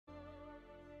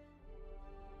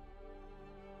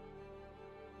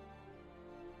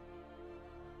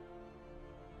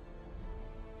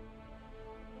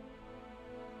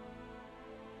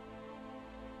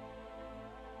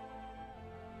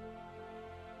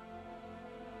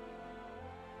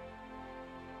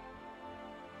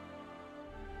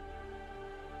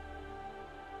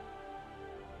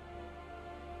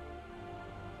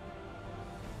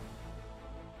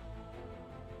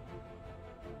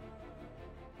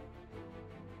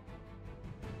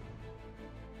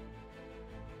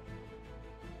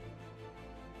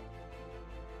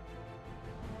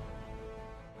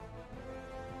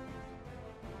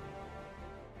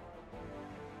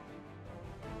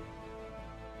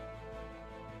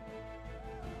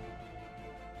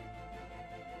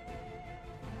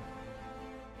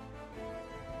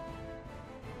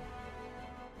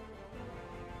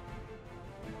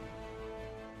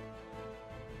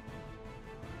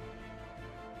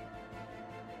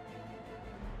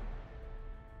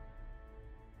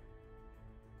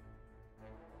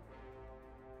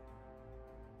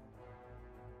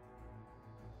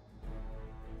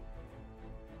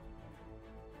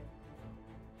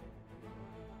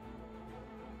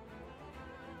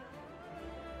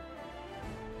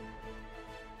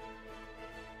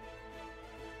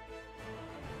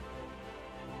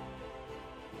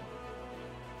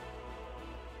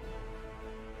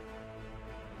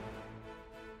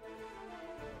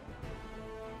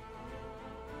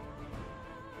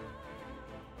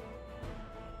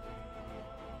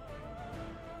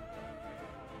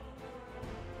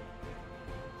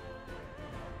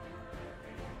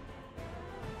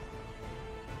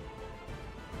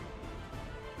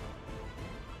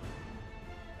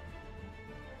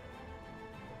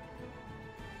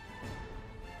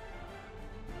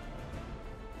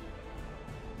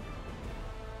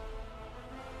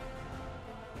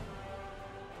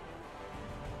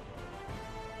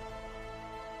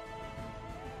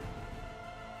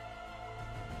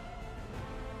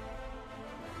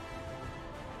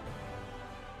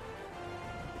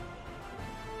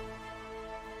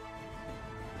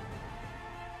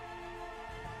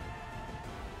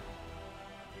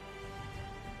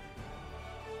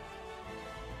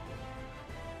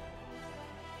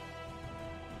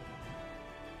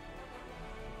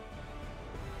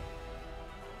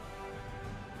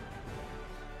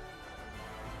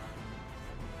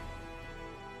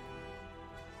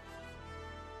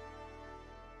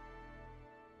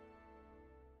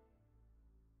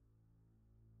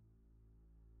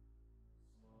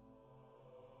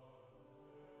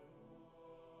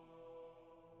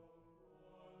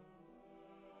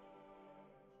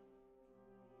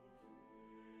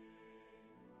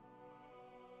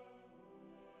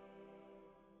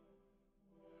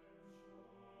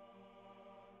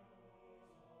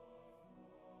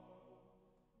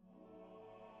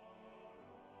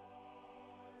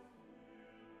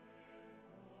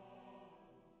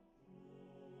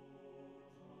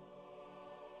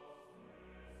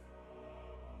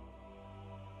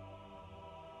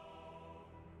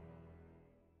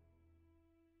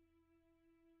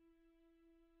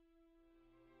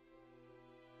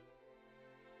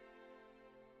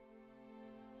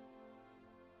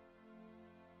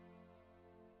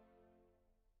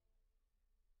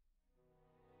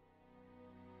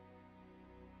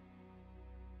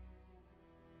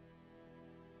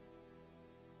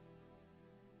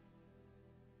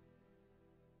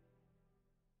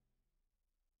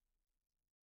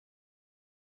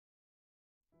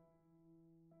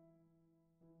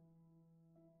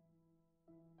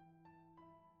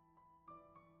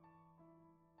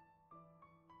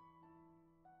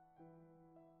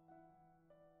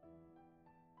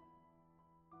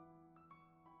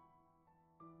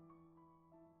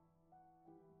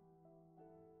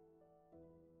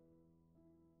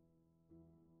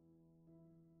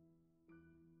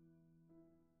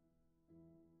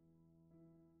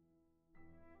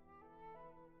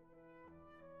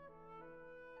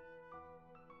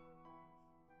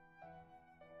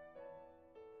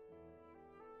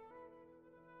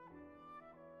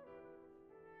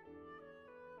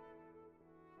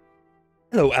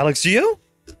Hello, Alex Gio.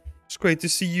 It's great to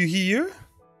see you here.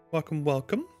 Welcome,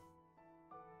 welcome.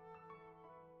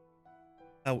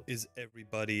 How is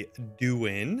everybody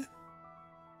doing?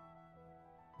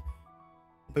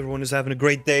 Hope everyone is having a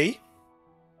great day.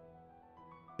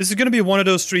 This is going to be one of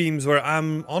those streams where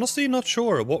I'm honestly not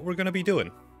sure what we're going to be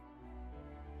doing.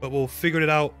 But we'll figure it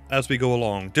out as we go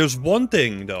along. There's one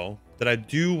thing though that I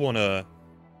do want to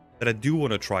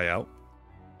try out.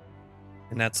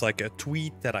 And that's like a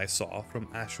tweet that I saw from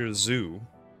Asher Zoo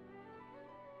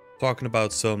talking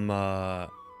about some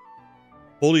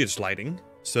foliage lighting.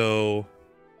 So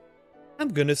I'm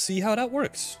gonna see how that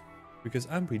works because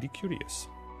I'm really curious.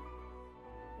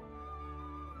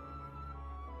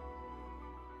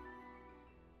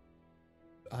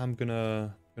 I'm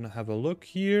gonna have a look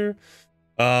here.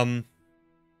 I'll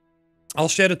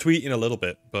share the tweet in a little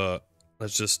bit, but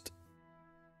let's just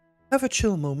have a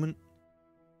chill moment.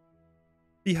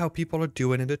 See how people are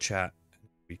doing in the chat.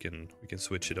 We can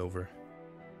switch it over.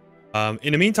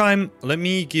 In the meantime, let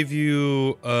me give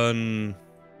you an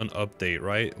update,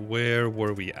 right? Where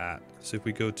were we at? So if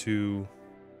we go to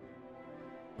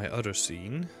my other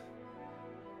scene.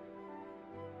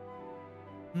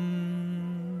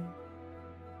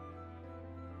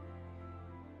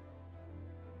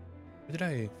 Where did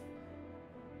I...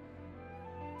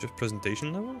 Just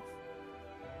presentation level?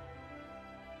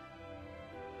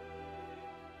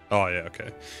 Oh, yeah,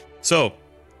 okay. So,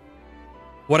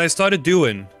 what I started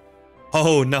doing...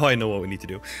 Oh, now I know what we need to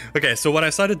do. Okay, so what I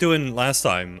started doing last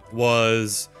time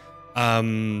was...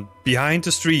 behind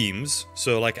the streams,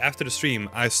 so like after the stream,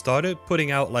 I started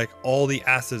putting out like all the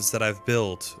assets that I've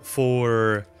built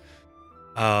for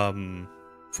the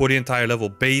entire level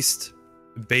based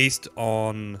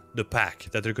on the pack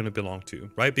that they're going to belong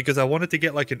to, right? Because I wanted to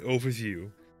get like an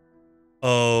overview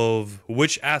of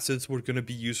which assets were going to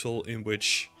be useful in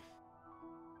which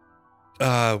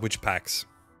packs.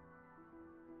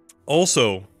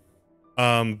 Also,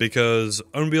 because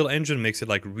Unreal Engine makes it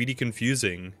like really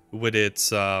confusing with its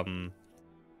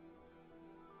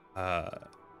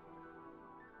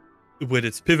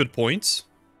pivot points.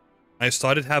 I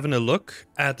started having a look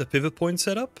at the pivot point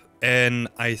setup, and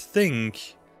I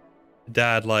think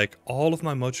that like all of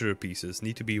my modular pieces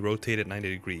need to be rotated 90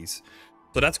 degrees.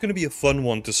 So that's going to be a fun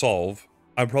one to solve.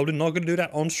 I'm probably not going to do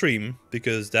that on stream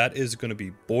because that is going to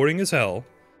be boring as hell.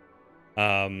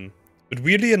 But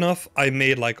weirdly enough, I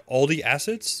made like all the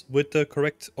assets with the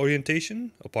correct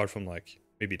orientation, apart from like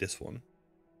maybe this one.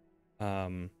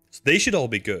 So they should all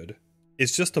be good.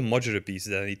 It's just the modular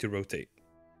pieces that I need to rotate,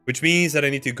 which means that I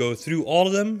need to go through all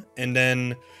of them and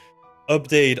then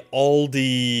update all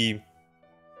the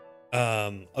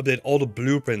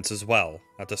blueprints as well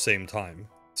at the same time.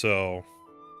 So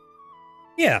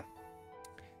yeah,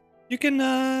 you can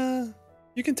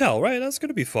tell, right? That's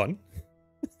gonna be fun.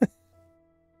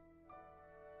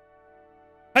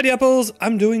 Hi, the apples.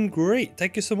 I'm doing great.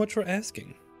 Thank you so much for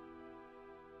asking.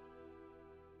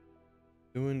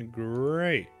 Doing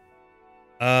great.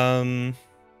 Yeah,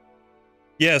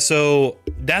 so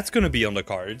that's gonna be on the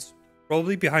cards.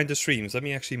 Probably behind the streams. Let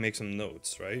me actually make some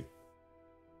notes, right?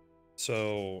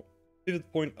 So, pivot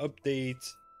point update.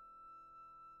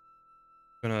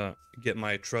 Gonna get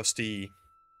my trusty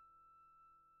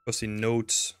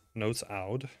notes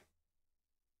out.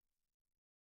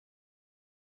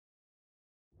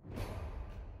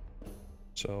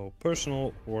 So,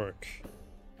 personal work.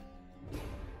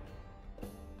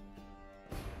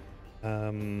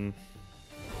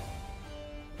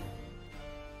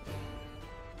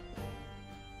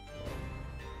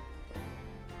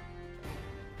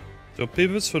 So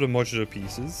pivots for the modular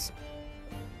pieces.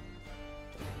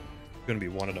 Gonna be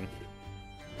one of them.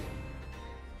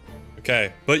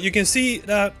 Okay, but you can see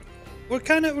that we're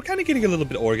kind of getting a little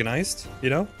bit organized, you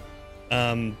know?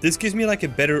 This gives me like a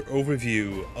better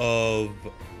overview of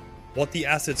what the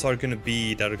assets are gonna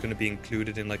be that are gonna be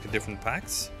included in like the different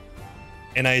packs.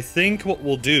 And I think what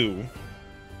we'll do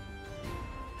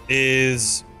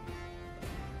is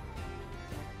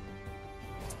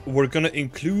we're gonna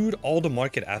include all the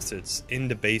market assets in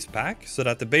the base pack so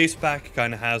that the base pack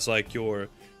kind of has like your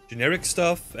generic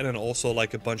stuff and then also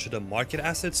like a bunch of the market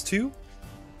assets too.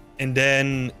 And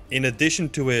then in addition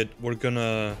to it, we're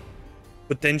gonna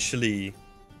potentially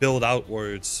build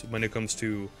outwards when it comes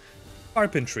to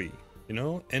carpentry, you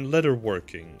know, and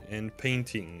leatherworking and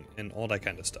painting and all that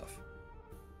kind of stuff.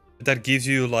 That gives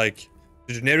you like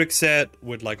the generic set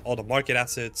with like all the market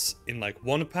assets in like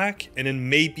one pack, and then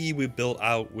maybe we build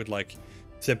out with like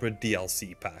separate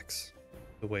DLC packs,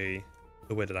 the way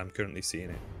that I'm currently seeing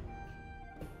it.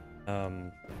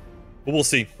 But we'll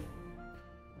see.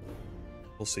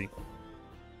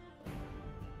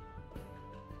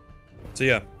 So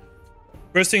yeah,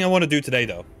 first thing I want to do today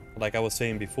though, like I was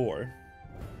saying before,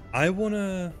 I want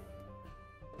to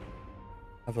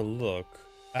have a look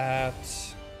at...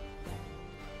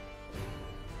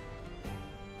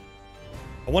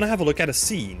 I want to have a look at a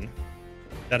scene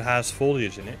that has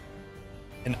foliage in it.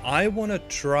 And I want to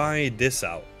try this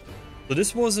out. So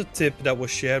this was a tip that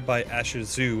was shared by Asher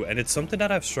Zoo, and it's something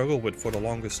that I've struggled with for the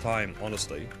longest time,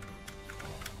 honestly.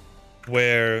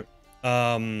 Where,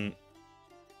 the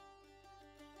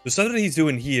stuff that he's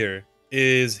doing here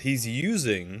is he's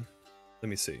using... Let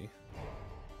me see.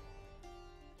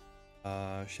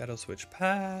 Shadow Switch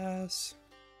Pass.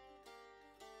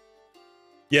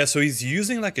 Yeah, so he's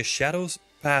using like a Shadow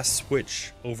Pass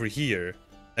switch over here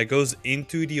that goes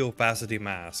into the opacity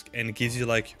mask and gives you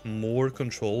like more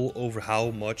control over how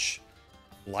much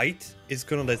light is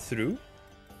gonna let through.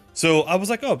 So I was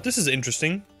like, oh, this is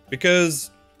interesting, because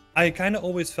I kind of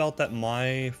always felt that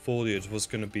my foliage was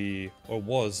gonna be, or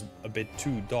was, a bit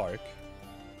too dark.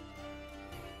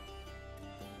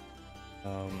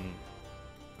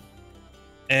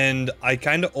 And I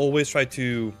kind of always try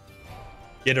to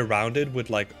get around it with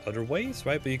like other ways,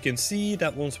 right? But you can see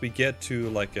that once we get to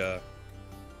like a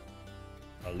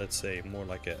let's say more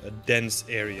like a dense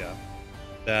area,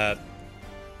 that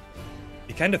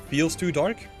it kind of feels too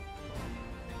dark.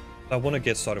 I want to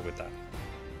get started with that.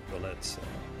 So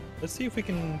let's see if we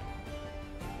can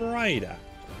try that.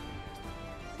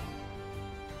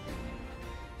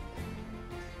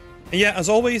 And yeah, as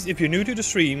always, if you're new to the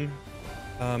stream,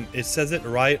 it says it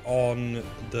right on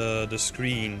the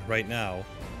screen right now.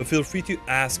 But feel free to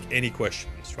ask any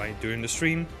questions, right, during the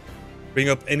stream. Bring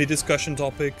up any discussion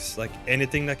topics, like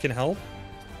anything that can help.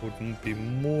 Would be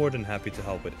more than happy to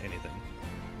help with anything.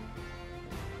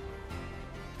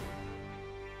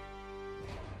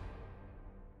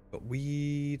 We got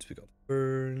weeds, we got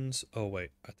ferns. Oh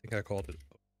wait, I think I called it.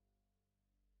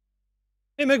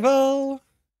 Hey McVell!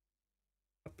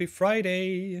 Happy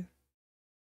Friday!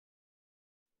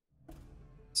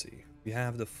 Let's see, we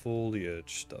have the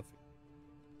foliage stuff.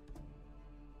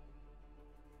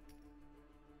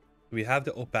 We have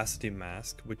the opacity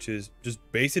mask, which is just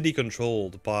basically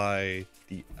controlled by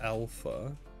the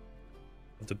alpha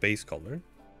of the base color.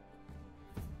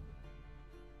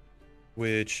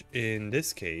 Which in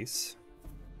this case,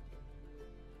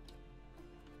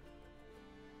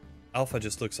 alpha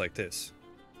just looks like this.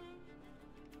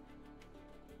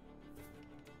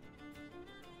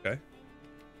 Okay.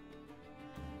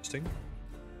 Interesting.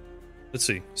 Let's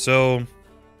see. So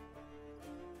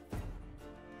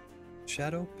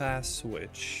Shadow Pass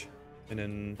switch, and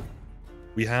then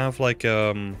we have like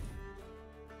they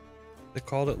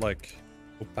call it like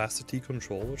opacity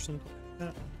control or something like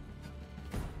that.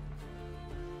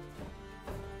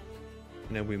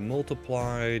 And then we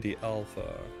multiply the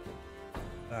alpha.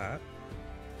 That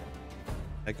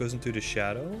goes into the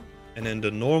shadow, and then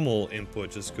the normal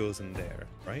input just goes in there,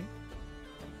 right?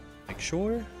 Make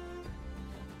sure.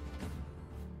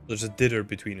 There's a dither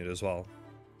between it as well.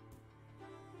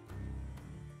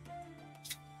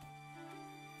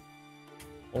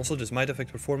 Also, this might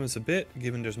affect performance a bit,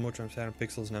 given there's more transparent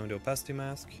pixels now in the opacity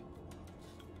mask.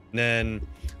 And then,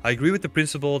 I agree with the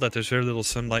principle that there's very little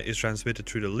sunlight is transmitted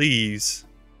through the leaves.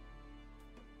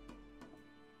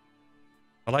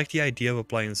 I like the idea of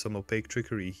applying some opaque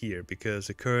trickery here, because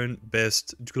the current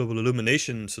best global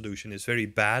illumination solution is very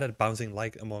bad at bouncing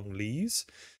light among leaves.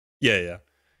 Yeah.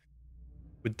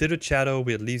 With dither shadow,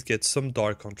 we at least get some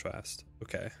dark contrast.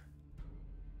 Okay.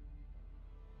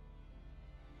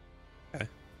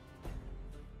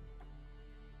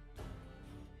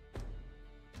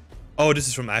 Oh, this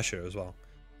is from Asher as well.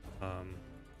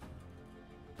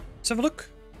 Let's have a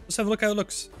look. Let's have a look how it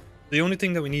looks. The only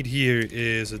thing that we need here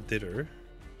is a dither.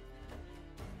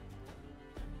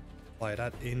 Apply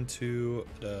that into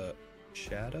the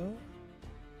shadow.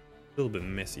 A little bit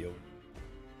messy over.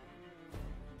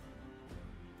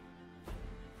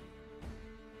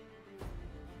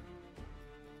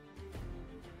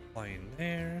 Apply in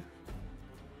there.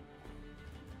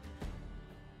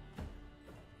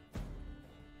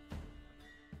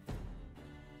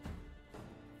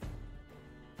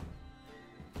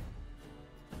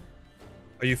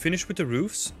 Are you finished with the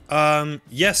roofs?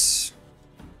 Yes.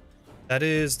 That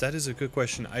is a good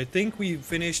question. I think we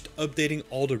finished updating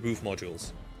all the roof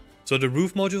modules. So the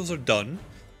roof modules are done,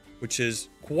 which is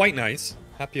quite nice.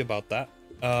 Happy about that.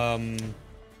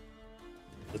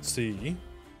 Let's see.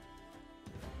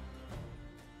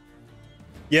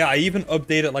 Yeah, I even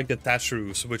updated like the thatch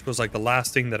roofs, which was like the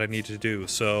last thing that I needed to do.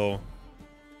 So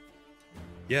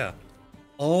yeah,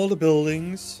 all the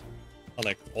buildings,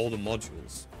 like all the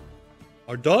modules,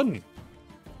 are done.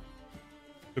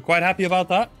 We're quite happy about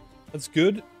that. That's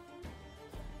good.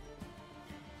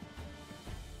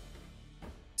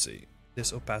 Let's see.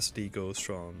 This opacity goes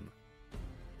from...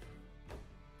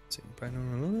 Let's see.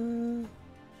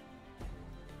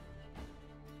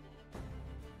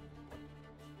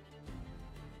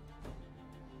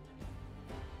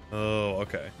 Oh,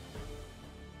 okay.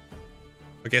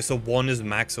 Okay, so 1 is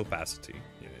max opacity.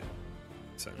 Yeah,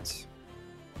 makes sense.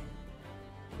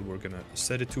 So we're gonna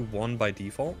set it to 1 by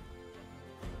default.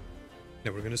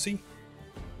 Then we're gonna see.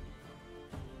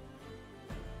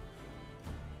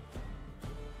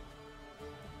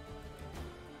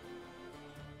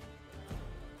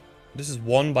 This is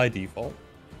 1 by default.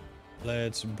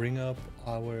 Let's bring up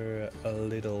our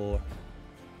little...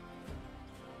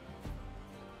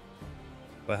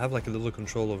 I have like a little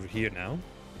control over here now.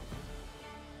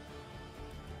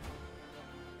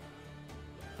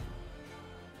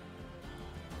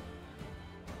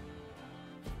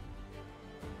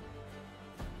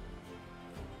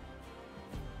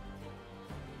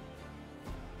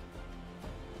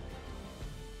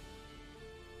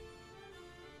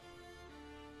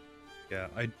 Yeah,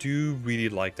 I do really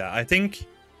like that. I think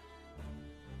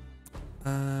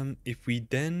if we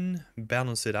then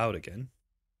balance it out again.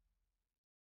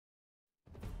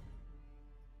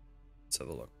 Let's have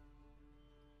a look.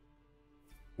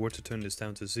 Were to turn this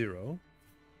down to 0.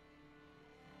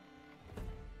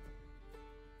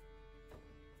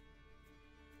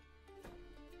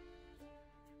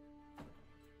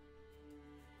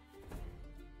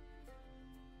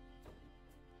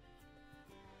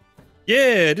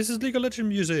 Yeah, this is League of Legends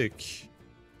music.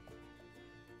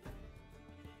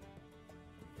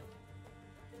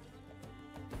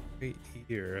 Right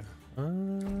here.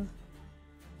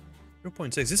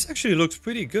 0.6. This actually looks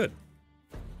pretty good.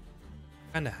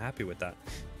 Kind of happy with that.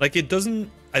 Like, it doesn't...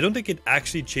 I don't think it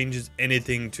actually changes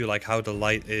anything to, like, how the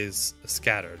light is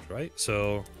scattered, right?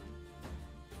 So...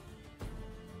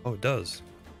 Oh, it does.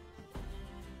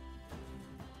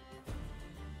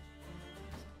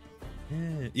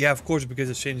 Yeah, of course, because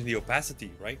it's changing the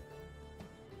opacity, right?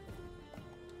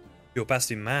 The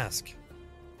opacity mask.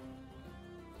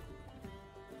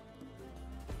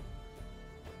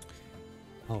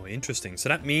 Oh, interesting. So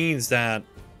that means that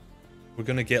we're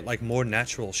gonna get like more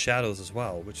natural shadows as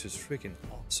well, which is freaking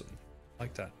awesome. I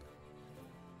like that.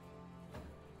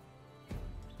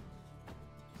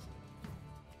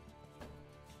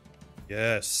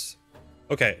 Yes.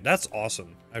 Okay, that's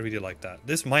awesome. I really like that.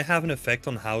 This might have an effect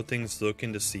on how things look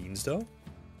in the scenes, though.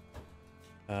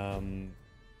 Could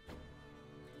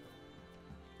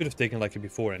have taken like a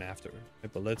before and after.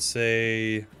 But let's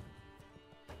say...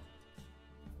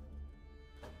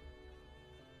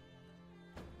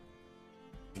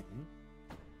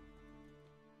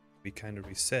 We kind of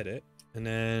reset it. And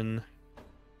then...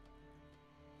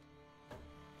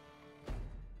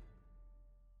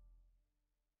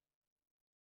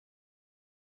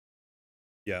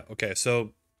 Yeah, okay,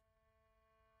 so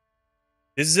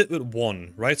this is it with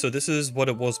 1, right? So this is what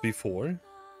it was before,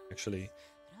 actually.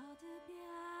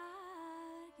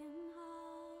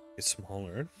 It's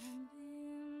smaller.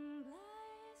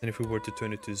 And if we were to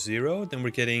turn it to 0, then we're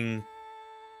getting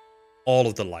all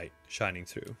of the light shining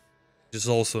through, which is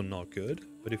also not good.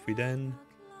 But if we then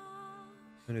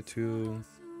turn it to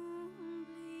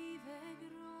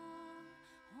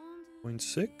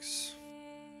 0.6...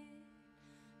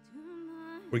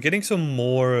 We're getting some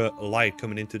more light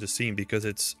coming into the scene because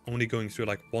it's only going through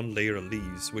like 1 layer of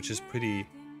leaves, which is pretty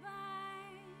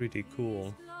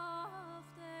cool.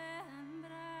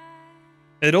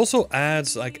 It also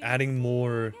adds like adding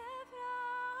more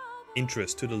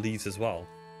interest to the leaves as well.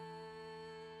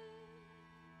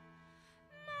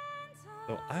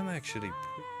 So I'm actually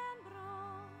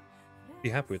pretty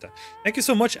happy with that. Thank you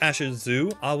so much, Asher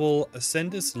Zoo. I will send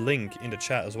this link in the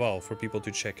chat as well for people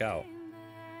to check out.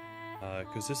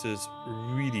 Because this is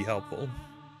really helpful.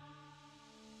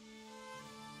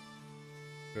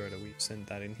 Sure that we've sent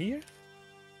that in here.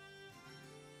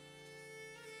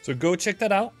 So go check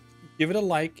that out. Give it a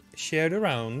like. Share it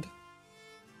around.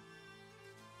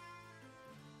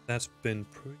 That's been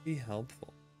pretty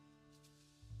helpful.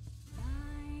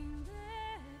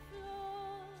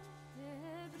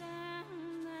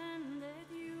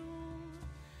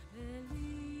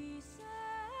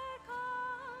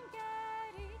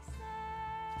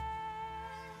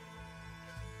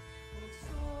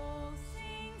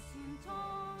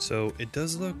 So it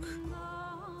does look...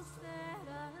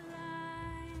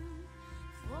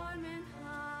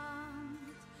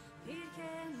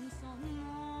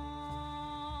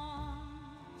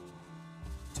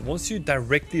 So once you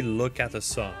directly look at the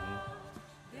sun,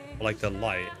 like the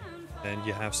light, then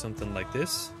you have something like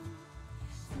this.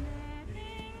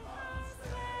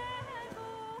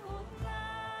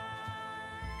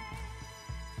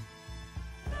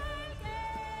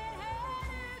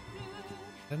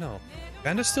 I don't know.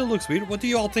 Kinda still looks weird. What do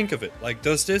you all think of it? Like,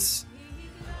 does this...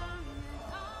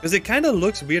 Because it kind of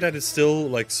looks weird that it's still,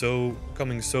 like, so...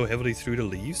 coming so heavily through the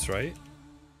leaves, right?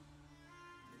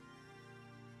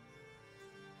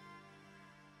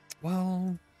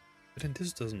 Well... But then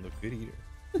this doesn't look good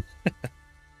either.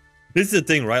 This is the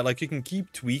thing, right? Like, you can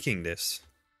keep tweaking this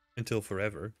until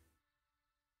forever.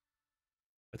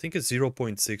 I think a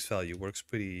 0.6 value works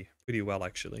pretty well,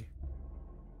 actually.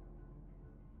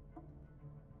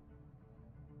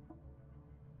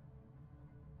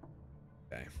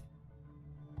 Okay.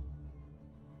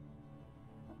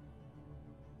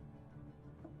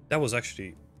 That was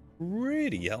actually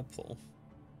pretty helpful.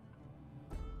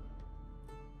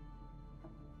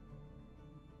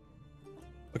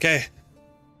 Okay.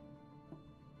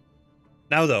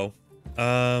 Now though,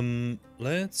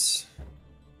 let's...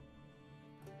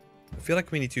 I feel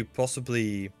like we need to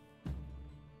possibly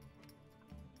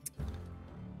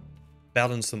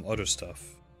balance some other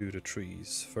stuff to the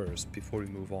trees first before we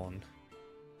move on.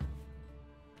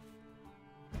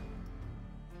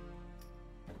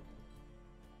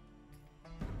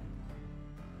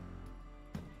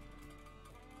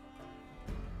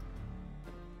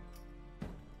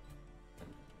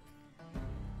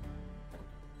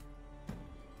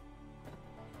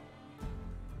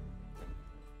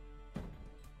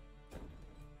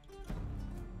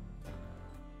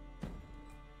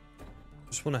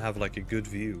 Just want to have like a good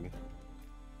view.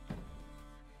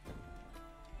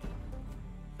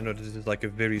 I know this is like a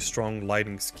very strong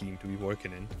lighting scheme to be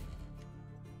working in.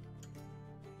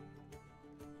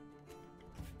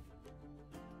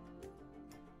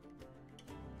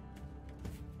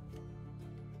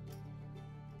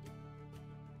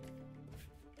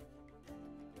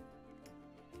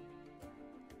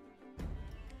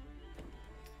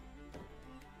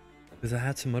 Because I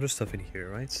had some other stuff in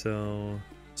here, right? So...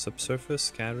 subsurface,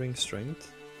 scattering,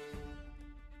 strength.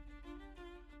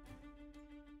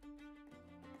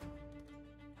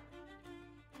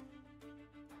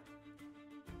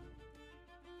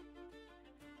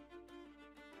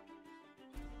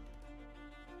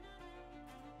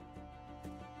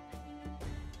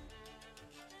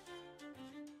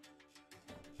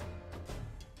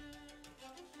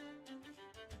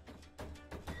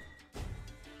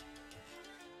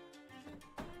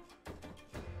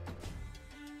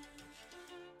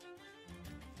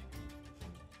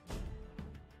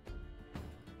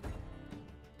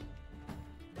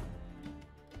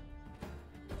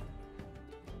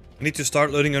 I need to start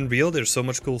learning Unreal. There's so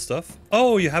much cool stuff.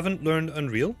 Oh, you haven't learned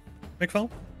Unreal, McFall?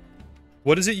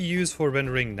 What is it you use for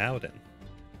rendering now then?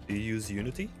 Do you use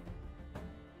Unity?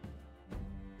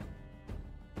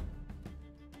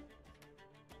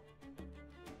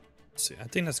 Let's see, I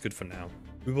think that's good for now.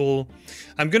 We will...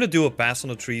 I'm gonna do a pass on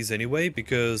the trees anyway,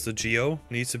 because the geo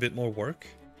needs a bit more work.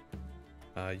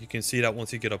 You can see that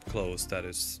once you get up close, that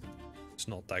it's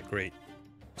not that great.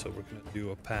 So we're gonna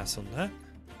do a pass on that.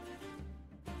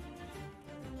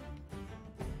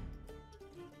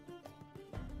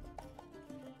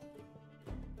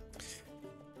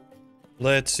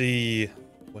 Let's see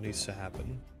what needs to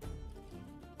happen.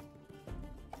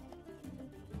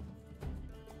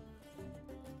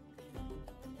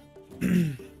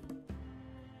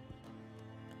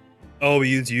 Oh, we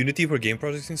use Unity for game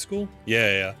processing school?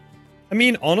 Yeah. I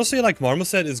mean, honestly, like,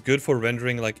 Marmoset is good for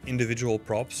rendering, like, individual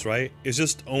props, right? It's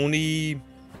just only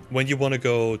when you want to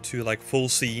go to, like, full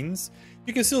scenes.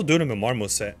 You can still do them in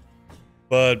Marmoset,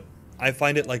 but I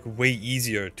find it like way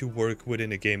easier to work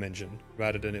within a game engine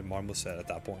rather than in Marmoset at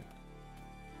that point.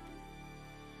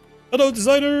 Hello,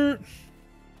 designer!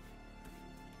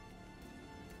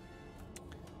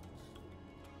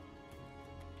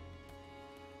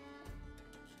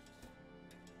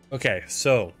 Okay,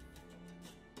 so...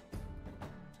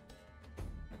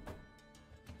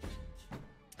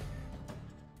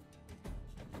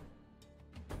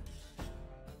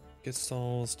 Get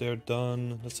stalls, they're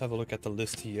done. Let's have a look at the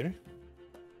list here.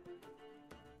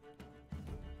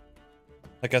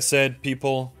 Like I said,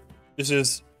 people, this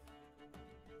is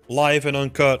live and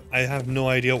uncut. I have no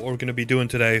idea what we're going to be doing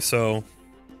today, so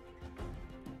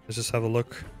let's just have a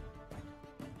look.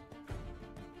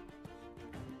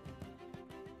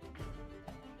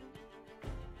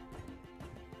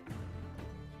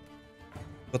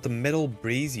 Got the metal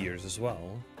braziers as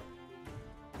well.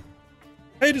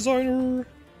 Hey, designer!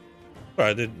 Oh,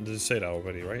 I did say that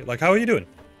already, right? Like, how are you doing?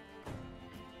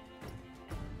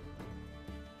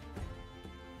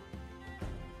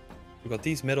 We got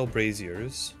these metal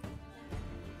braziers.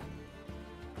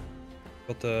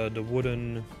 Got the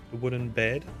wooden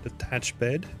bed, the thatch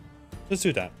bed. Let's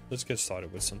do that. Let's get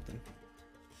started with something.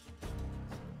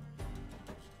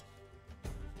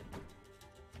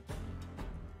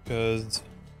 because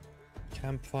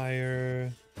campfire,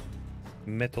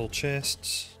 metal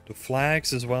chests, the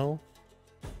flags as well,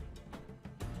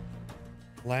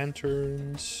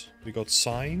 lanterns, we got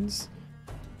signs.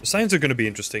 The signs are going to be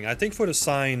interesting. I think for the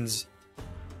signs,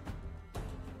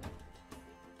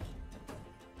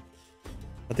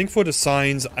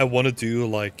 I want to do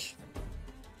like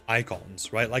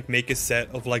icons, right? Like make a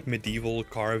set of like medieval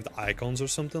carved icons or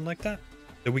something like that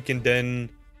we can then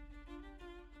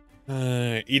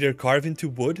either carve into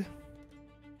wood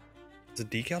as a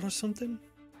decal or something,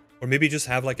 or maybe just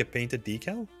have like a painted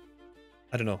decal.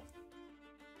 I don't know.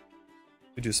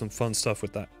 We do some fun stuff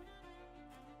with that.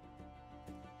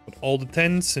 But all the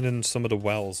tents and then some of the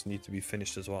wells need to be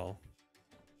finished as well.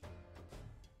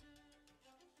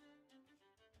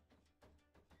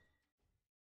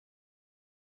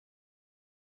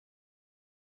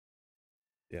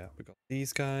 Yeah, we got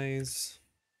these guys.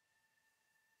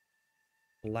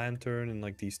 Lantern and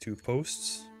like these two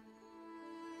posts.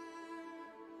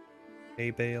 Hay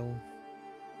bale.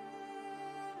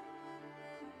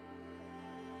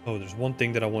 Oh, there's one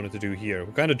thing that I wanted to do here.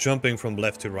 We're kind of jumping from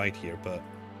left to right here, but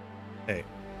hey,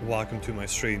 welcome to my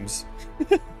streams.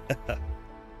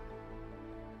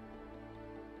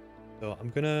 So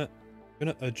I'm gonna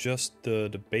adjust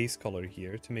the base color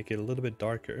here to make it a little bit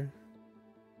darker,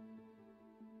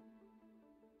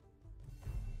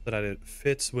 so that it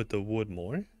fits with the wood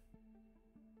more.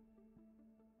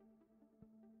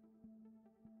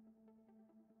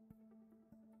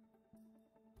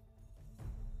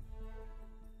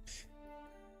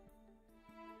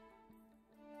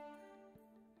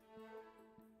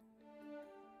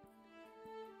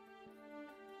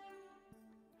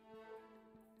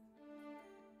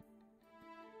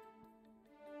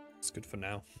 It's good for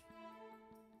now.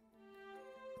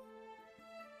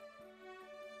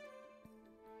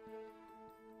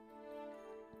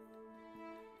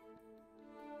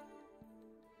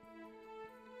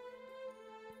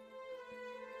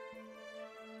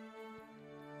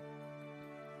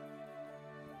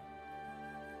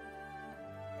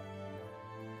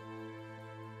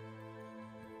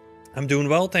 I'm doing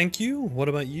well, thank you. What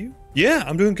about you? Yeah,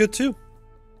 I'm doing good too.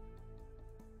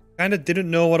 Kind of didn't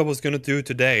know what I was going to do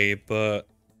today, but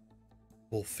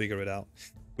we'll figure it out.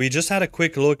 We just had a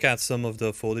quick look at some of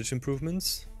the foliage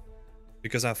improvements,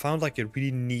 because I found like a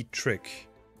really neat trick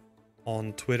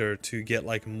on Twitter to get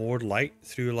like more light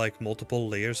through like multiple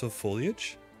layers of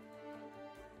foliage.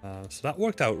 So that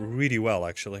worked out really well,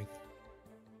 actually.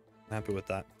 I'm happy with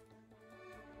that.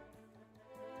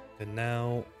 And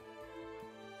now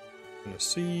I'm gonna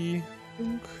see.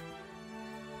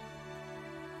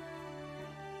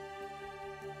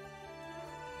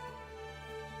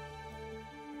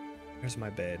 Here's my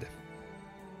bed.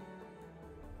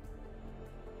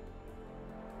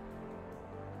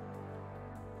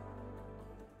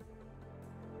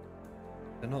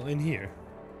 They're not in here.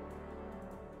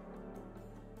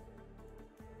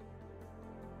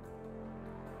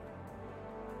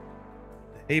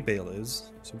 The hay bale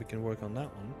is, so we can work on that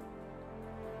one.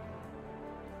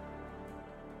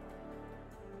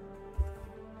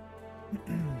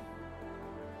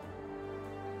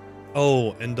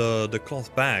 Oh, and the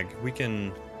cloth bag, we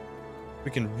can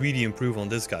really improve on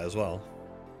this guy as well.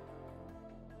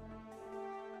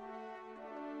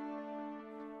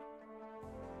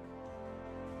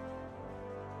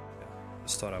 Yeah,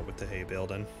 let's start out with the hay bale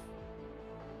then.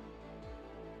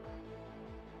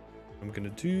 I'm gonna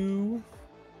do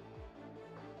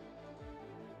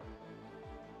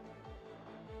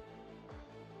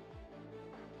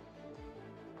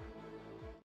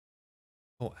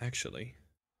oh, actually,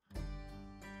 it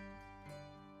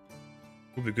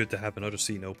would be good to have another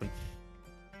scene open.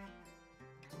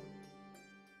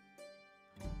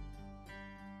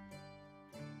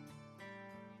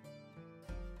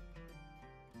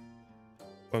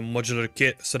 A modular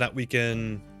kit so that we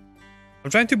can...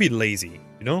 I'm trying to be lazy,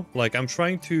 you know? Like, I'm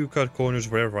trying to cut corners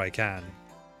wherever I can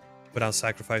without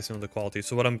sacrificing on the quality.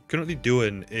 So what I'm currently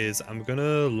doing is I'm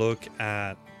gonna look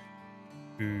at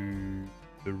the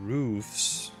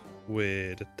roofs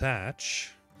with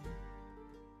attach,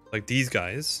 like these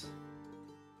guys,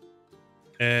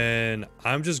 and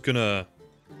I'm just gonna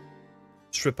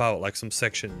strip out like some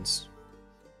sections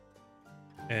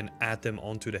and add them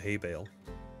onto the hay bale,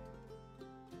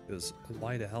 because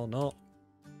why the hell not?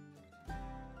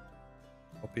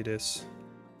 Copy this,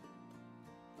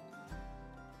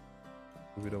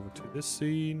 move it over to this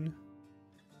scene.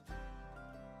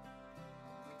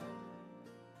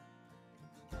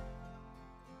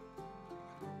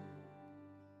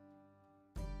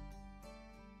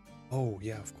 Oh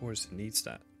yeah, of course it needs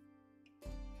that.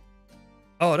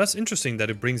 Oh, that's interesting that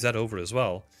it brings that over as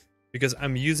well. Because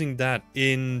I'm using that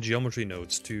in geometry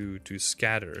nodes to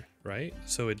scatter, right?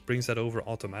 So it brings that over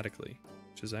automatically,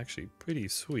 which is actually pretty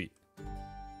sweet.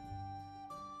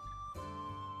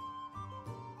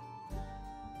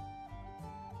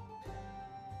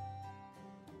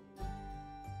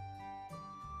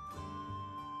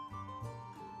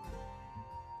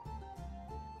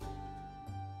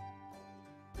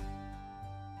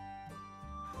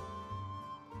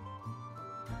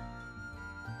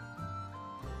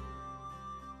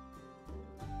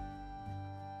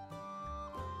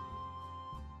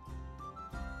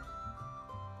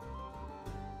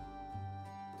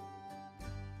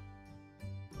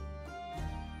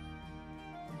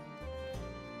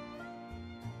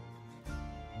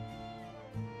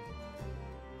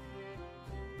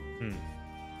 Hmm.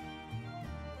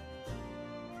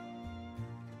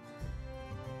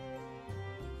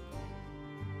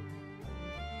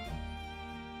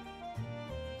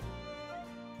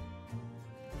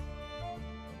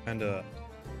 And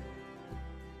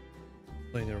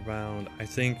playing around. I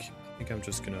think I'm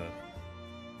just gonna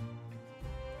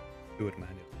do it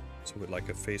manually. So with like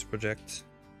a face project,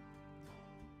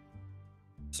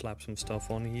 slap some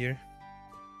stuff on here.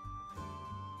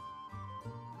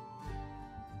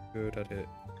 Good at it.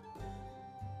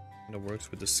 And it works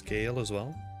with the scale as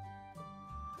well.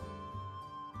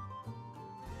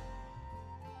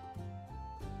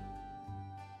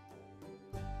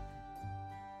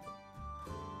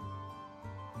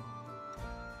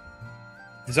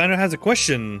 Designer has a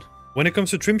question. When it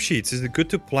comes to trim sheets, is it good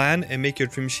to plan and make your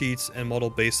trim sheets and model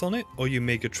based on it, or you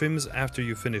make your trims after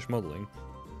you finish modeling?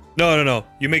 No.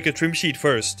 You make a trim sheet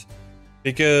first,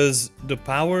 because the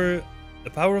power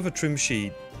of a trim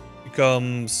sheet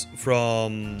comes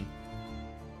from.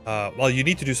 Well, you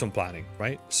need to do some planning,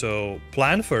 right? So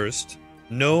plan first.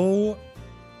 Know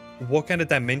what kind of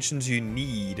dimensions you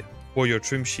need for your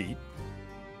trim sheet,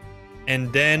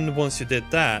 and then once you did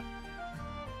that,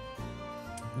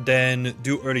 then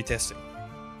do early testing.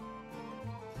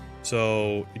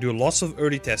 So you do lots of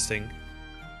early testing.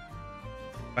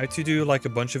 Try to do like a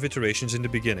bunch of iterations in the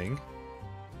beginning.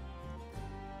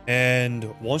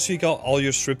 And once you got all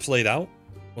your strips laid out,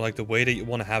 like the way that you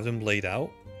want to have them laid out,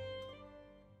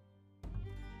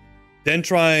 then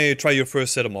try your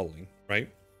first set of modeling, right?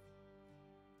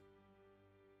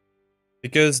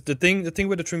 Because the thing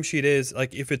with the trim sheet is,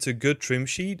 like, if it's a good trim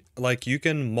sheet, like, you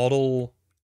can model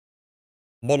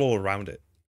around it,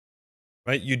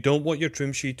 right? You don't want your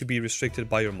trim sheet to be restricted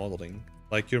by your modeling.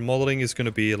 Like, your modeling is going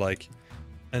to be like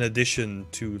an addition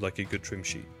to like a good trim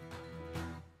sheet.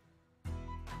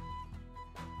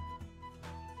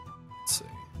 Let's see.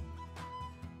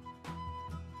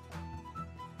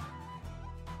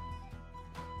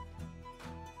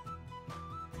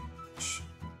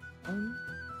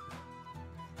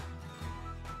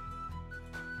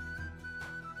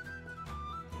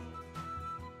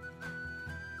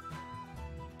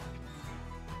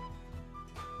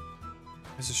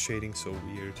 This is shading so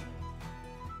weird.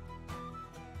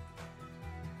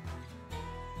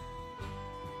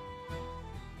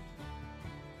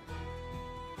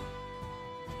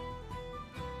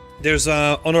 There's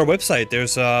on our website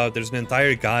there's an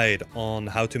entire guide on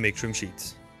how to make trim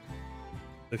sheets.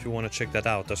 If you want to check that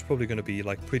out, that's probably going to be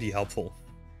like pretty helpful.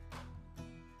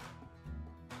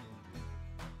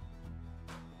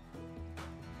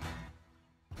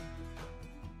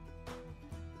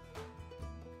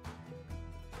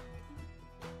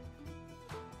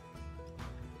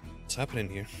 What's happening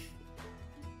here?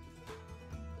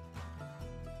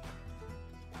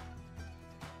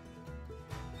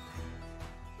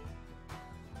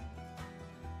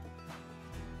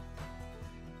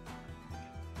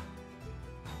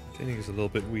 Shading is a little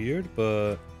bit weird,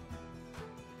 but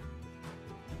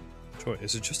sure.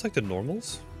 Is it just like the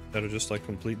normals that are just like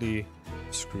completely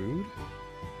screwed?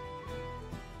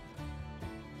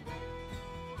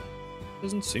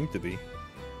 Doesn't seem to be.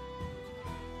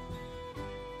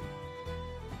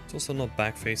 It's also not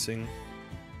back facing.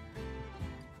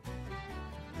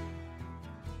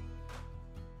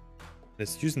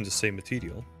 It's using the same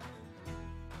material.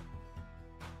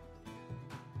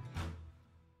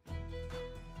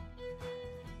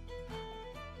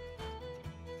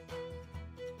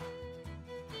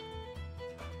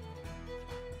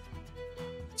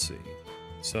 Let's see.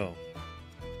 So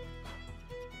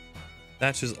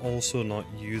that is also not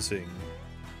using.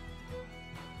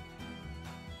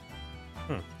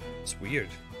 Huh. It's weird.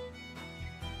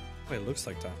 Why it looks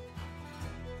like that.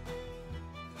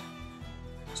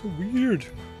 So weird.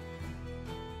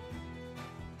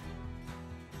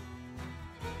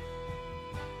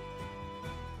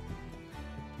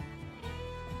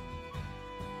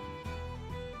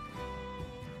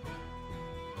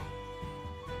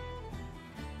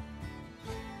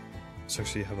 Let's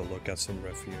actually have a look at some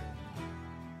ref here.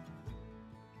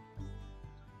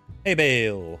 Hey,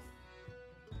 Bale!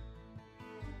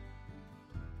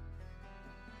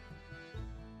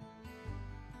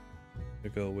 We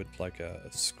go with like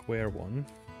a square one.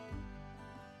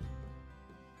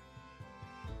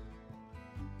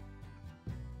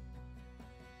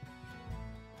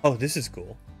 Oh, this is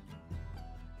cool.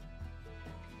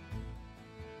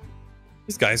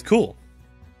 This guy is cool.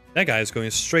 That guy is going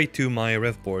straight to my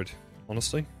rev board,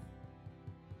 honestly.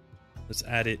 Let's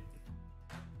add it.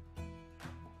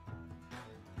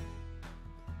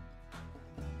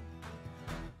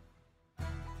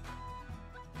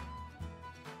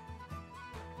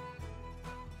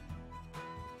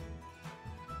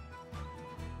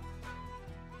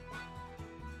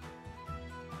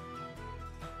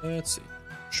 Let's see.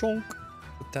 Chonk.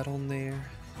 Put that on there.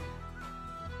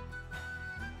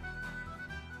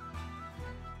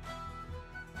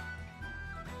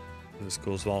 This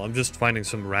goes well. I'm just finding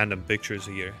some random pictures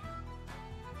here.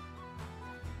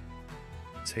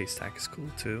 This haystack is cool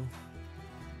too.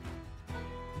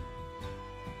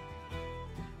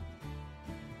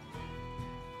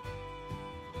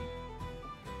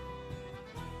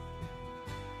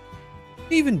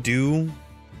 Even do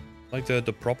like the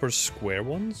proper square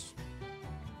ones?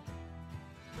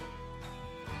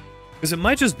 Because it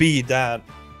might just be that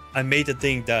I made the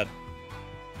thing that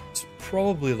it's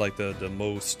probably like the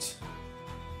most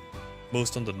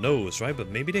on the nose, right? But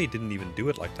maybe they didn't even do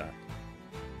it like that.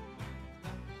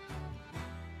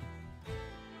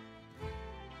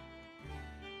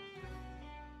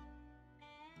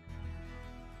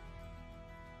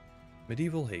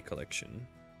 Medieval hay collection.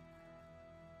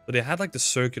 But they had like the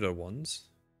circular ones.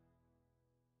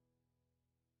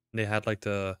 And they had like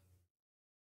the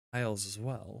tiles as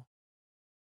well.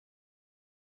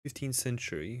 15th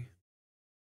century.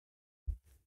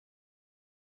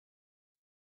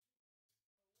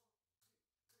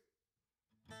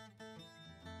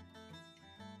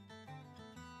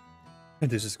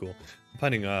 This is cool. I'm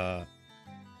finding a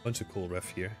bunch of cool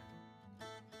ref here.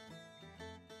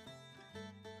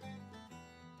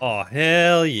 Oh,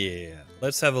 hell yeah.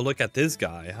 Let's have a look at this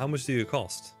guy. How much do you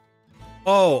cost?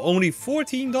 Oh, only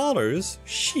 $14?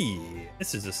 Shit,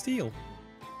 this is a steal.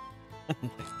 Oh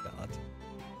my god.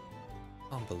 I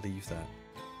can't believe that.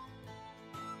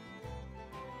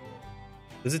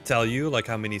 Does it tell you like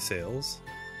how many sales?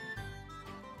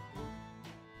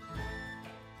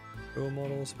 Pro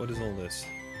models, what is all this?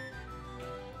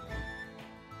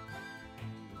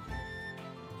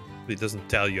 It doesn't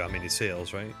tell you how many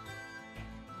sales, right?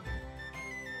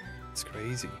 It's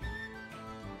crazy.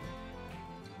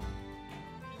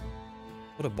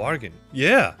 What a bargain.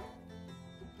 Yeah.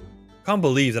 Can't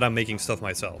believe that I'm making stuff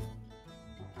myself.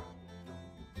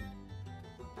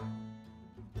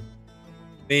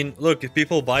 I mean, look, if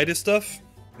people buy this stuff,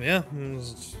 yeah,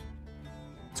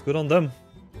 it's good on them.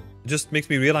 It just makes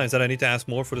me realize that I need to ask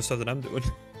more for the stuff that I'm doing.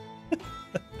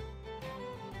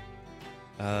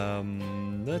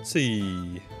 Let's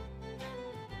see.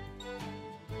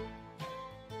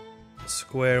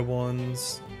 Square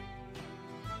ones.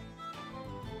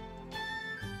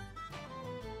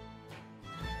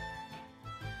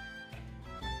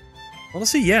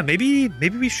 Honestly, yeah, maybe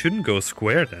we shouldn't go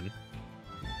square then.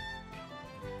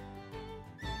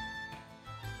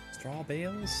 Straw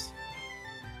bales?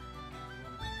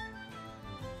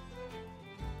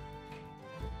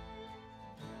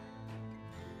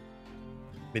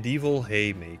 Medieval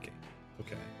haymaking.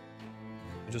 Okay.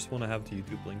 I just want to have the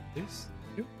YouTube link, please.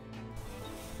 Thank you.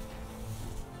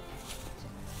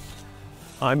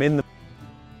 I'm in the...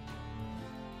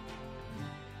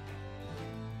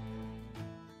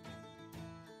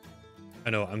 I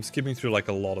know, I'm skipping through like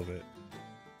a lot of it.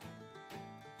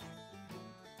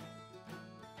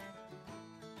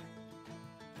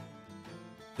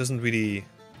 Doesn't really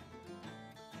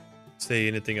say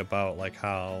anything about like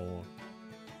how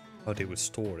they would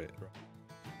store it, right?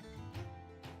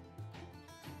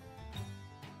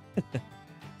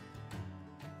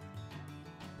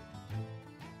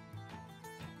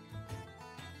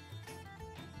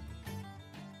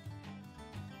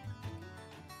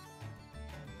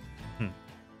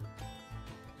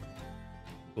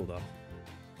 Cool though.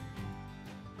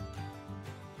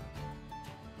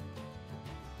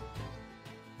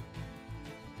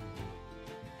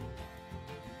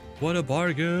 What a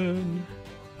bargain!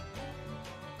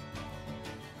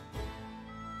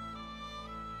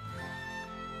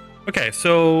 Okay,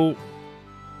 so...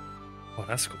 Oh,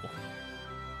 that's cool.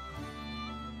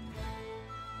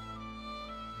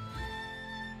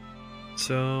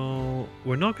 So...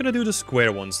 We're not gonna do the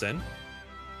square ones then.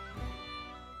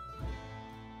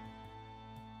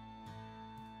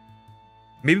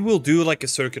 Maybe we'll do like a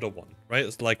circular one, right?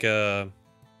 It's like a...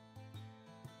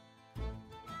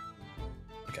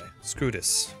 Okay, screw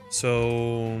this.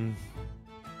 So...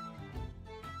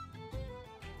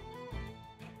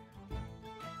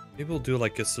 maybe we'll do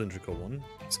like a cylindrical one.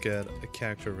 Let's get a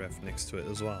character ref next to it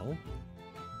as well.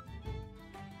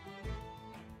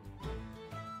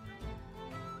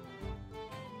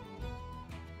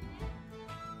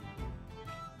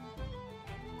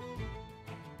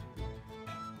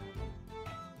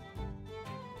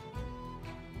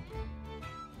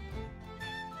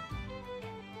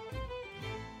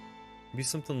 Maybe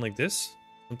something like this.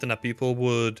 Something that people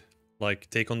would like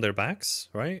take on their backs,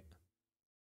 right?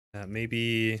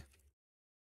 Maybe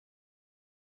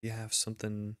you have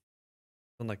something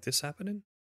like this happening.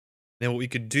 Then what we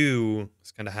could do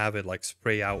is kind of have it like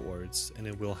spray outwards, and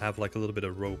then we'll have like a little bit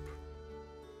of rope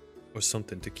or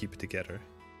something to keep it together.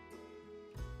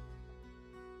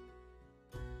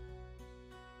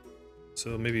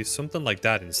 So maybe something like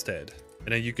that instead.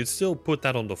 And then you could still put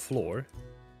that on the floor.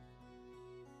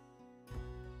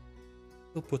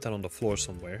 We'll put that on the floor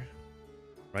somewhere,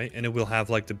 right? And then we'll have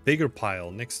like the bigger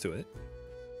pile next to it.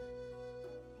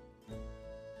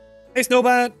 Hey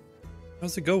Snowbat!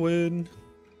 How's it going?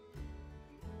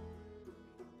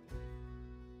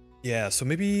 Yeah, so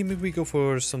maybe we go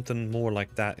for something more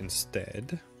like that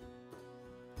instead.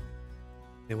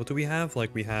 And what do we have?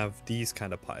 Like we have these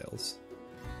kind of piles.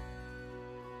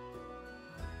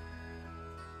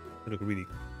 They look really,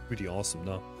 really awesome,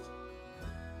 no?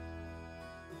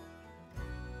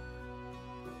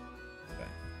 Okay,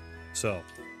 so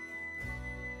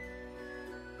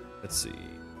let's see.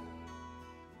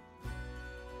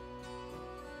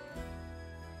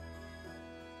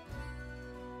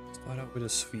 Start out with a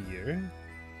sphere.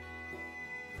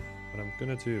 What I'm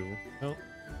gonna do... Oh.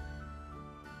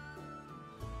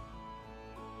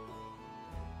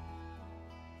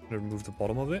 I'm gonna remove the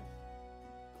bottom of it.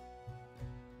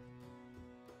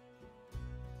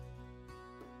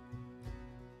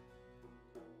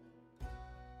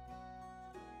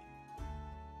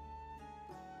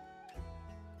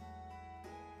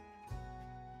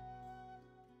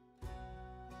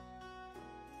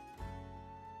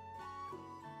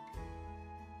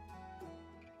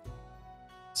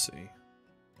 Let's see.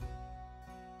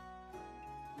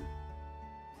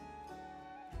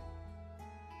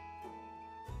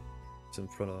 It's in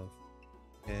front of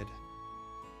head.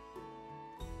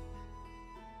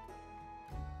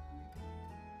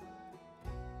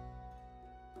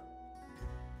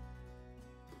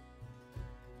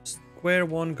 Square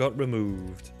one got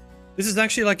removed. This is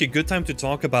actually like a good time to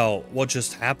talk about what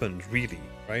just happened, really,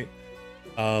 right?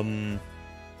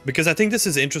 Because I think this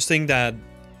is interesting that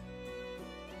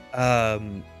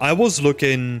I was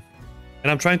looking,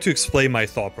 and I'm trying to explain my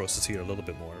thought process here a little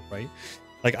bit more, right?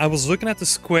 Like, I was looking at the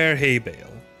square hay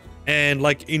bale, and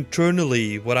like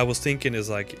internally, what I was thinking is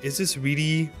like, is this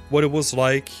really what it was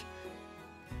like?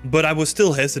 But I was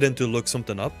still hesitant to look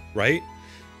something up, right?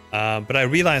 But I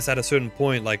realized at a certain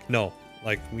point, like, no,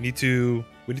 like we need to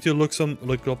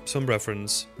look up some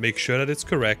reference, make sure that it's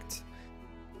correct.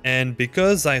 And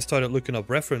because I started looking up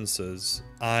references,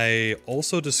 I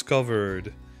also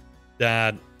discovered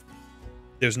that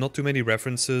there's not too many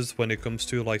references when it comes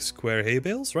to like square hay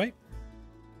bales, right?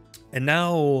 And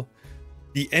now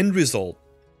the end result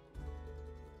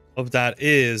of that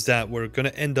is that we're gonna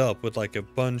end up with like a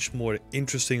bunch more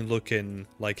interesting looking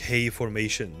like hay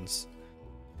formations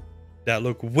that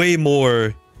look way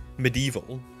more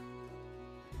medieval,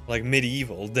 like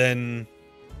medieval than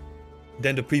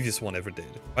the previous one ever did,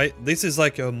 right? This is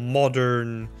like a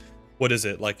modern, what is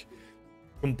it, like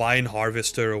combine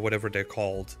harvester or whatever they're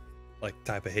called, like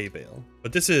type of hay bale.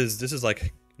 But this is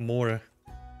like more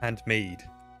handmade,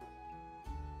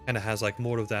 and it has like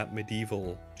more of that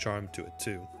medieval charm to it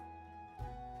too.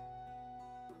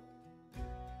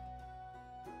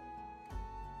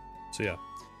 So yeah,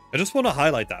 I just want to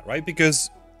highlight that, right? Because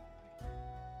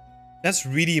that's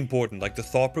really important, like the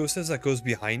thought process that goes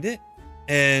behind it.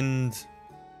 And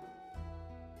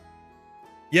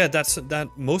yeah, that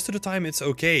most of the time it's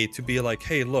okay to be like,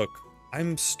 hey, look,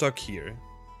 I'm stuck here.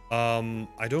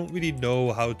 I don't really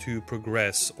know how to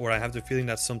progress, or I have the feeling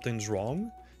that something's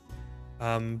wrong.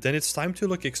 Then it's time to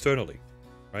look externally,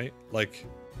 right? Like,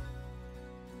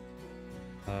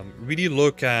 really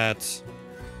look at,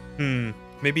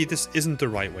 maybe this isn't the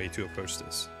right way to approach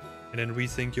this, and then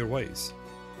rethink your ways.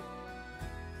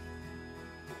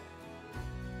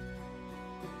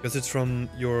 Because it's from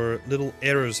your little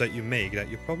errors that you make that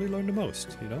you probably learn the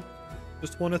most, you know?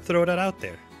 Just want to throw that out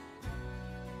there.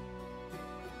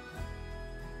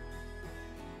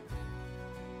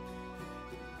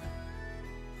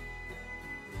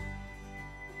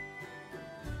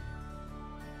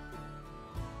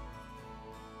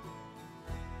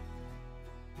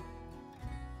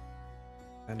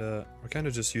 we're kind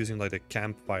of just using like the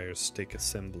campfire stick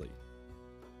assembly.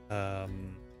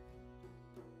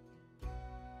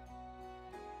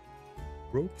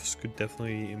 Ropes could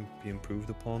definitely be improved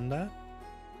upon that.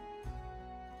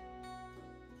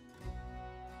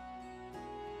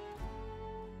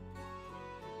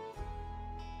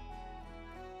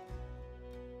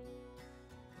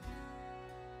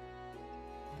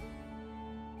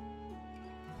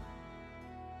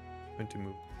 Going to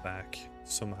move back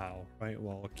somehow, right?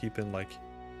 While keeping like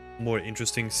more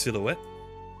interesting silhouette.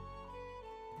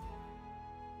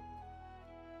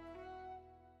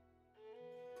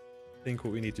 I think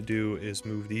what we need to do is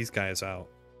move these guys out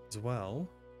as well,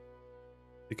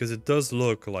 because it does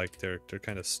look like they're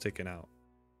kind of sticking out.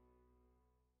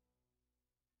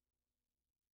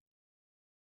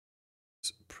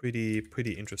 It's pretty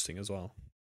interesting as well.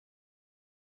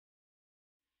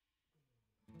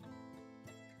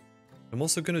 What I'm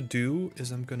also gonna do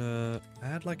is I'm gonna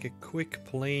add like a quick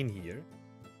plane here,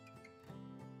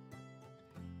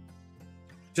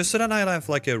 just so that I have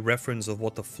like a reference of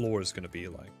what the floor is gonna be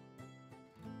like.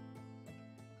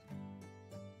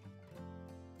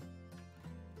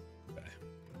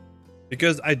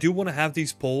 Because I do want to have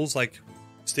these poles like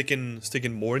sticking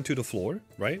more into the floor,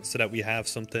 right? So that we have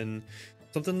something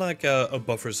like a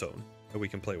buffer zone that we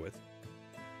can play with.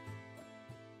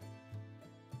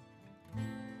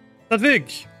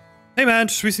 Ludwig! Hey man,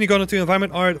 just recently got into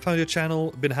environment art, found your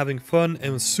channel, been having fun,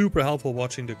 and was super helpful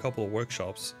watching the couple of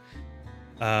workshops.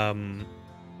 But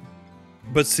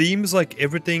seems like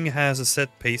everything has a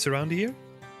set pace around here.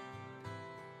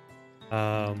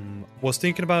 Was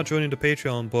thinking about joining the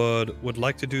Patreon, but would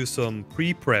like to do some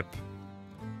pre-prep.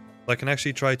 I can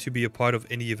actually try to be a part of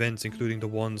any events, including the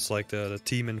ones like the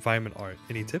team environment art.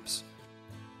 Any tips?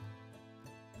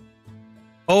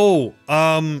 Oh,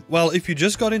 well, if you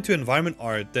just got into environment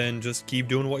art, then just keep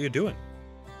doing what you're doing.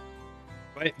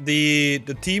 Right? The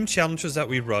team challenges that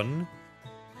we run,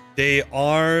 they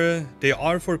are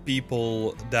for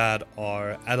people that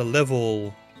are at a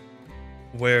level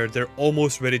where they're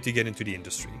almost ready to get into the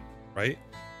industry, right?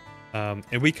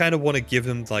 And we kind of want to give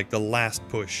them like the last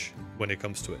push when it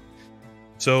comes to it.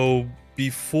 So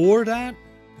before that,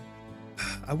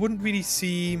 I wouldn't really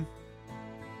see...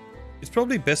 It's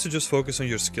probably best to just focus on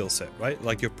your skill set, right?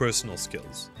 Like your personal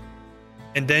skills.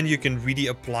 And then you can really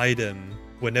apply them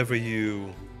whenever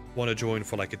you want to join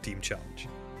for like a team challenge.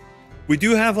 We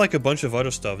do have like a bunch of other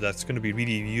stuff that's going to be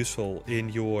really useful in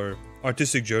your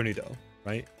artistic journey though.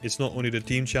 Right? It's not only the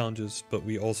team challenges, but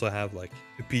we also have like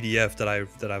a PDF that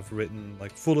I've written,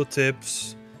 like full of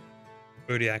tips,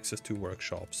 early access to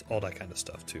workshops, all that kind of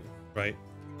stuff too, right?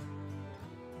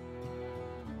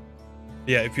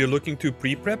 Yeah, if you're looking to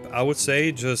pre-prep, I would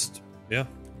say just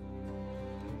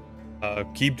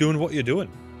keep doing what you're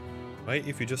doing, right?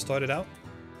 If you just started out.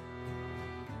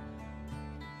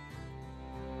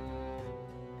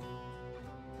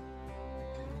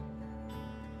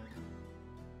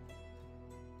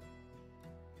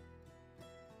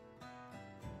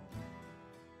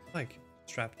 Like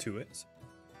strapped to it.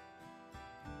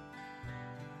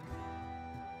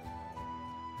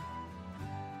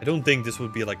 I don't think this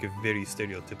would be like a very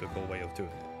stereotypical way of doing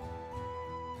it.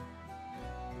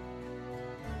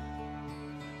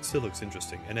 Still looks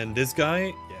interesting. And then this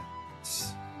guy, yeah.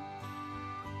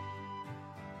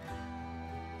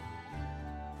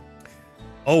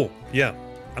 Oh, yeah.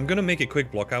 I'm gonna make a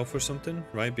quick block out for something,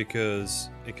 right? Because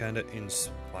it kind of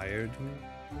inspired me.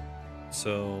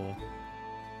 So...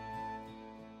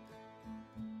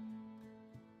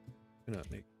 I'm gonna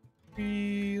make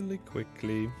really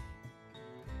quickly.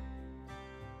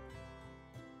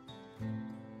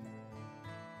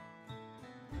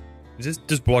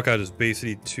 This block out is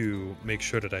basically to make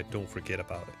sure that I don't forget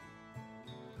about it.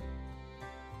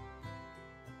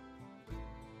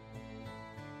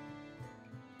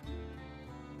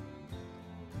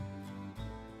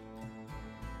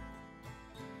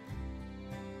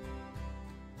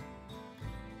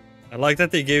 I like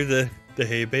that they gave the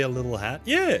Heibe a little hat.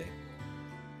 Yeah!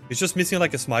 It's just missing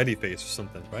like a smiley face or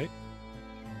something, right?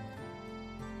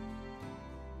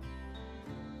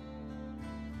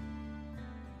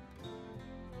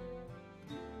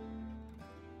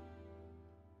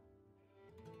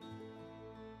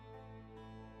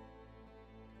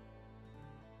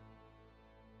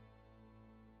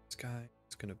 This guy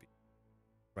is gonna be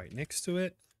right next to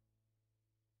it.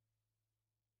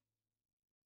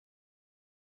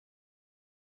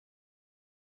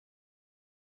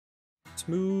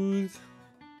 Smooth.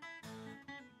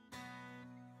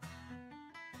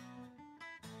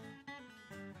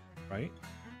 Right?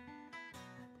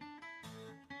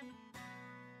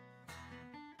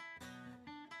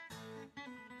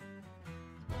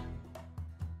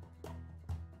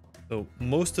 So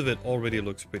most of it already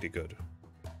looks pretty good.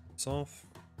 It's off.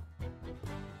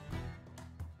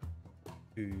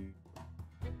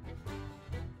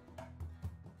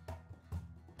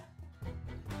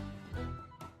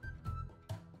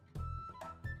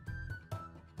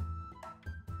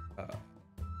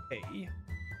 Hey.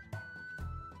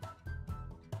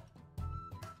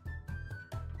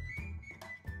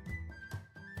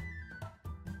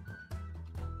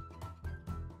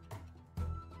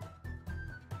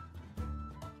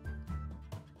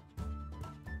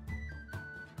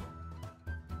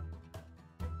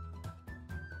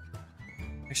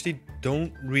 Actually,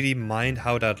 don't really mind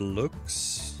how that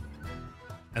looks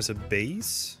as a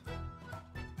base.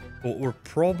 What we're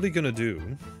probably gonna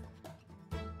do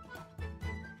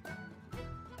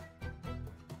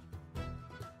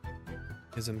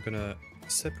is I'm gonna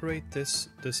separate this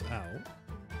out.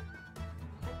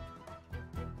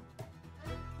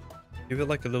 Give it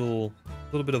like a little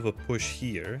bit of a push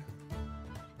here.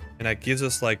 And that gives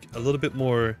us like a little bit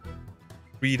more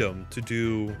freedom to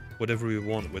do whatever we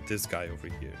want with this guy over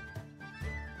here.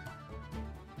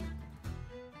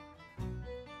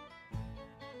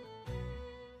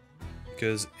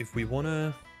 Because if we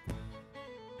wanna...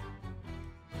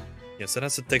 Yeah, so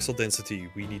that's the textile density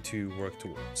we need to work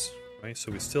towards, right?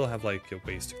 So we still have like a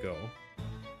ways to go.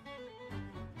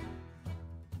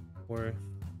 Or...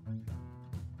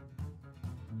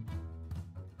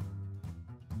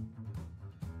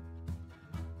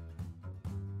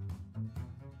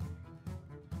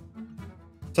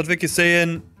 Sadvik is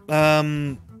saying,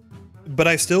 but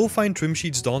I still find trim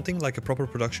sheets daunting, like a proper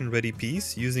production ready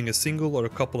piece, using a single or a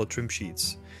couple of trim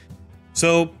sheets.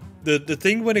 So the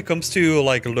thing when it comes to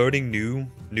like learning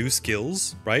new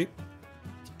skills, right,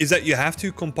 is that you have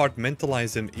to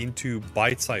compartmentalize them into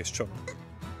bite-sized chunks.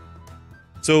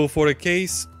 So for a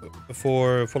case,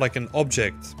 for like an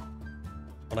object,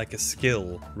 or like a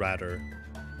skill rather,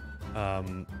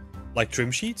 like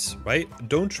trim sheets, right?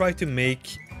 Don't try to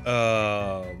make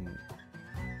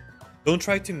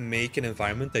an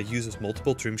environment that uses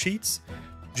multiple trim sheets.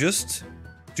 Just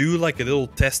do like a little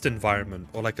test environment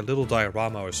or like a little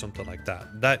diorama or something like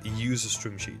that that uses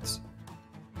trim sheets.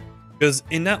 Because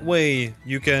in that way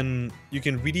you can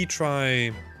really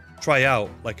try out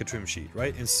like a trim sheet,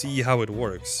 right? And see how it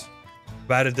works,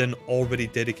 rather than already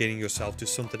dedicating yourself to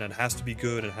something that has to be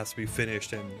good and has to be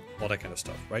finished and all that kind of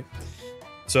stuff, right?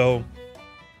 So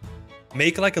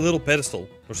make like a little pedestal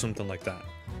or something like that.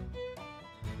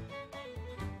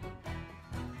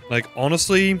 Like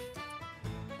honestly,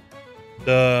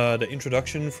 the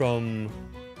introduction from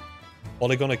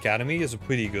Polygon Academy is a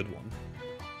pretty good one.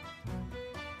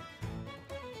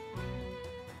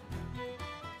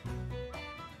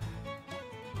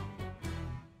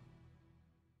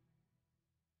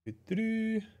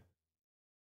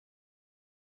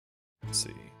 Let's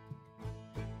see.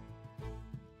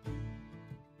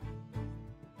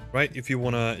 Right, if you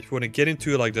wanna get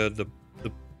into like the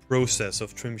process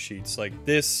of trim sheets, like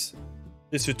this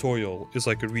tutorial is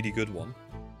like a really good one.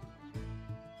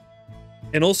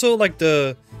 And also like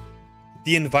the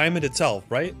environment itself,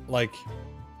 right? Like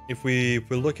if we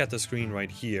look at the screen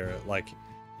right here, like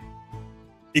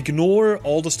ignore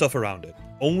all the stuff around it.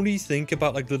 Only think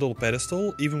about like the little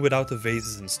pedestal, even without the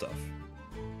vases and stuff.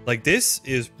 Like this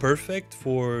is perfect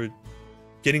for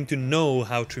getting to know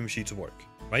how trim sheets work,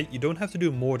 right? You don't have to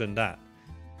do more than that.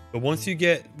 But once you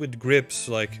get with grips,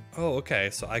 like, oh, okay,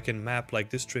 so I can map like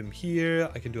this trim here.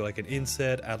 I can do like an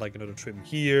inset, add like another trim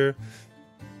here.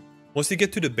 Once you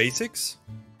get to the basics,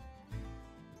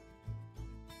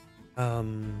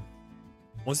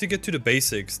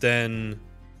 then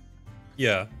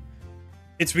yeah,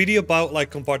 it's really about like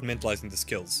compartmentalizing the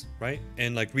skills, right?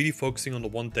 And like really focusing on the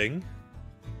one thing.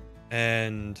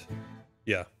 And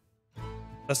yeah,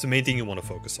 that's the main thing you want to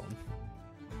focus on.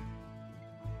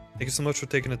 Thank you so much for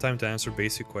taking the time to answer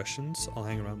basic questions. I'll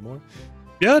hang around more.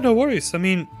 Yeah, no worries. I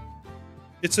mean,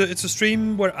 it's a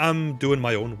stream where I'm doing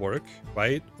my own work,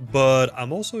 right? But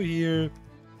I'm also here,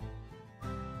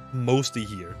 mostly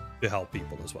here to help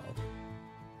people as well.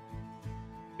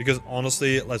 Because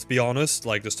honestly, let's be honest,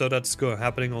 like the stuff that's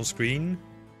happening on screen,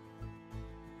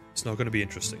 it's not going to be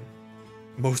interesting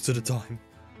most of the time.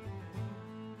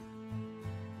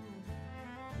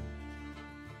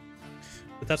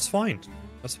 But that's fine.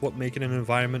 That's what making an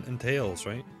environment entails,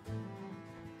 right?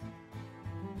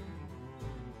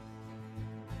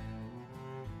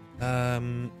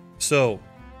 So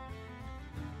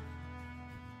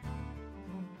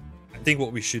I think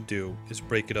what we should do is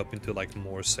break it up into like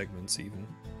more segments even.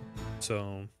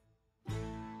 So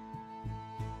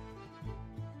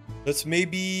let's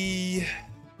maybe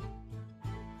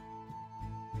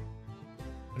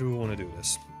How do we want to do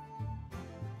this?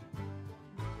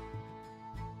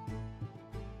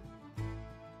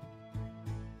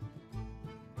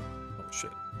 Oh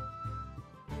shit.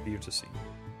 Here to see.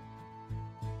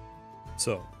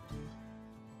 So.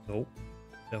 Nope.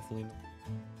 Definitely not.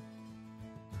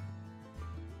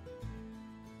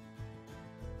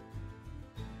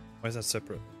 Why is that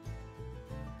separate?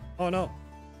 Oh no!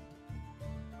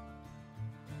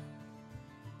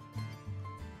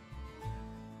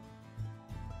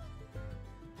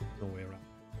 No way around.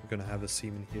 We're gonna have a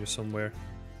seam in here somewhere.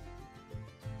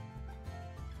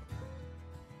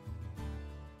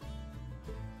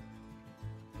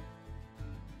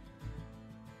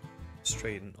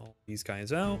 Straighten all these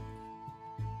guys out.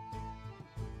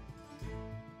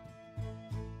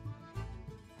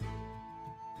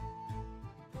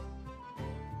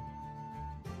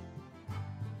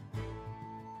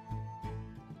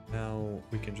 Now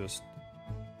we can just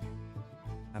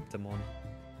tap them on.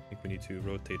 I think we need to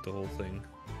rotate the whole thing.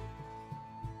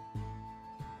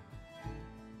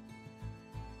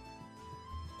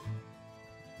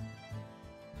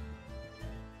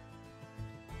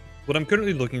 What I'm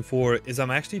currently looking for is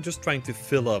I'm actually just trying to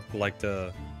fill up like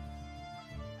the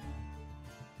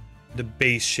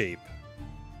base shape,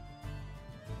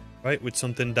 right, with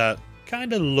something that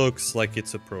kind of looks like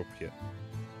it's appropriate.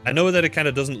 I know that it kind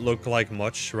of doesn't look like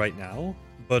much right now,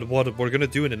 but what we're gonna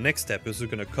do in the next step is we're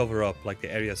gonna cover up like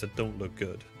the areas that don't look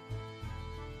good.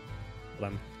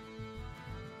 But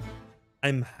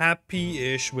I'm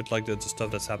happy-ish with like the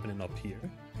stuff that's happening up here.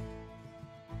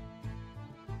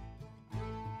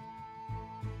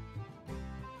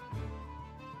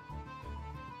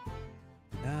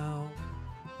 Now,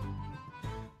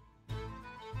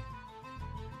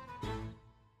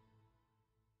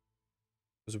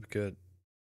 because we could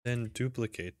then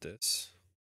duplicate this.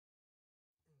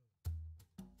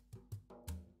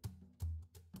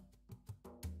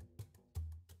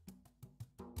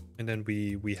 And then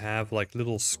we have like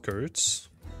little skirts.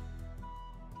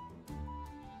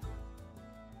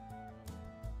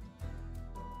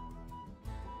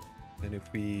 And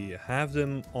if we have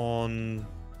them on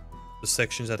the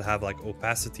sections that have like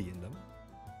opacity in them,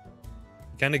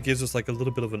 it kind of gives us like a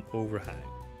little bit of an overhang.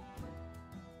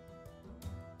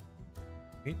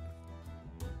 Right?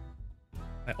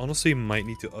 I honestly might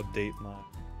need to update my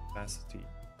opacity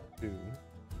too.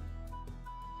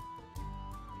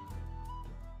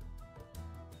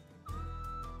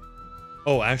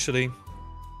 Oh, actually,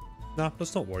 no,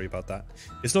 let's not worry about that.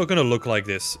 It's not gonna look like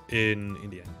this in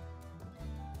the end.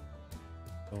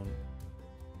 Don't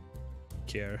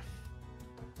care.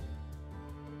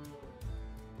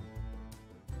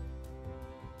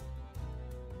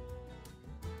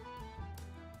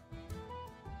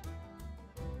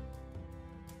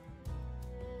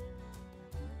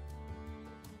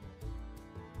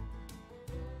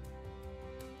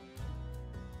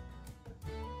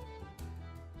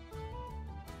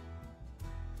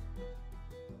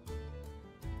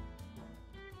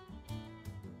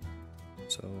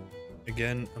 So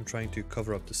again, I'm trying to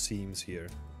cover up the seams here.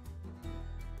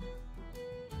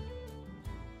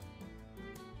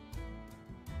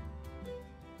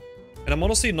 And I'm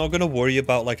honestly not gonna worry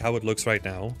about like how it looks right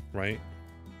now, right?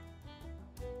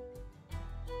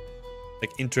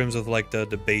 Like in terms of like the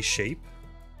base shape.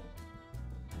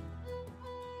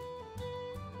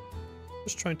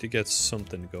 Just trying to get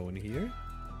something going here.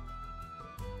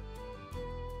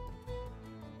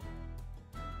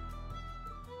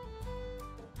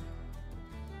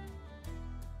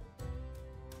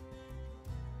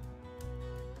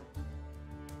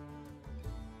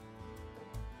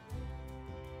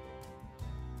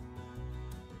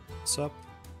 Up,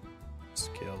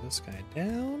 scale this guy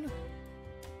down.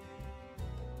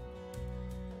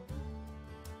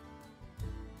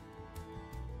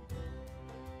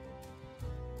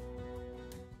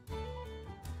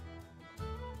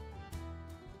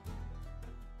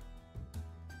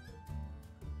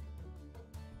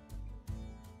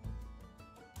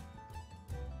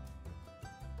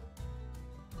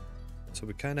 So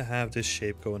we kind of have this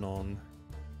shape going on.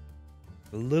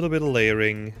 A little bit of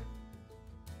layering.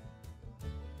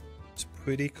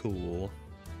 Pretty cool.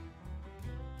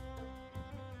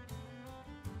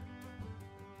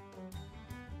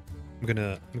 I'm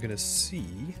gonna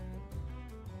see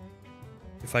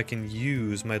if I can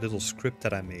use my little script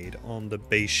that I made on the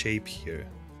base shape here.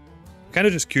 I'm kind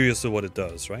of just curious to what it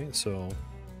does, right? So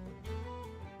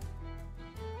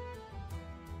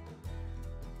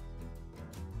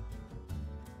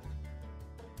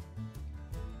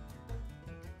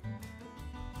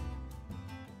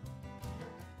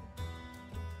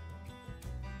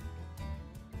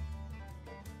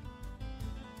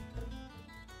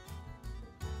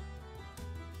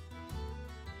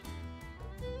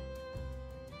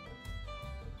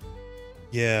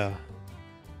Yeah.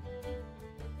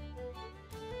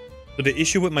 So the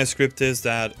issue with my script is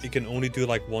that it can only do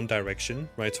like one direction,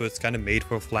 right? So it's kind of made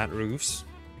for flat roofs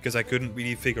because I couldn't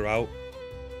really figure out.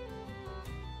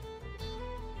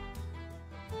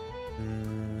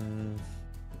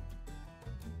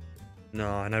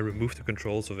 No, and I removed the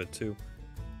controls of it too.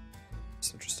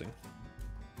 It's interesting.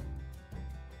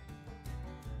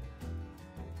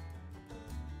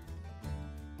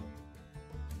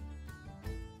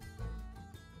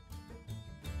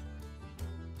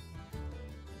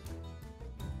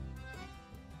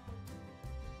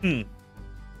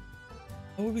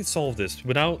 How would we solve this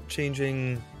without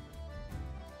changing?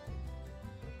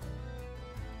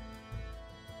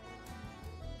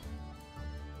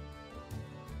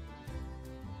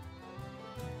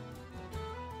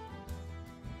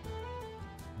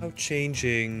 Without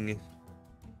changing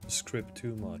the script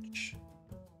too much.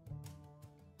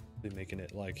 Be making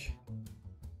it like.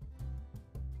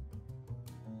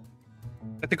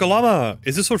 Technical Llama,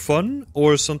 is this for fun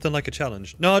or something like a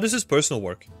challenge? No, this is personal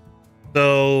work.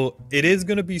 So it is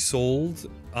gonna be sold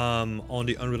on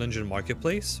the Unreal Engine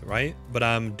marketplace, right? But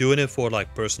I'm doing it for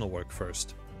like personal work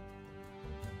first.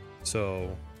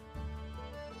 So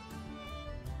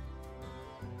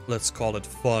let's call it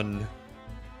fun.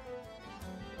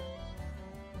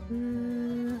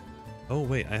 Oh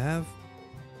wait, I have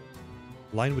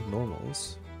line with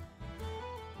normals.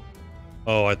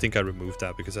 Oh, I think I removed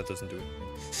that because that doesn't do it.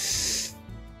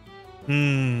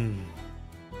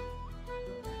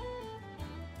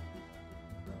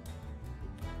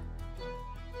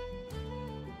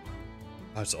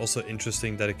 It's also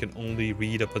interesting that it can only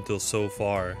read up until so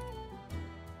far.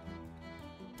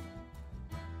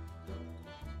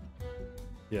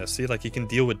 Yeah, see, like you can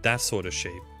deal with that sort of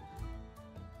shape.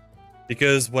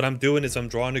 Because what I'm doing is I'm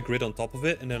drawing a grid on top of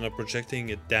it and then I'm projecting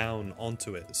it down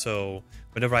onto it. So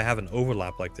whenever I have an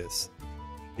overlap like this,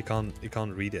 you can't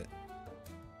read it.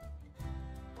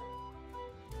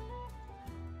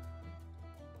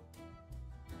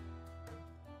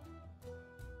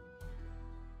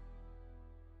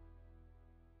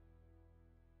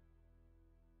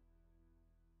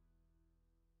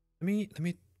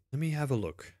 Let me have a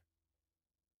look.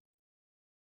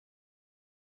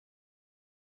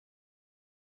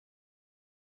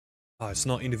 Oh, it's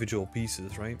not individual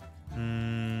pieces, right?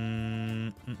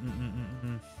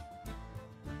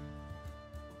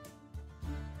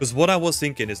 Because what I was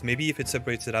thinking is maybe if it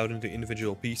separates it out into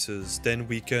individual pieces, then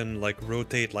we can like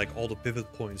rotate like all the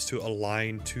pivot points to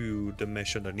align to the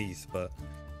mesh underneath, but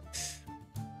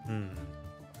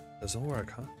doesn't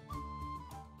work, huh?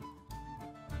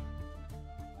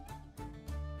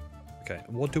 Okay,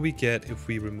 what do we get if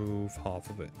we remove half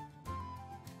of it?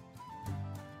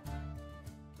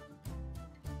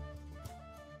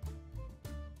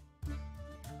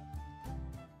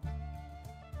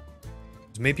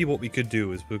 Maybe what we could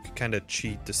do is we could kind of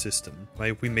cheat the system,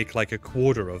 right? If we make like a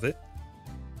quarter of it.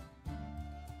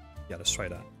 Yeah, let's try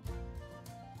that.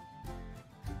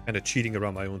 Kind of cheating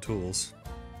around my own tools.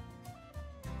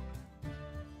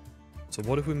 So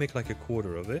what if we make like a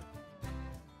quarter of it?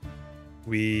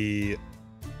 We...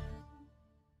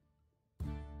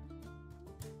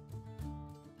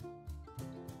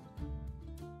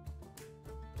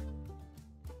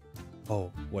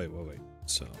 Oh, wait.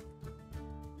 So...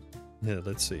 Yeah,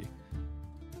 let's see.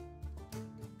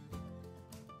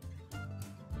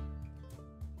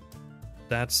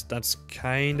 That's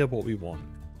kind of what we want.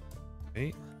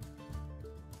 Okay.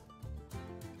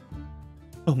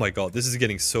 Oh my god, this is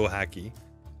getting so hacky.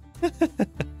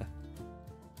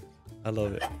 I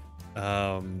love it.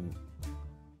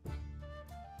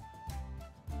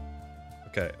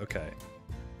 Okay.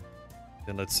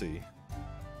 Then let's see.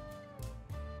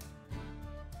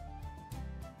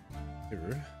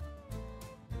 Here.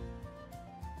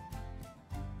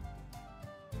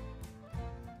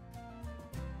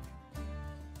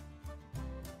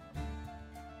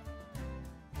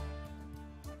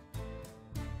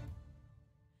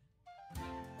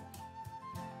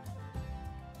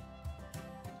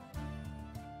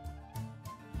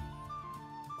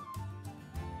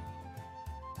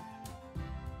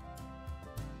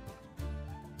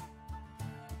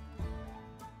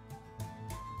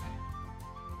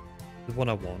 What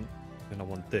I want, and I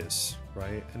want this,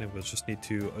 right? And then we'll just need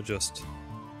to adjust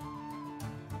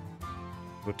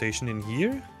rotation in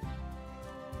here. Did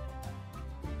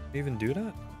I even do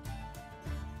that?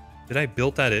 Did I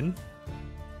build that in?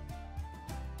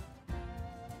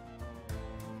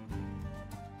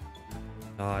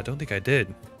 I don't think I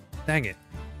did. Dang it.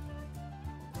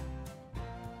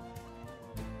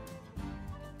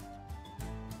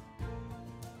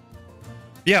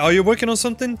 Yeah, are you working on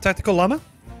something, Tactical Llama?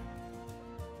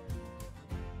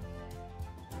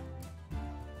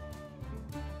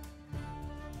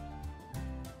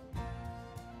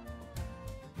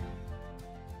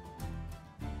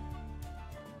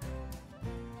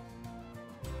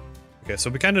 Okay, so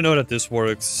we kind of know that this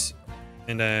works,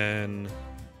 and then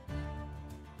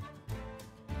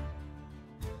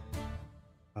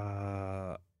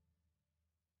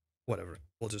whatever,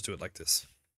 we'll just do it like this.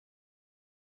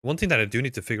 One thing that I do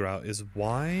need to figure out is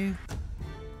why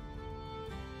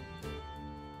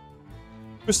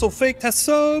Crystal Faked has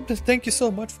subbed. Thank you so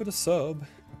much for the sub.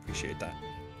 Appreciate that.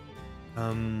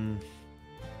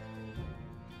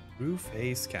 Roof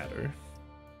A scatter.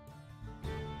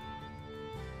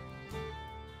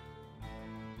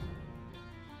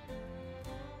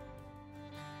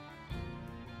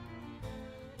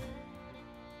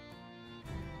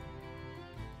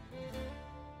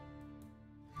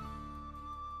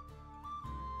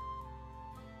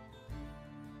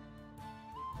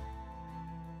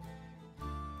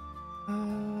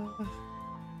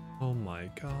 Oh my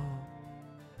god.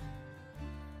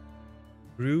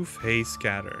 Roof hay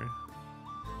scatter.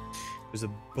 There's a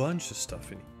bunch of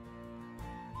stuff in here.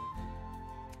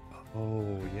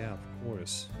 Oh yeah, of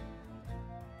course.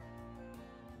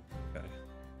 Okay.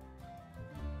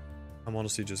 I'm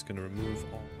honestly just gonna remove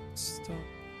all this stuff.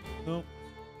 Nope.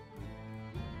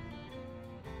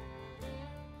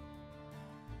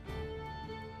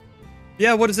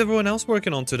 Yeah, what is everyone else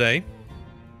working on today?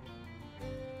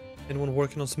 Anyone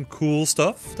working on some cool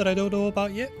stuff that I don't know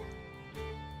about yet?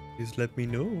 Please let me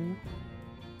know.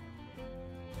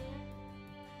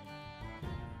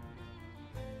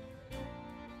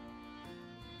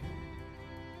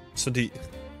 So the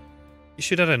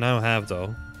issue that I now have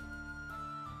though.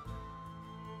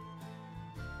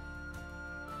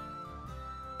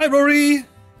 Hi Rory!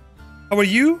 How are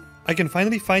you? I can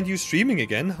finally find you streaming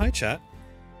again. Hi chat.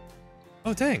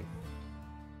 Oh dang.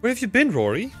 Where have you been,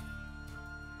 Rory?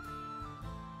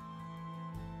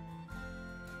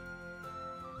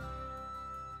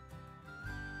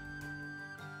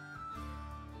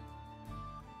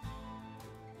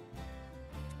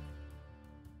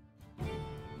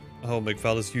 Oh,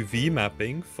 McFallis UV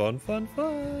mapping. Fun, fun,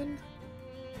 fun.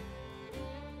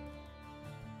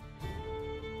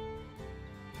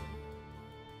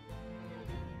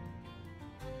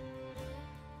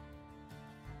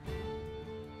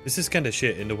 This is kind of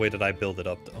shit in the way that I build it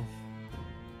up, though.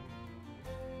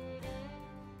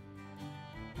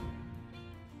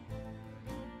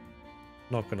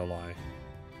 Not gonna lie.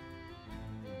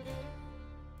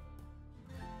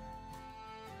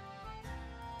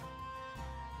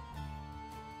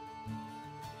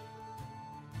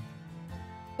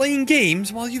 Playing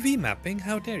games while UV mapping?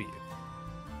 How dare you?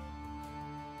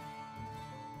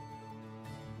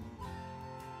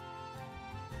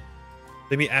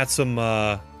 Let me add some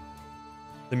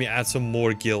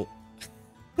more guilt.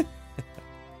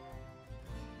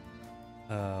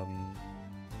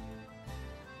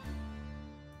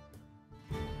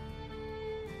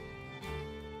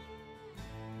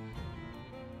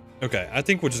 Okay, I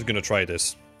think we're just gonna try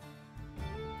this.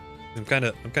 I'm kind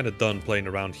of done playing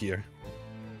around here.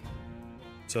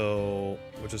 So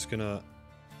we're just gonna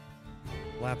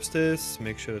lapse this,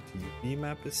 make sure that the UV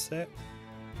map is set.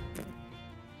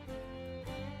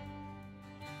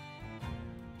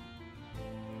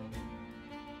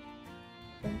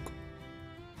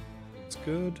 That's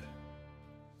good.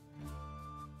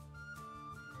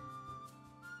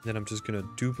 Then I'm just gonna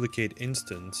duplicate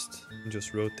instanced and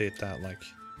just rotate that like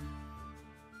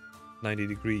 90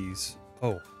 degrees.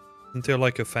 Oh, isn't there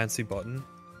like a fancy button?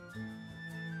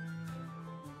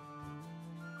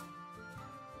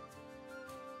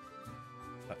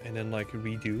 And then like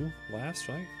redo last,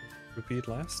 right? Repeat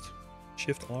last.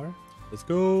 Shift R. Let's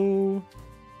go.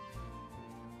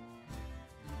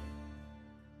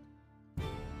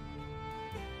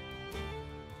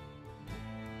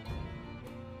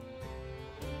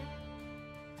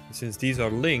 Since these are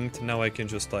linked, now I can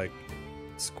just like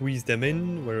squeeze them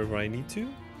in wherever I need to.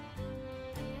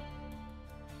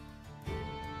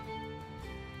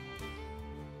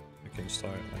 I can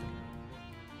start like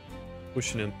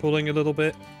pushing and pulling a little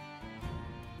bit.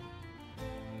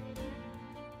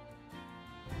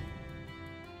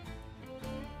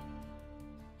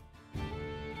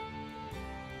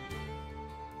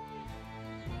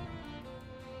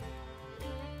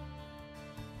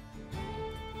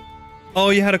 Oh,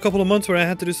 you had a couple of months where I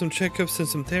had to do some checkups and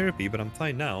some therapy, but I'm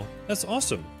fine now. That's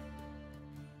awesome.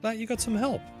 Glad you got some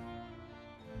help.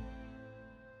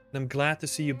 And I'm glad to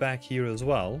see you back here as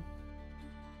well.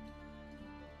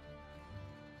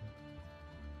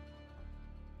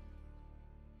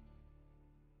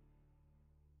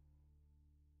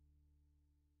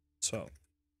 So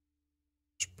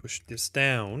let's push this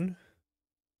down.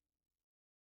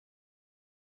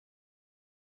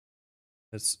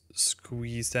 Let's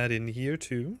squeeze that in here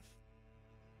too.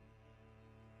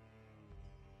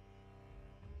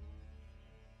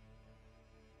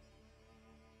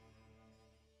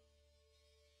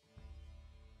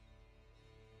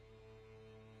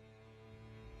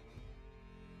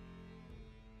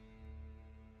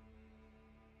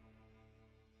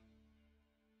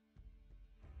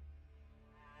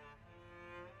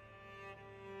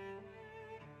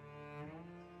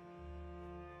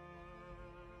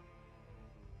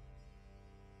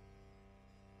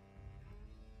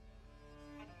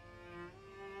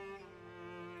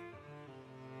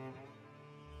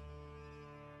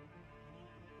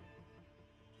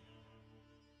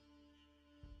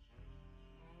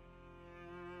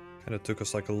 Kind of took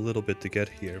us like a little bit to get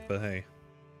here, but hey.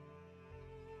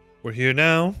 We're here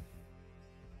now.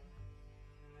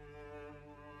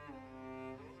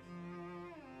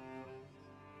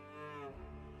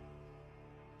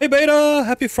 Hey Beta!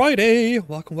 Happy Friday!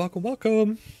 Welcome, welcome,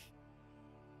 welcome.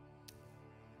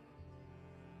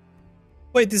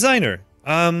 Wait, designer.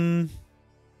 Oh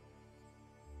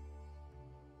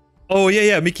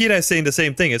yeah, Mikita is saying the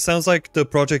same thing. It sounds like the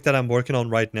project that I'm working on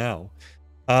right now.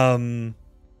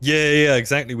 Yeah,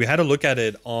 exactly. We had a look at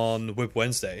it on Whip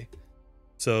Wednesday.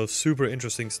 So super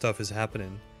interesting stuff is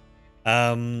happening.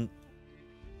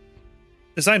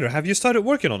 Designer, have you started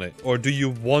working on it? Or do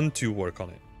you want to work on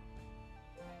it?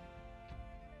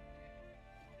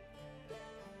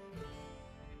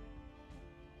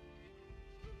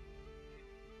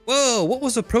 Whoa, what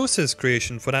was the process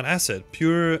creation for that asset?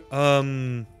 Pure,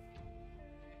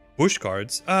 bush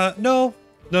cards? No,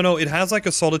 it has like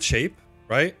a solid shape,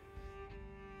 right?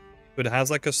 It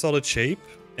has like a solid shape,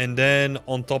 and then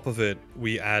on top of it,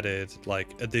 we added like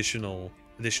additional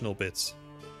bits.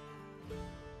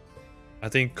 I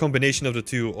think combination of the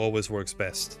two always works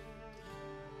best.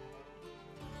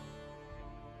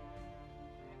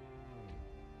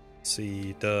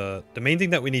 See, the main thing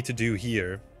that we need to do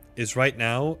here is right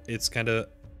now it's kind of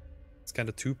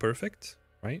too perfect,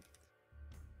 right?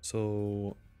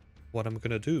 So what I'm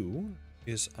gonna do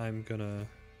is I'm gonna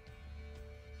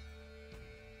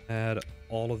add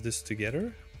all of this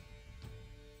together.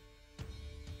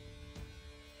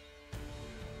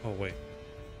 Oh wait.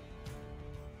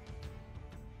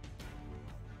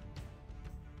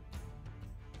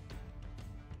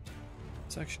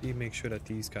 Let's actually make sure that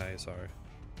these guys are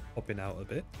popping out a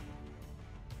bit.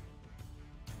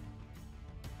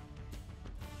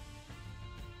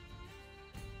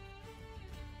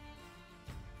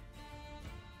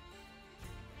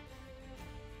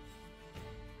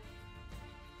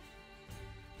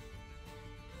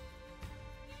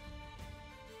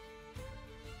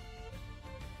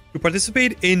 To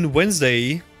participate in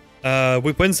Wednesday,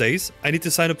 with Wednesdays, I need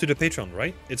to sign up to the Patreon,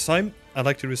 right? It's time. I'd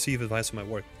like to receive advice on my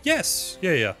work. Yes!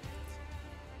 Yeah.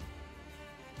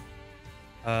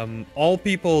 All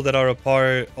people that are a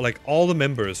part, like all the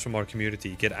members from our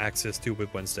community get access to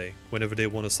Whip Wednesday. Whenever they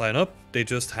want to sign up, they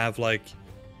just have like...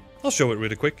 I'll show it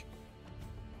really quick.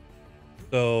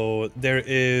 So there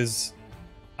is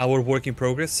our work in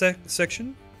progress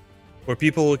section, where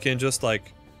people can just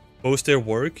like post their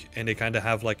work and they kind of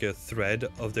have like a thread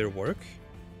of their work.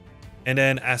 And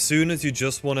then as soon as you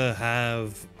just want to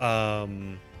have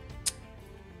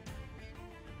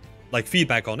like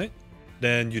feedback on it,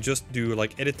 then you just do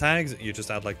like edit tags, you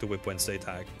just add like the Whip Wednesday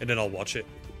tag, and then I'll watch it.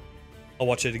 I'll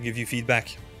watch it and give you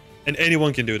feedback. And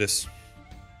anyone can do this.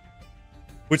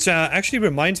 Which actually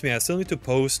reminds me, I still need to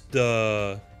post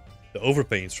the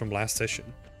overpaints from last session.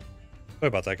 Sorry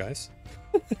about that, guys.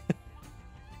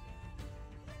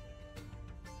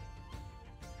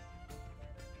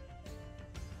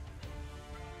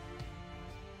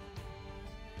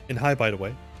 And hi, by the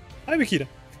way. Hi, Mikita.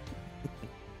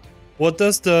 What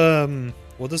does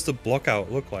the block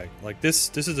out look like? Like this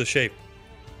is the shape.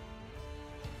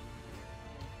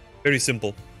 Very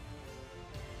simple.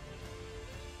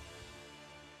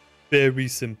 Very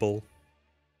simple.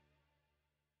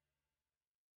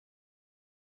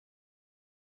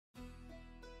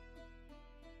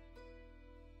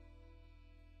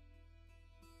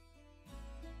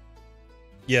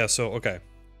 Yeah, so okay.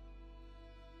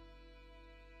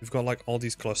 We've got like all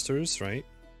these clusters, right?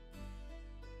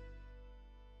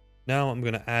 Now I'm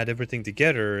gonna add everything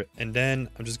together, and then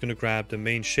I'm just gonna grab the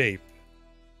main shape,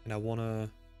 and I wanna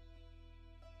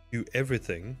do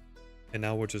everything, and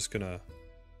now we're just gonna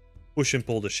push and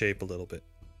pull the shape a little bit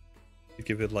to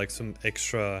give it like some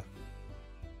extra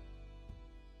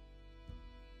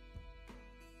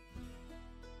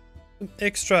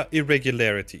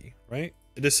irregularity, right?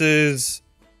 this is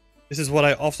what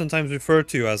I oftentimes refer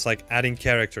to as like adding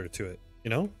character to it. You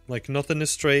know, like nothing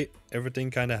is straight. Everything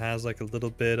kind of has like a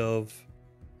little bit of,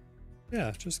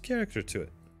 yeah, just character to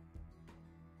it.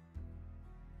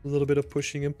 A little bit of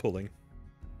pushing and pulling.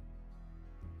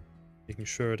 Making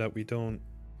sure that we don't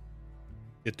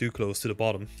get too close to the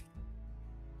bottom.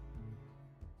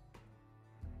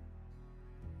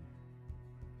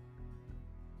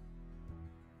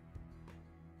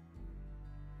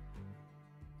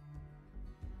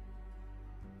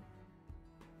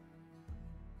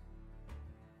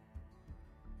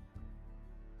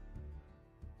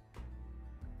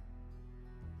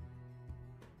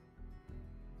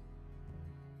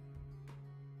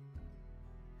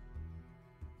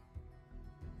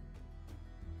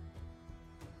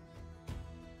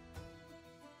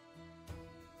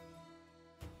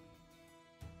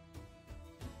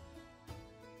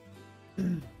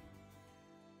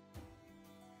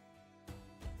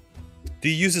 Do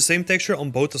you use the same texture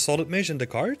on both the solid mesh and the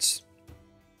cards?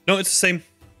 No, it's the same.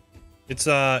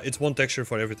 It's one texture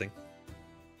for everything.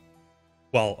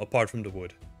 Well, apart from the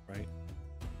wood, right?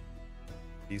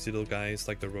 These little guys,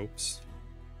 like the ropes.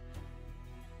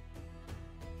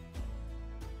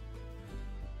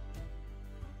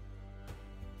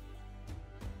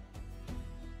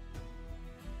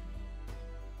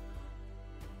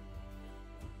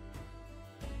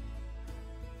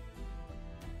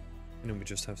 And then we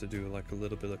just have to do like a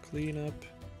little bit of cleanup.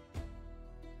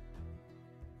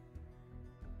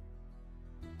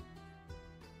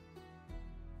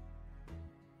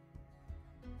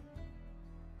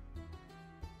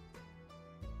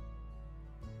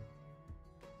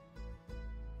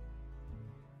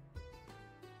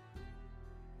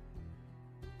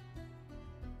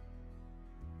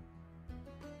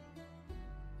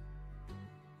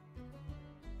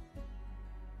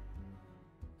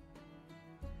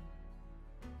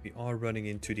 We are running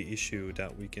into the issue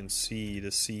that we can see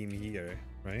the seam here,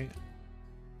 right?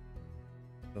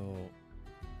 So,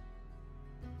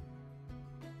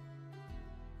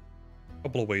 a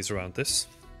couple of ways around this.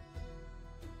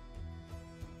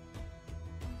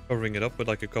 Covering it up with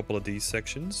like a couple of these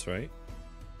sections, right?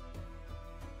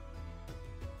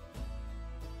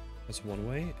 That's one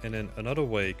way. And then another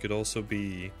way could also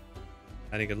be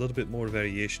adding a little bit more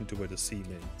variation to where the seam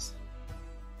is.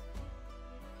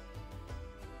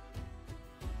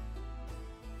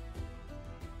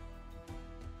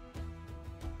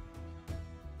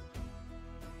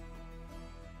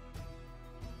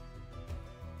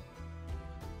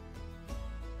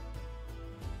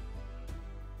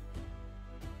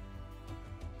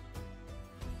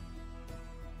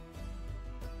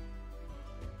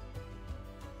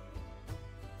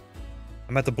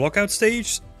 I'm at the blockout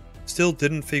stage. Still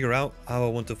didn't figure out how I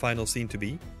want the final scene to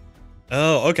be.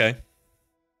 Oh, okay.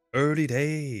 Early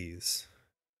days.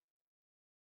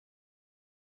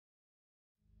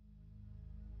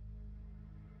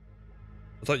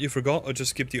 I thought you forgot or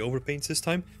just skipped the overpaints this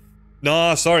time.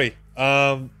 Nah, sorry.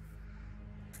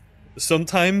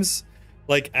 Sometimes,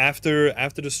 like after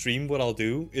the stream, what I'll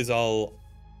do is I'll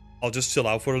just chill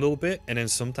out for a little bit, and then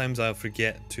sometimes I'll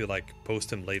forget to like post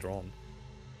them later on.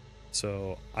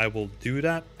 So I will do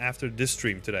that after this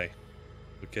stream today.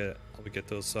 I'll get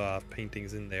those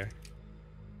paintings in there.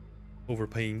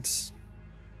 Overpaints.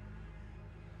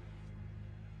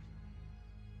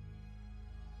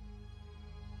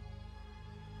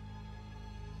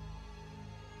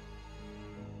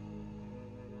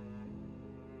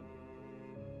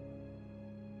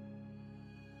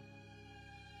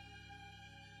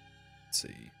 Let's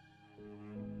see.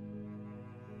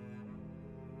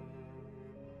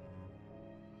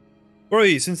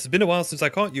 Rory, since it's been a while since I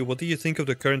caught you, what do you think of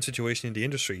the current situation in the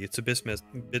industry? It's a bit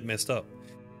messed up.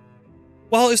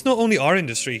 Well, it's not only our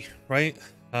industry, right?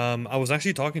 I was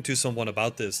actually talking to someone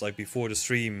about this, like before the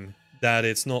stream, that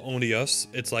it's not only us,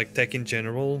 it's like tech in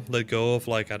general let go of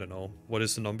like, I don't know, what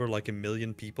is the number? Like 1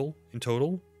 million people in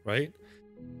total, right?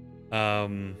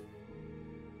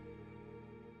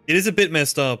 It is a bit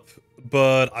messed up,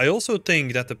 but I also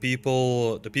think that the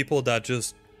people that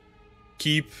just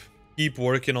keep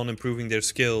working on improving their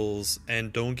skills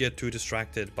and don't get too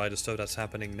distracted by the stuff that's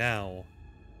happening now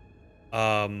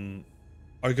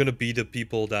are gonna be the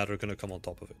people that are gonna come on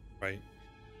top of it, right?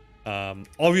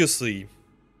 Obviously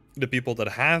the people that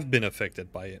have been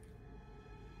affected by it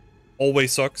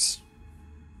always sucks.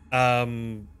 I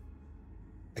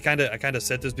kind of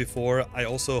said this before. I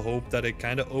also hope that it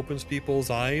kind of opens people's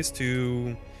eyes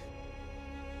to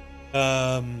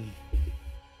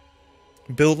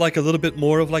build like a little bit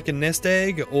more of like a nest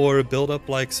egg, or build up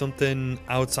like something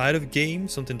outside of game,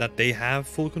 something that they have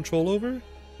full control over,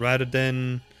 rather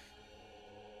than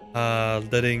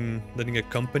letting a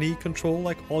company control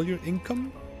like all your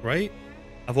income, right?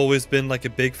 I've always been like a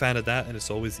big fan of that, and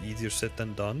it's always easier said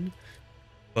than done.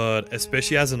 But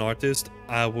especially as an artist,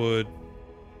 I would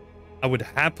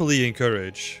happily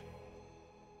encourage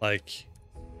like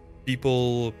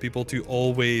people to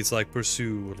always like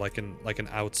pursue like an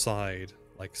outside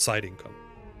like side income.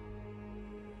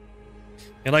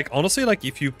 And like honestly, like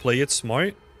if you play it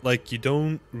smart, like you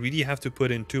don't really have to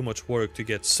put in too much work to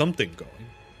get something going,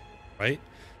 right?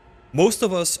 Most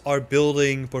of us are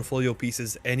building portfolio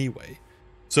pieces anyway.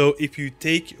 So if you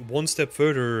take one step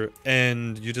further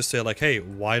and you just say like, hey,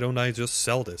 why don't I just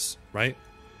sell this, right?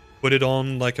 Put it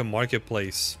on like a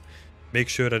marketplace. Make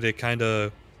sure that it kind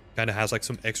of has like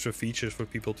some extra features for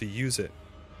people to use it.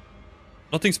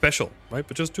 Nothing special, right?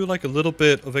 But just do like a little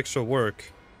bit of extra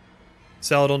work.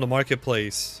 Sell it on the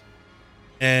marketplace.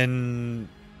 And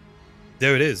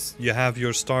there it is. You have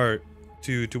your start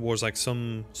towards like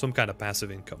some kind of passive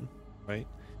income, right?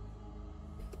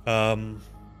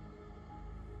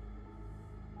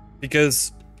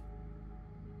 Because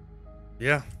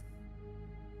yeah,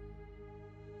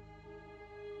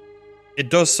 it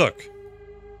does suck,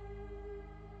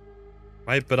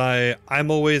 right? But I've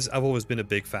always been a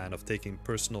big fan of taking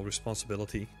personal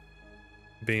responsibility,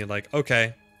 being like,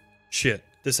 okay, shit,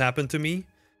 this happened to me.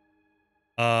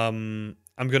 I'm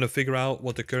gonna figure out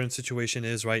what the current situation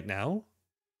is right now,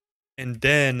 and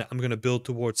then I'm gonna build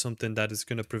towards something that is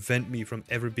gonna prevent me from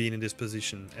ever being in this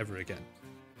position ever again.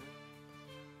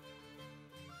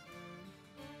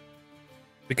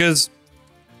 Because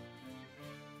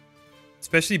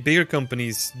especially bigger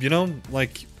companies, you know,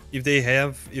 like if they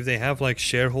have like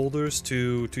shareholders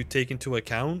to take into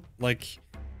account, like,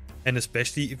 and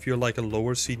especially if you're like a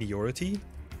lower seniority,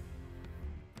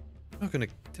 they're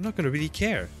not gonna really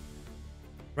care,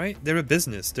 right? They're a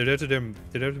business. They're there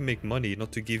to make money,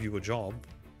 not to give you a job.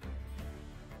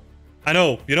 I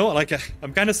know, you know, like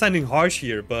I'm kind of sounding harsh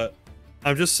here, but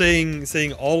I'm just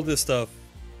saying all of this stuff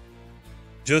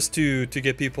just to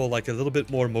get people like a little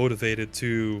bit more motivated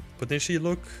to potentially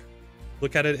look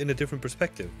at it in a different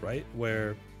perspective, right?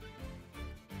 Where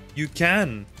you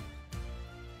can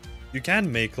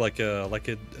make like a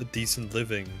decent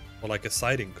living or like a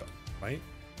side income, right?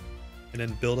 And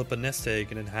then build up a nest egg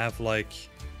and then have like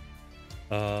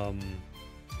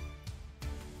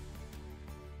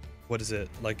what is it,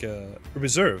 like a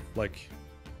reserve, like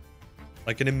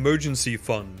an emergency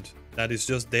fund that is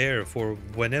just there for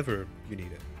whenever you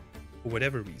need it, for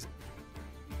whatever reason.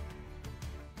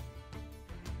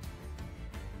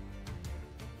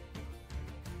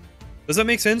 Does that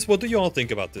make sense? What do you all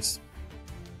think about this?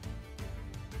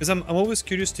 Because I'm always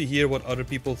curious to hear what other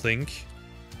people think.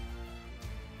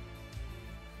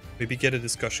 Maybe get a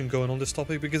discussion going on this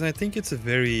topic, because I think it's a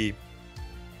very...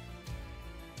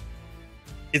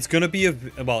 It's gonna be a...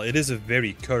 Well, it is a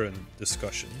very current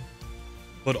discussion.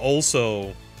 But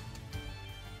also...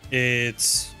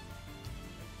 It's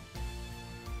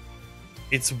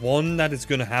one that is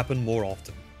gonna happen more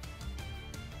often.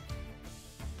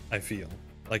 I feel.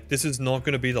 Like, this is not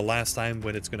gonna be the last time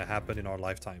when it's gonna happen in our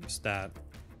lifetimes. That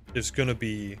there's gonna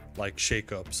be, like,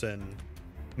 shakeups and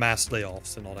mass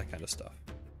layoffs and all that kind of stuff.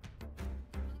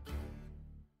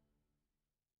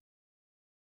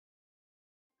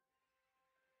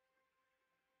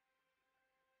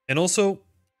 And also,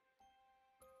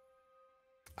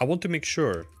 I want to make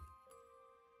sure,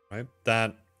 right,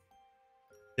 that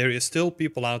there is still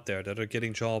people out there that are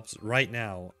getting jobs right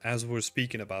now as we're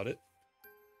speaking about it.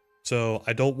 So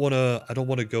I don't want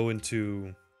to go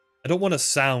into... I don't want to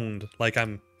sound like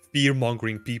I'm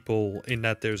fear-mongering people in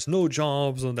that there's no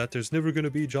jobs and that there's never going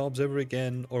to be jobs ever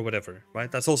again or whatever, right?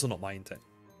 That's also not my intent.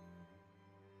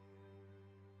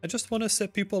 I just want to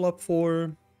set people up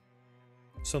for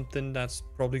something that's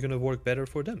probably going to work better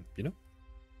for them, you know?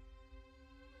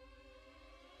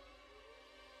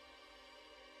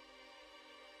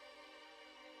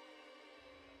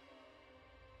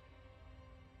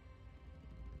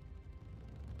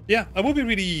 Yeah, I will be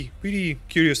really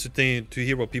curious to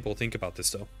hear what people think about this,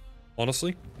 though.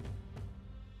 Honestly.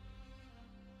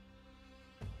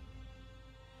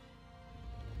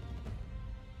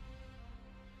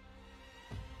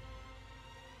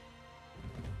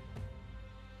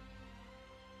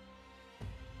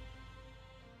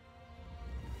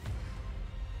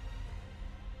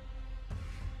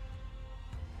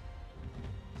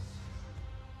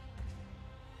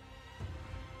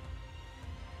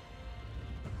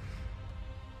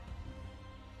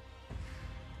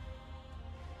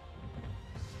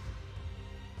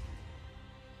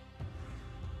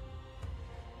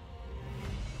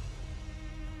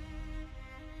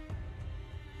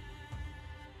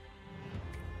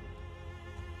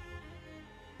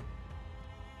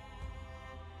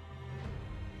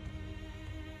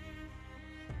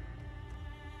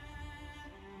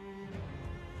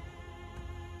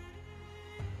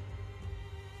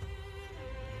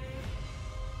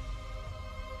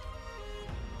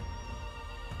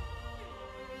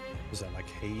 Was that like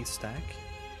haystack?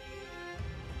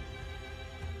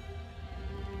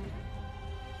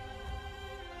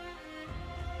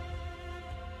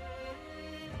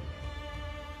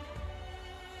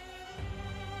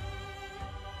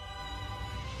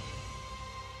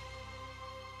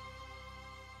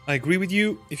 I agree with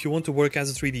you. If you want to work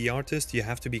as a 3D artist, you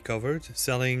have to be covered.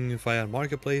 Selling via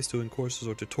marketplace, doing courses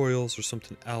or tutorials or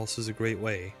something else is a great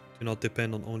way to not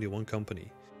depend on only one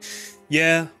company.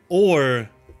 Yeah, or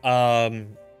yeah,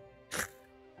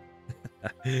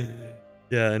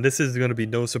 and this is going to be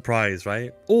no surprise,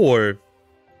 right? Or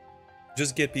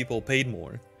just get people paid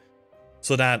more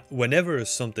so that whenever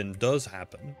something does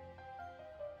happen,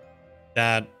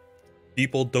 that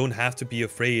people don't have to be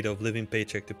afraid of living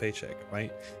paycheck to paycheck,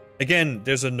 right? Again,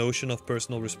 there's a notion of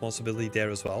personal responsibility there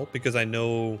as well, because I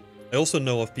also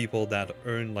know of people that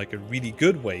earn like a really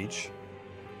good wage,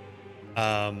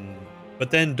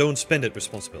 but then don't spend it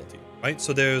responsibility, right?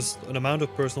 So there's an amount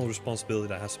of personal responsibility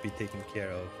that has to be taken care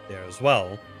of there as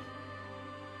well.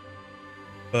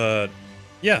 But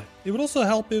yeah, it would also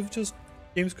help if just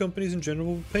games companies in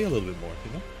general would pay a little bit more,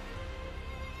 you know?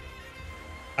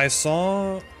 I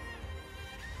saw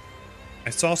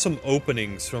some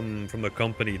openings from a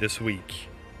company this week.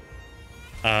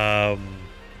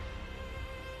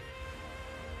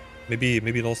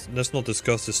 Maybe let's not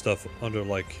discuss this stuff under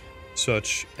like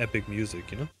such epic music,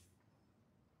 you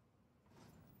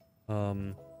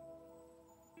know.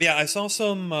 Yeah, I saw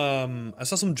some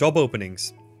job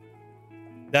openings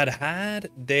that had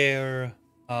their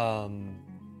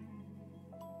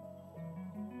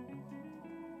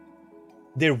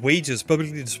wages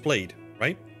publicly displayed,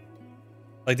 right?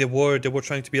 Like they were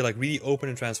trying to be like really open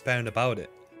and transparent about it.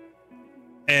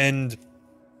 And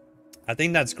I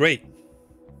think that's great.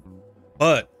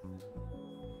 But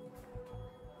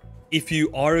if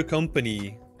you are a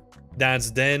company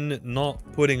that's then not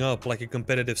putting up like a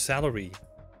competitive salary,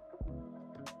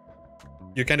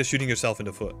 you're kind of shooting yourself in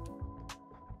the foot.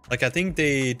 Like I think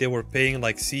they were paying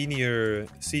like senior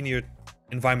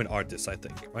environment artists, I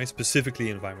think, right? Specifically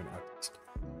environment artists.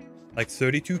 Like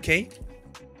 32K.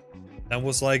 That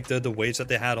was like the wage that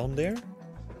they had on there.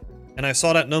 And I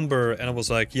saw that number and I was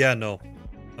like, yeah, no.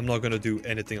 I'm not gonna do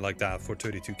anything like that for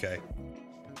 32K.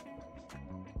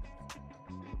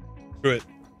 Screw it.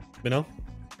 You know?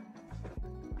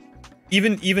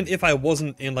 Even if I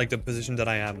wasn't in like the position that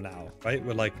I am now, right?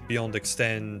 With like Beyond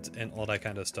Extend and all that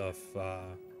kind of stuff.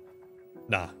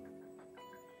 Nah.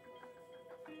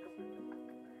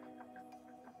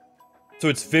 So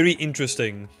it's very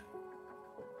interesting.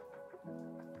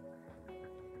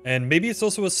 And maybe it's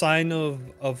also a sign of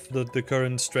the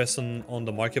current stress on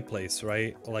the marketplace,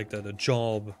 right? Like the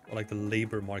job, or like the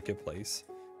labor marketplace.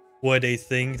 Where they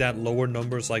think that lower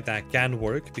numbers like that can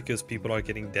work because people are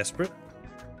getting desperate.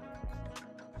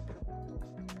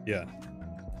 Yeah.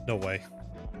 No way.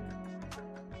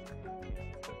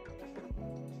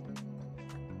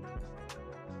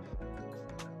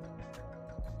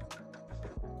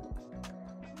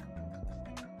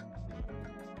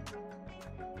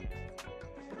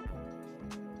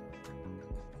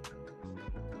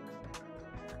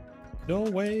 No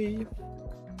way.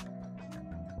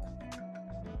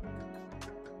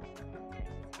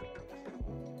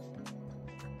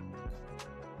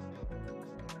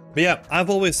 But yeah, I've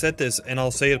always said this, and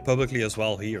I'll say it publicly as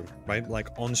well here, right? Like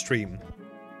on stream.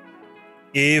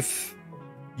 If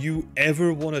you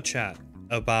ever want to chat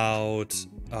about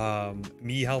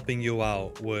me helping you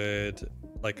out with,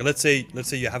 like, let's say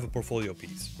you have a portfolio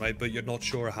piece, right? But you're not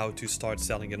sure how to start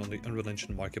selling it on the Unreal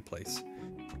Engine marketplace.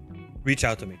 Reach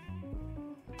out to me.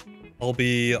 I'll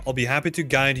be happy to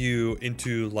guide you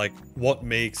into like what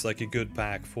makes like a good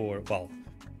pack for, well,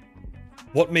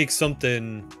 what makes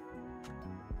something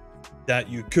that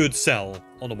you could sell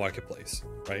on the marketplace,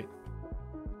 right?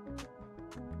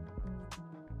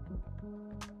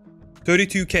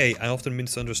 32K, I often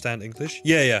misunderstand English.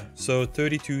 Yeah. So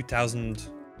 32,000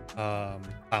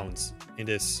 pounds in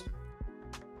this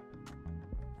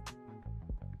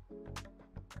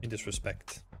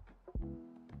respect.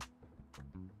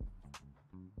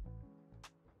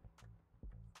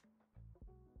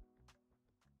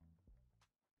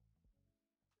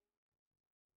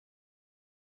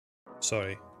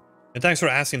 Sorry. And thanks for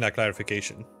asking that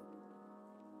clarification.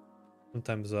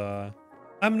 Sometimes,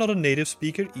 I'm not a native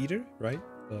speaker either, right?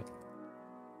 But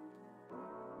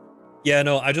yeah,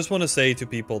 no, I just want to say to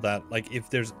people that, like, if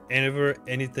there's ever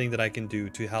anything that I can do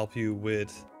to help you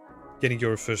with getting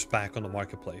your first pack on the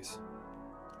marketplace,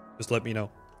 just let me know.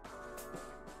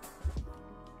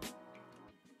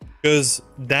 Because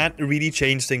that really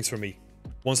changed things for me.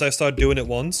 Once I started doing it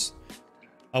once,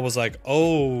 I was like,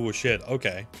 oh shit,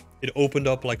 okay. it opened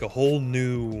up like a whole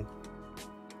new,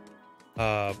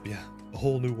 yeah, a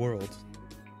whole new world.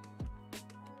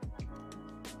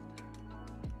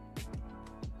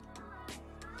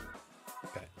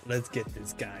 Okay, let's get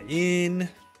this guy in.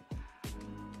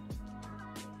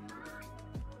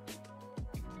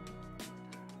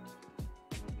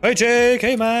 Hey Jake,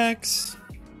 hey Max.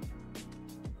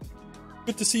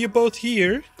 Good to see you both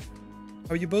here.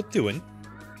 How are you both doing?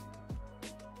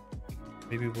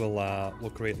 Maybe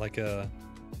we'll create like a...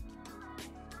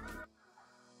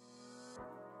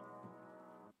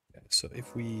 Okay, so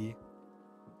if we...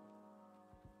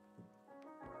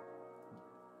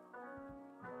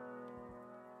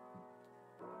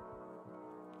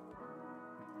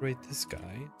 create this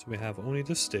guy, so we have only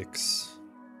the sticks.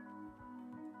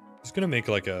 Just gonna make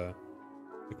like a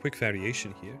quick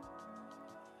variation here.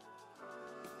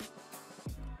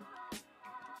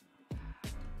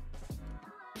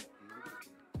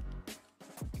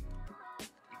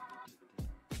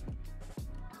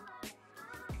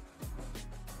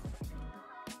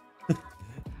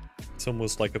 It's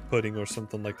almost like a pudding or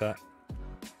something like that.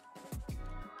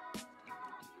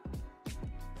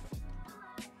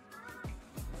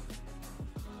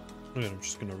 And I'm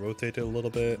just gonna rotate it a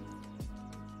little bit.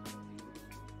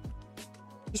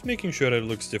 Just making sure that it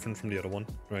looks different from the other one,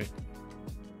 right?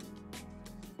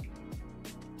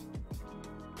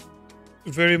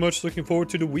 Very much looking forward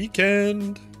to the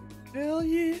weekend. Hell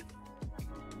yeah.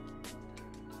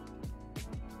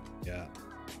 Yeah.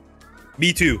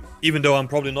 Me too. Even though I'm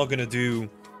probably not gonna do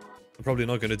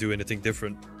anything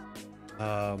different.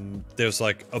 There's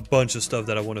like a bunch of stuff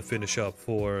that I want to finish up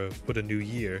for the new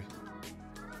year.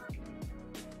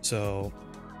 So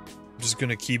I'm just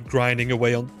gonna keep grinding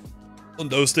away on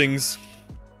those things.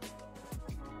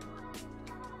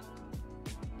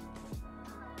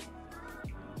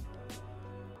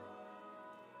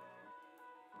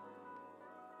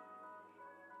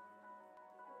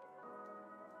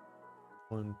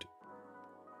 One, two.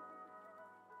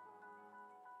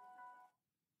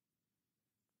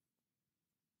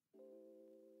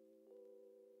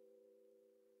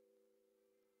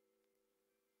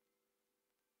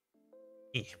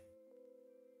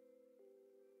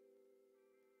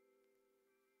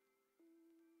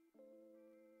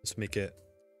 Let's make it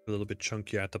a little bit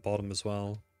chunkier at the bottom as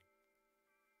well.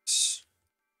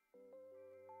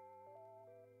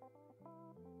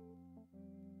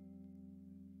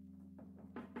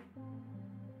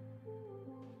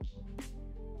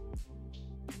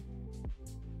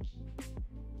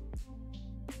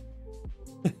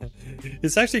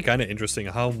 It's actually kind of interesting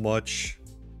how much,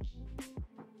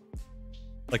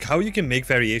 like how you can make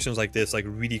variations like this like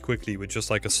really quickly with just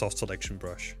like a soft selection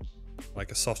brush,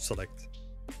 like a soft select.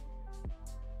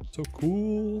 So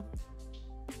cool.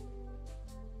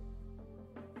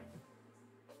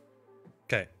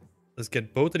 Okay, let's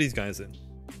get both of these guys in.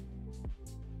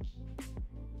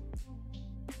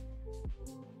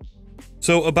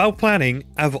 So about planning,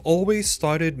 I've always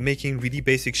started making really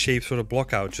basic shapes for the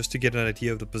block out just to get an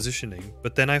idea of the positioning,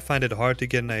 but then I find it hard to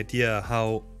get an idea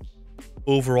how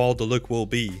overall the look will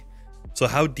be. So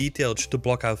how detailed should the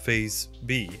block out phase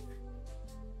be?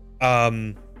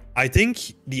 I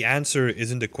think the answer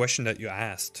is in the question that you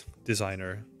asked,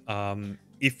 designer.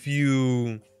 If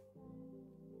you...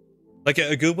 like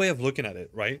a good way of looking at it,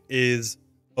 right, is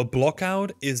a block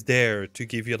out is there to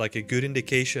give you like a good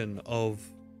indication of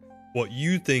what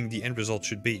you think the end result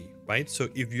should be, right? So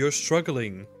if you're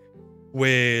struggling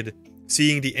with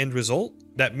seeing the end result,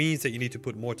 that means that you need to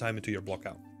put more time into your block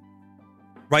out,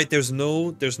 right? There's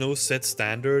no set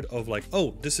standard of like,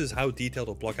 oh, this is how detailed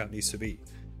a block out needs to be.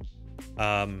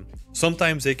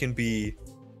 Sometimes they can be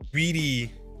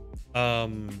really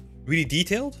really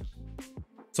detailed.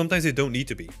 Sometimes they don't need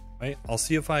to be, right? I'll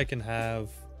see if I can have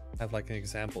like an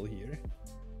example here.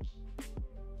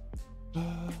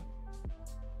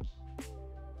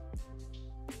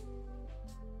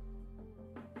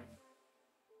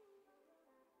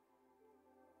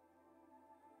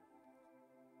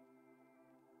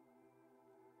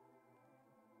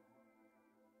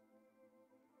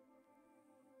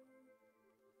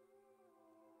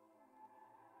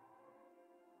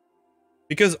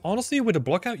 Because honestly, with a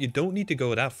block out, you don't need to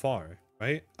go that far,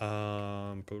 right?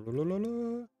 Let's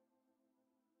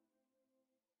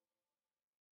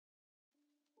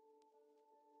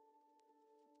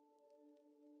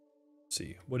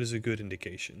see, what is a good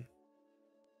indication?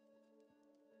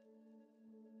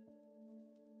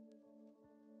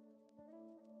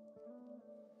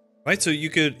 Right, so you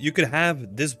could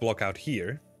have this block out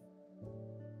here.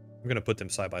 I'm gonna put them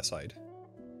side by side.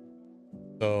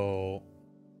 So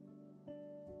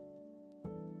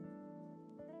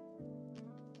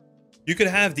you could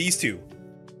have these two,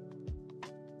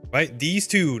 right? These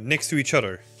two next to each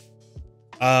other.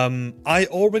 I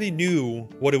already knew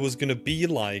what it was gonna be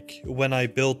like when I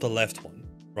built the left one,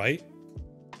 right?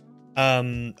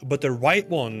 But the right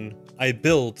one I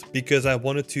built because I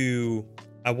wanted to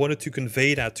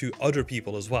convey that to other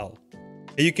people as well.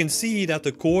 And you can see that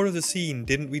the core of the scene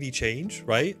didn't really change,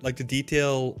 right? Like the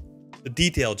detail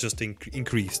just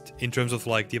increased in terms of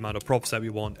like the amount of props that we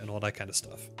want and all that kind of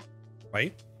stuff,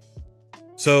 right?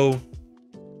 So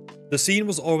the scene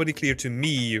was already clear to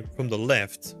me from the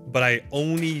left, but I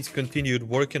only continued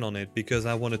working on it because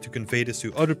I wanted to convey this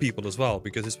to other people as well,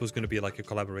 because this was going to be like a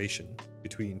collaboration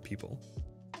between people.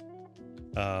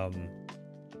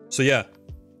 So yeah,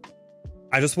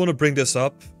 I just want to bring this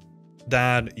up,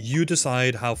 that you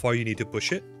decide how far you need to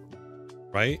push it,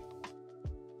 right?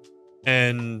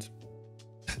 And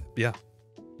yeah,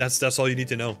 that's all you need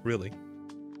to know, really.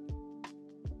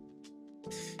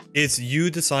 It's you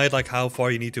decide like how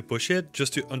far you need to push it,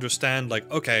 just to understand like,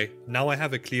 okay, now I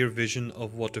have a clear vision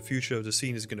of what the future of the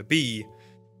scene is going to be,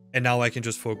 and now I can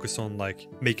just focus on like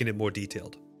making it more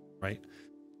detailed, right?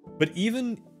 But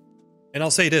even, and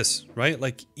I'll say this, right?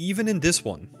 Like even in this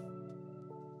one,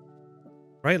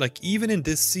 right? Like even in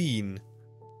this scene,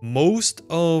 most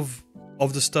of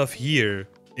the stuff here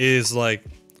is like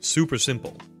super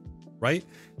simple, right?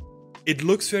 It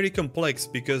looks very complex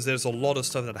because there's a lot of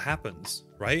stuff that happens,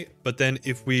 right? But then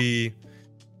if we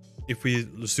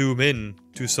zoom in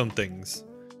to some things,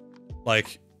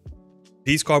 like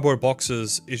these cardboard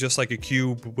boxes is just like a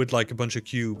cube with like a bunch of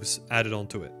cubes added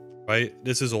onto it, right?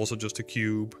 This is also just a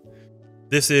cube.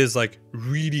 This is like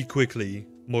really quickly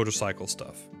motorcycle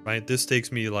stuff, right? This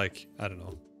takes me like, I don't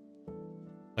know,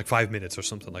 like 5 minutes or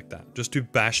something like that, just to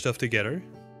bash stuff together,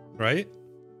 right?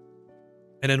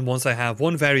 And then once I have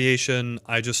one variation,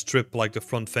 I just strip like the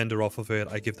front fender off of it.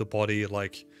 I give the body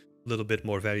like a little bit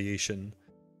more variation.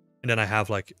 And then I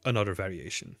have like another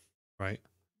variation, right?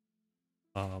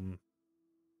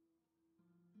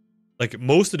 Like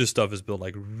most of this stuff is built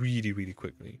like really, really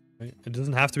quickly, right? It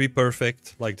doesn't have to be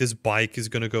perfect. Like this bike is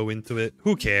gonna go into it.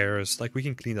 Who cares? Like we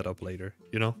can clean that up later,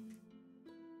 you know?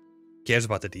 Who cares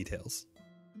about the details?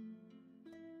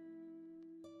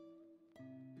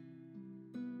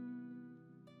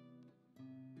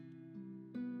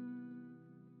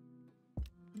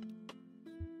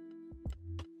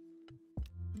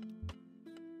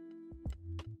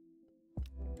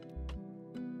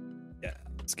 Yeah,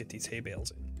 let's get these hay bales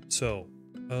in. So,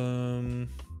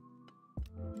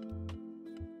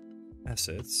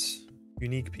 assets,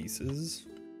 unique pieces.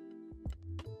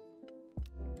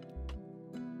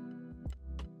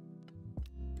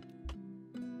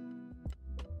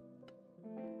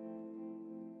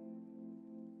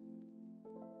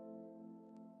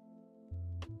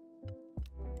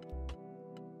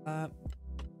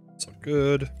 It's not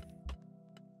good.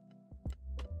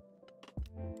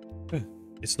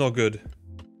 It's not good.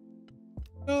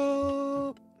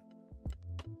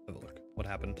 Have a look. What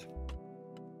happened?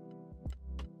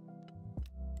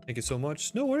 Thank you so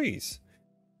much. No worries.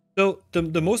 So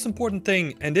the most important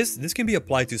thing, and this can be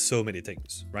applied to so many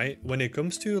things, right? When it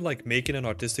comes to like making an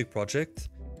artistic project,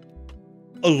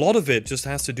 a lot of it just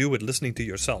has to do with listening to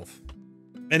yourself.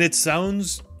 And it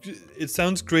sounds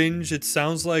cringe. It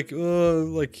sounds like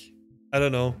I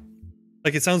don't know.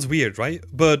 Like it sounds weird, right?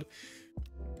 But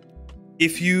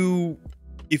if you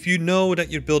know that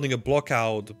you're building a block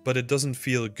out, but it doesn't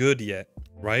feel good yet,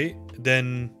 right?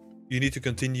 Then you need to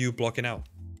continue blocking out.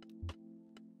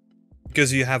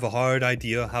 Because you have a hard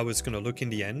idea how it's going to look in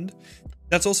the end.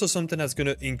 That's also something that's going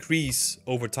to increase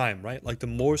over time, right? Like the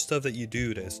more stuff that you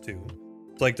do this too.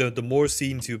 Like the more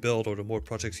scenes you build or the more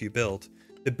projects you build,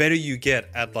 the better you get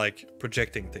at like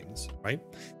projecting things, right?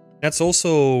 That's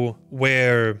also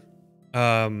where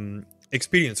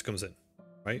experience comes in,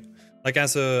 right? Like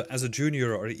as a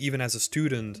junior or even as a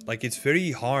student, like it's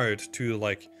very hard to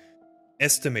like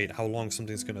estimate how long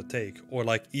something's gonna take, or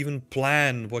like even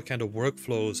plan what kind of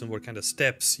workflows and what kind of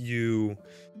steps you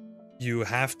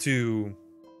have to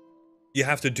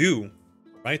do,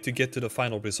 right, to get to the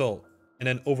final result. And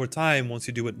then over time, once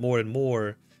you do it more and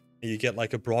more, and you get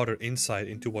like a broader insight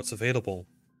into what's available,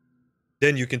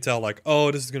 then you can tell like,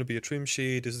 oh, this is going to be a trim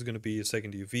sheet, this is going to be a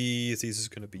second UV, this is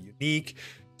going to be unique,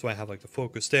 so I have like the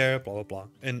focus there, blah blah blah,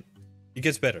 and it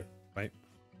gets better, right?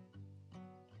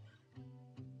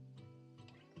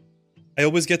 I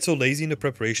always get so lazy in the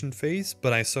preparation phase,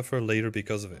 but I suffer later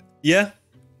because of it. Yeah,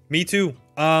 me too.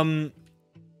 I'm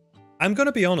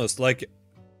gonna be honest, like,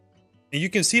 you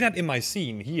can see that in my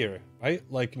scene here, right?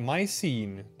 Like my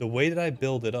scene, the way that I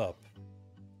build it up,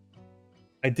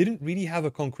 I didn't really have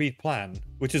a concrete plan,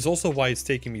 which is also why it's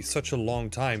taking me such a long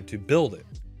time to build it.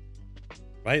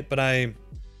 Right? But I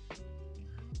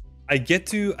get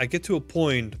to a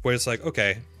point where it's like,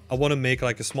 okay, I want to make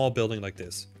like a small building like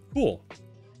this. Cool.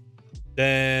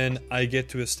 Then I get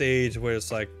to a stage where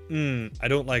it's like, I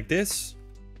don't like this.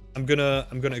 I'm gonna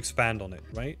expand on it,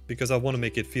 right? Because I want to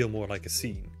make it feel more like a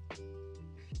scene.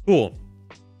 Cool.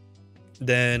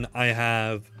 Then I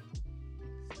have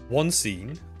one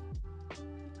scene.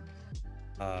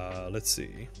 Let's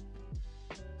see.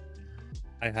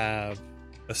 I have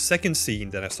a second scene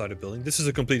that I started building. This is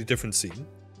a completely different scene.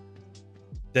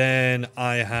 Then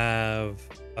I have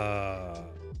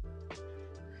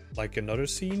like another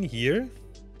scene here.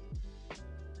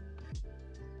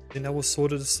 And that was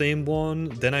sort of the same one.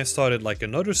 Then I started like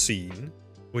another scene,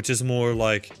 which is more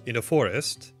like in a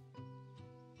forest.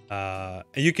 And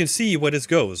you can see where this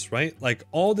goes, right? Like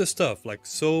all this stuff, like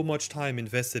so much time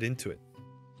invested into it.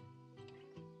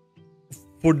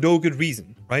 For no good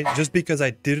reason, right? Just because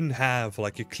I didn't have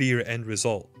like a clear end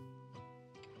result.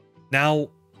 Now,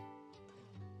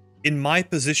 in my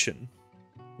position,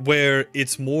 where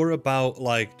it's more about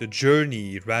like the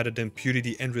journey rather than purely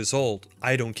the end result,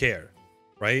 I don't care,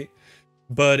 right?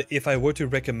 But if I were to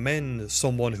recommend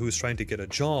someone who's trying to get a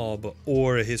job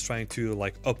or is trying to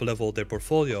like up level their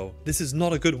portfolio, this is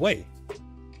not a good way.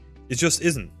 It just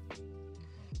isn't.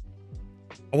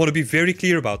 I want to be very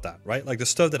clear about that, right? Like the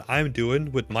stuff that I'm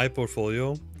doing with my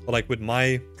portfolio, or like with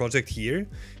my project here,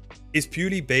 is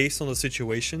purely based on the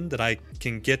situation that I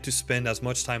can get to spend as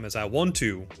much time as I want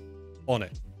to on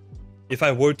it. If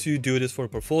I were to do this for a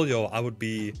portfolio, I would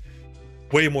be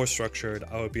way more structured.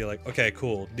 I would be like, okay,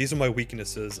 cool. These are my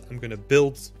weaknesses. I'm gonna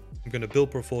build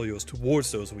portfolios towards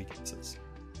those weaknesses.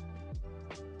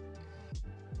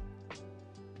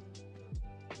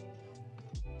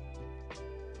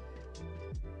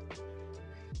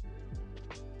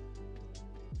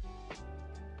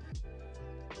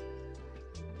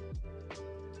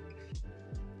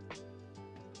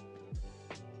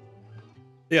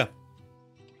 Yeah.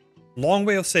 Long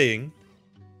way of saying,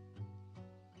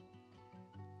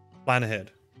 plan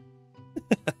ahead.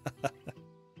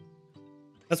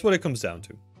 That's what it comes down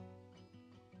to.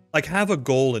 Like have a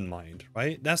goal in mind,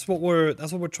 right? That's what we're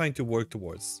trying to work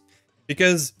towards.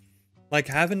 Because like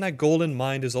having that goal in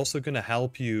mind is also going to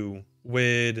help you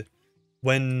with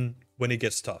when it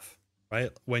gets tough, right?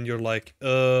 When you're like,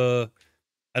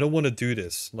 I don't want to do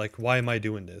this. Like, why am I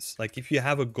doing this? Like, if you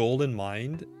have a goal in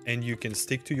mind and you can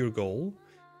stick to your goal,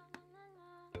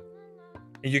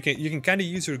 and you can kind of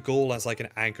use your goal as like an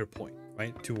anchor point,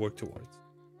 right, to work towards.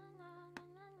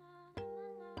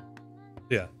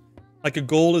 Yeah, like a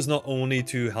goal is not only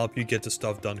to help you get the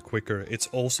stuff done quicker; it's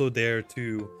also there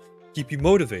to keep you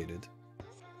motivated.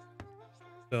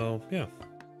 So yeah,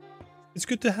 it's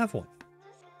good to have one.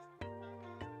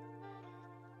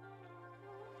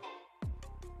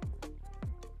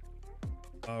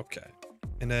 Okay.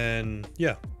 And then,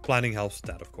 yeah, planning helps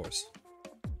with that, of course.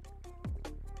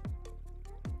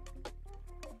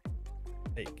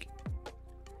 Fake.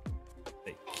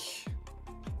 Fake.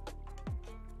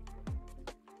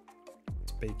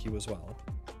 Let's bake you as well.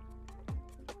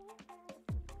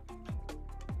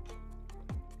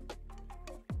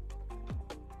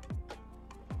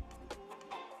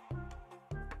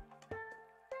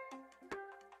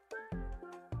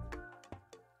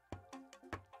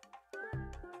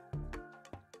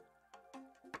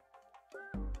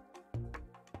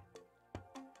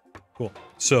 Cool.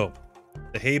 So,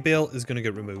 the hay bale is going to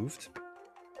get removed.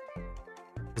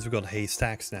 Because we've got hay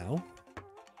stacks now.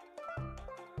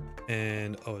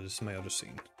 And, oh, this is my other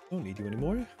scene. Don't need you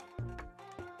anymore.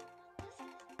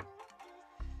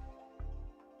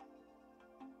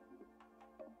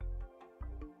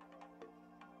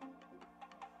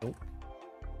 Nope.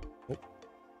 Nope.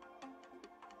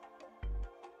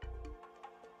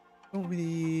 Don't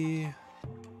really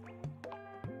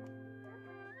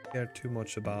care too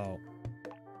much about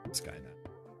this guy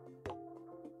now.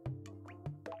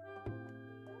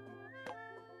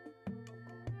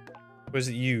 Where's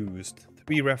it used?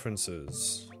 3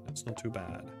 references. That's not too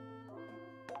bad.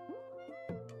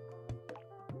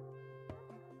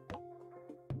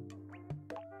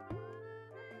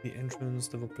 The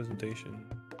entrance, level presentation.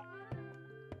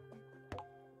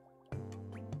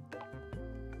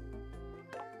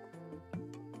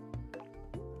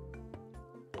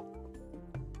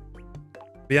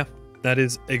 But yeah, that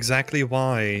is exactly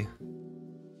why.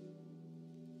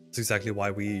 It's exactly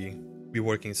why we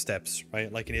work in steps,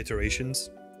 right? Like in iterations.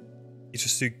 It's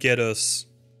just to get us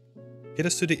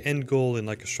to the end goal in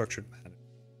like a structured manner.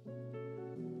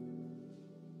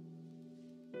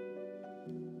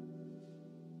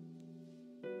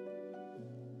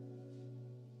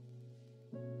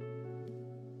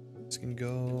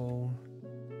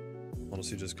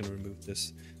 obviously just gonna remove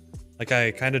this. Like,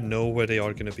 I kind of know where they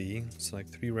are gonna be. It's like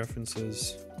 3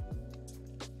 references.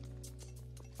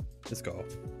 Let's go.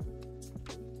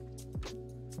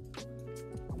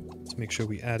 Let's make sure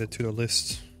we add it to the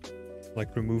list.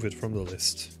 Like, remove it from the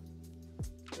list.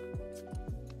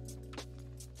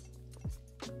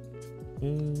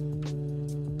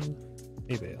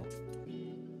 Hey, Bale.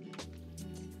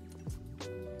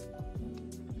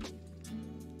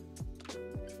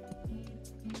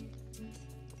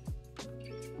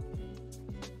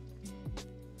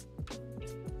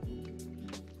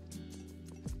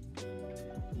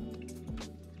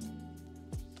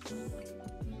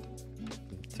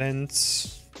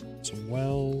 Tents, some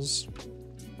wells.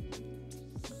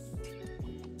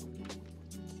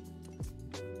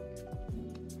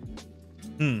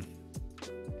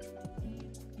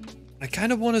 I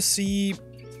kind of want to see...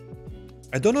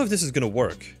 I don't know if this is going to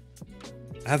work.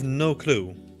 I have no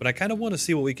clue, but I kind of want to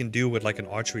see what we can do with like an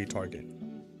archery target.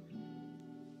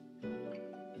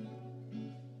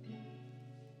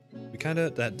 We kind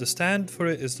of... the stand for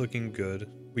it is looking good.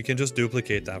 We can just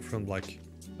duplicate that from like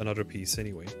another piece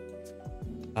anyway.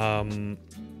 I'm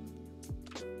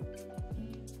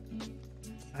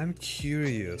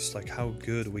curious like how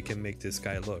good we can make this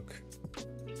guy look.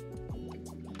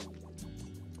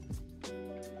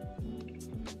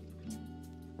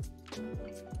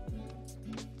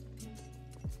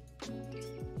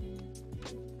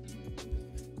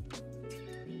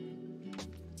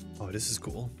 Oh, this is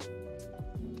cool.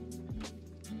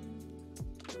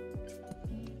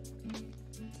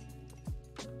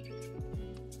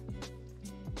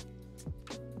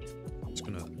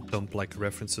 Dump like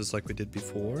references like we did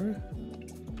before.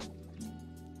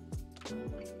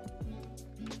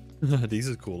 These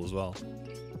are cool as well.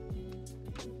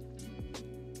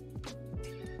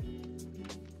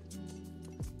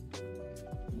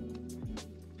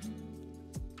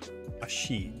 A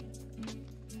sheet.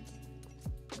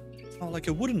 Oh, like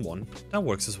a wooden one. That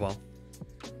works as well.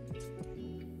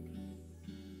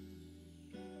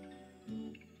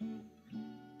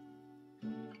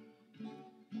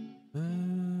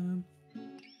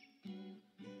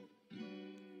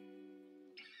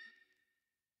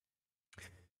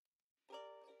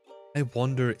 I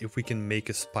wonder if we can make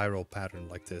a spiral pattern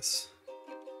like this.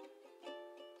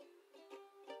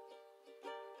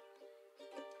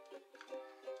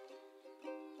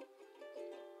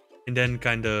 And then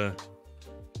kind of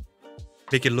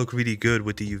make it look really good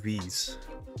with the UVs.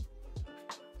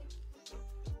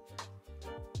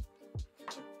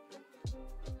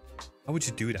 How would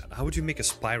you do that? How would you make a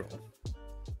spiral?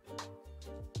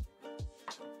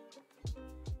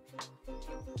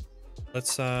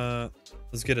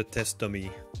 Let's get a test dummy.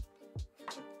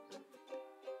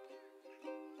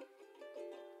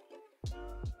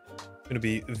 Gonna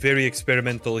be very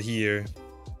experimental here.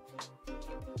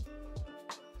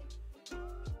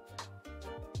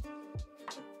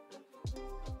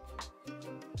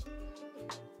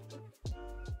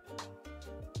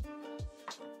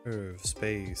 Curve,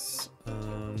 space.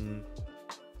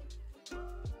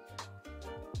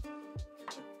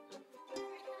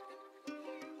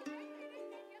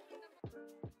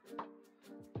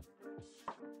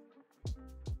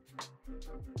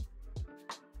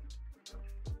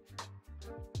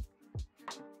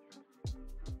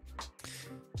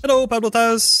 Hello, Pablo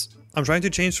Taz. I'm trying to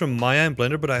change from Maya in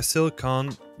Blender, but I still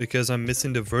can't because I'm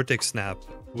missing the vertex snap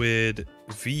with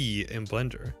V in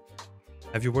Blender.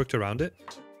 Have you worked around it?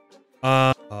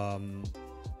 Nah,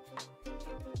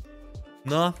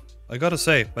 I gotta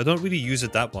say, I don't really use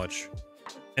it that much.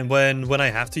 And when I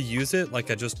have to use it,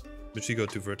 like I just literally go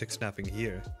to vertex snapping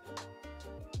here.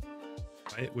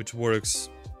 Right, which works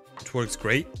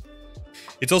great.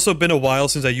 It's also been a while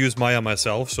since I used Maya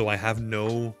myself, so I have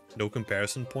no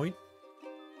comparison point.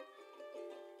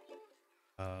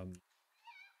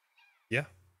 Yeah.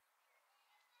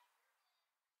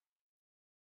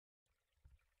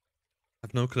 I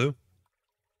have no clue.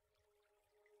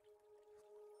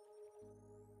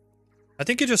 I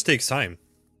think it just takes time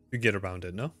to get around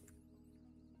it, no?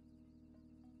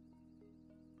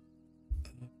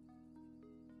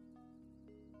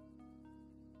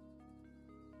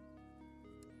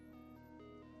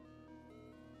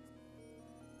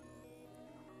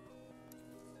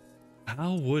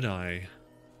 How would I?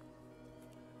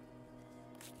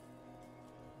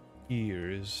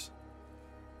 Ears.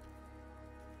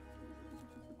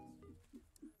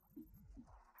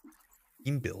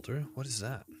 Team builder? What is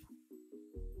that?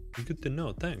 Good to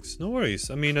know, thanks. No worries.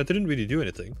 I mean, I didn't really do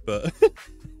anything, but...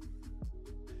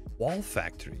 Wall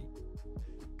factory.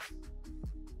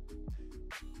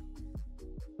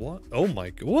 What? Oh my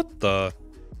god, what the?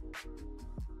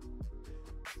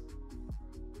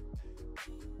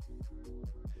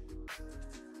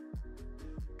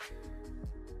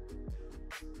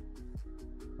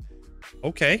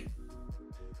 Okay.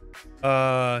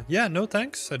 Yeah, no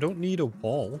thanks. I don't need a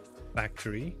wall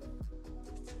factory.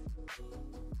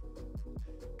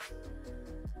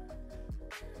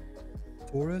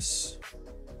 Taurus.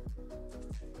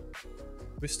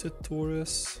 Twisted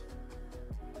Taurus.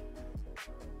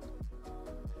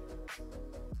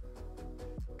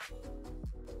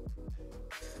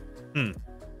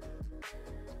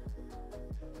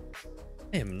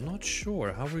 I am not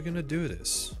sure how we're gonna do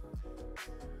this.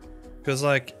 Because,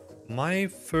 like, my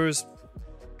first...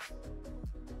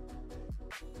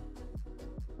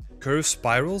 Curve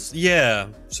spirals? Yeah,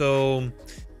 so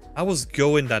I was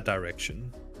going that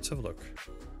direction. Let's have a look.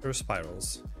 Curve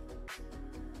spirals.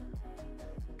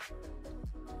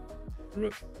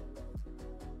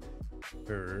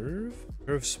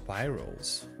 Curve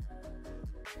spirals.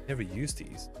 Never used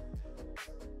these.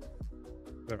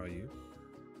 Where are you?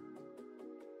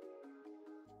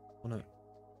 Oh no.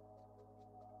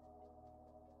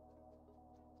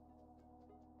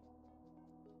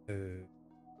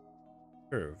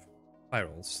 Curve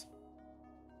spirals.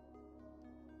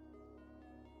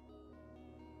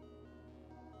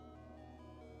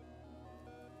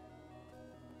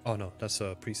 Oh no, that's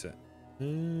a preset.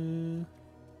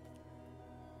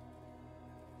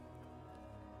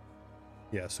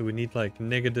 Yeah, so we need like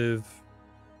negative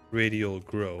radial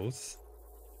growth.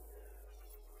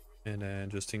 And then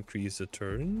just increase the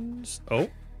turns. Oh,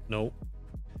 no.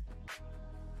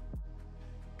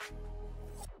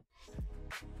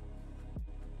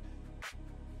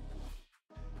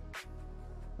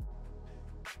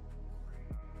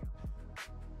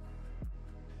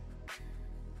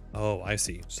 Oh, I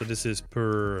see. So this is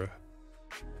per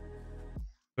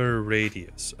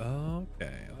radius.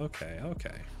 Okay, okay,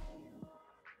 okay.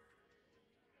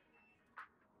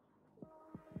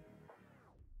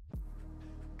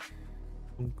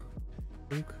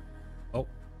 Oh.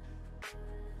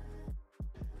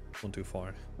 Not too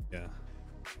far. Yeah.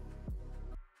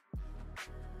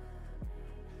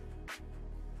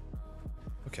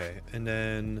 Okay, and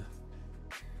then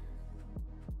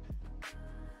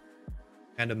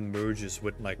kind of merges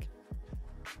with like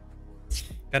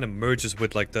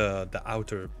the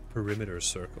outer perimeter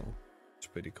circle. It's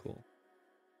pretty cool.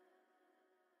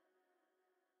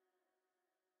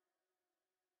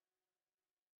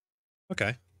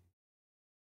 Okay.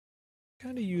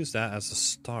 Kind of use that as a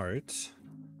start.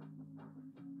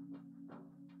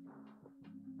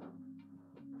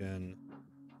 Again.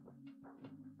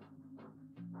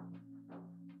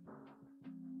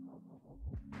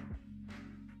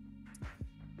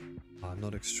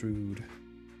 Not extrude.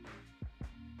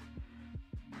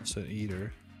 That's an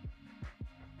eater.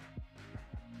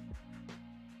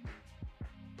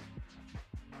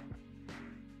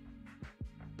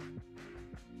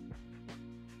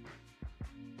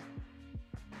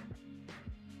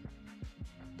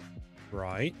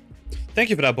 Right.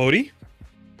 Thank you for that, Bodhi.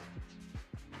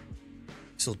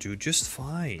 This'll do just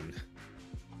fine.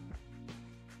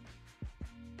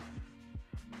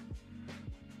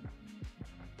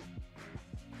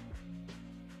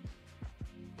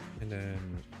 And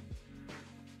then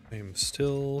I'm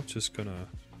still just gonna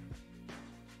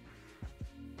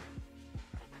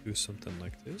do something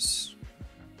like this.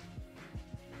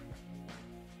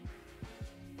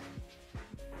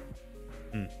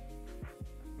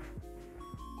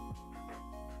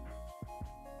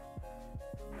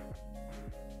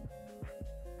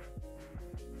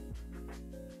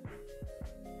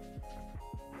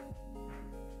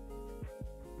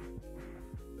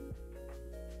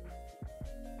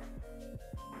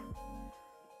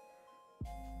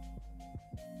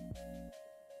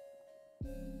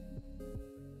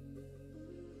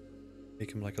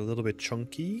 Make him like a little bit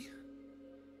chunky.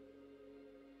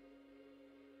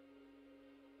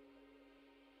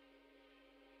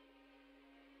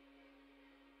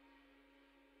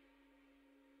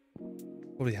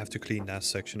 Probably have to clean that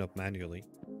section up manually.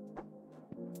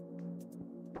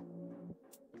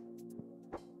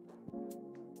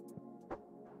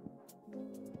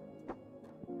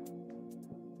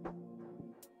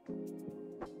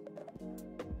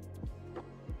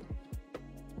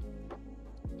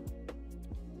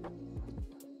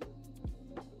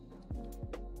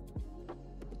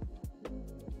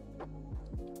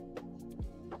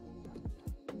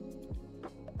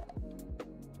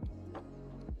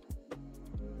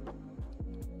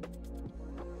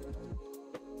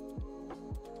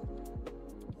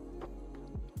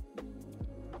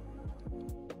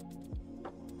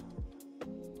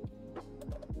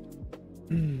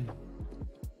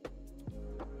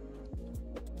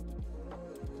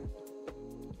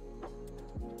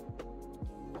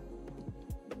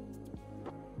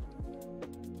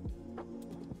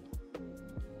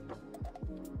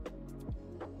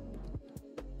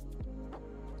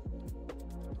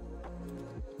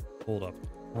 Hold up.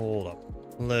 Hold up.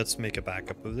 Let's make a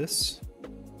backup of this.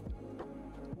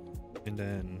 And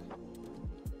then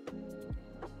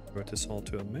convert this all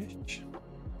to a mesh.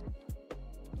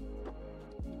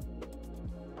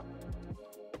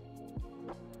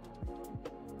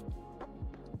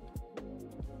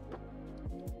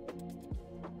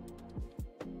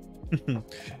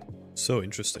 So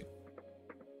interesting.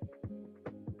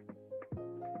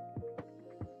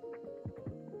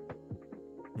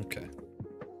 Okay.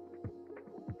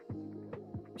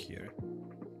 Here.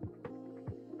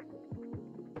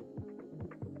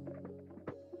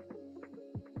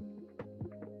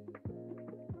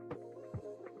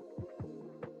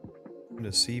 I'm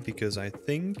gonna see because I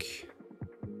think,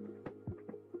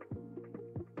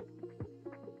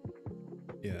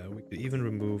 yeah, we could even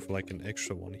remove like an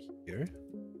extra one here.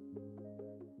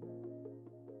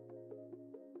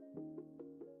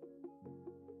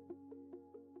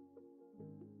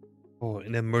 Oh,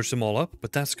 and then merge them all up,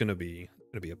 but that's gonna be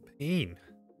a pain.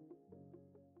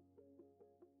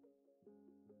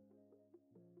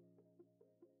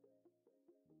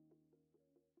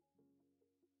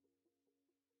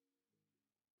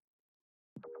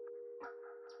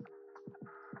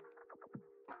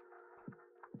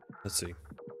 Let's see.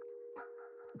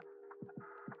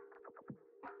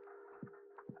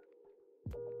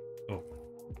 Oh.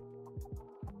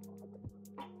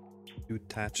 Do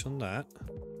attach on that.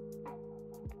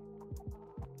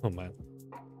 Oh man.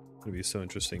 It's gonna be so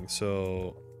interesting.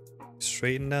 So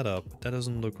straighten that up. That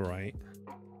doesn't look right.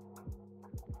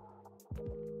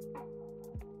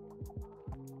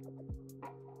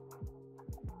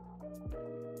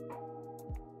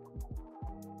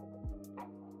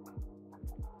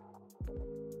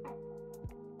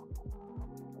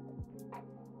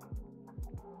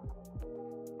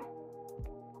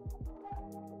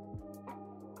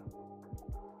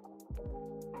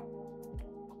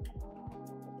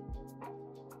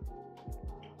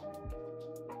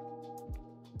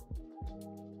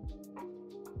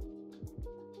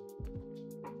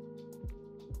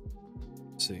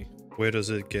 See, where does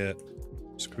it get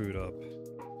screwed up?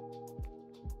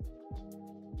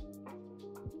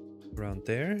 Around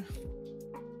there?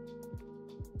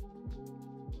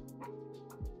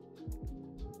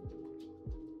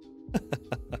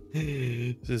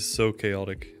 This is so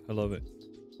chaotic. I love it.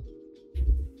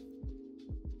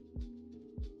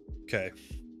 Okay.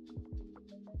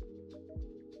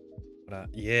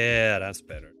 Yeah, that's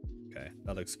better. Okay,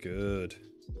 that looks good.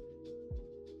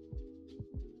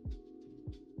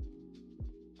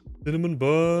 Cinnamon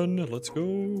bun, let's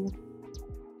go.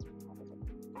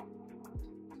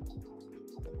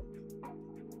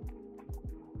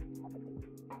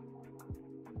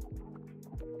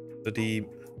 But the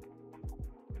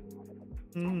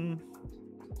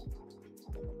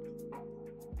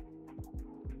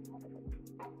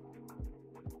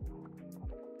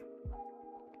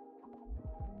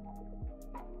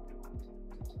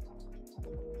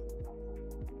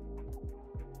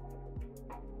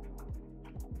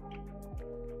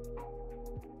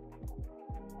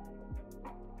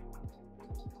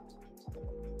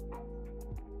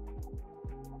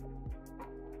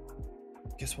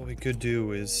guess what we could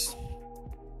do is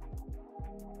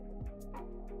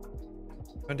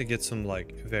trying to get some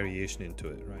like variation into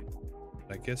it, right?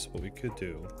 I guess what we could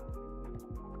do,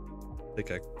 take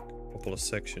a couple of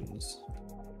sections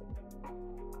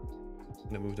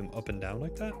and then move them up and down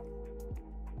like that.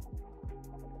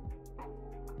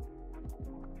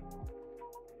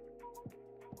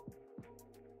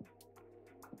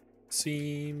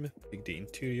 Seam, pick the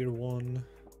interior one.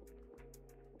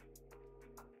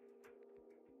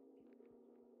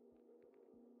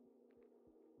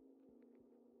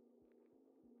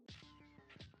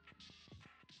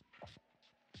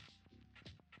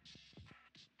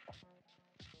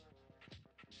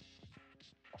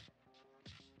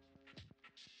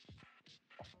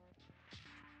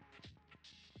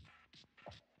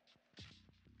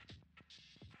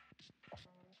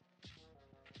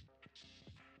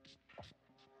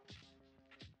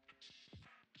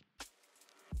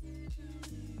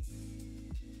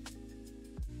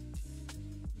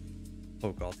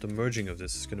 Oh god, the merging of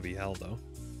this is gonna be hell though.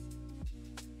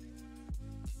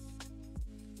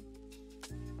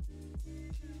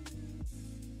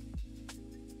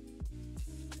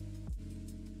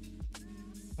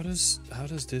 How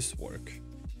does this work?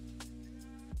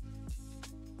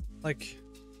 Like,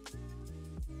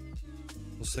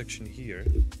 whole section here.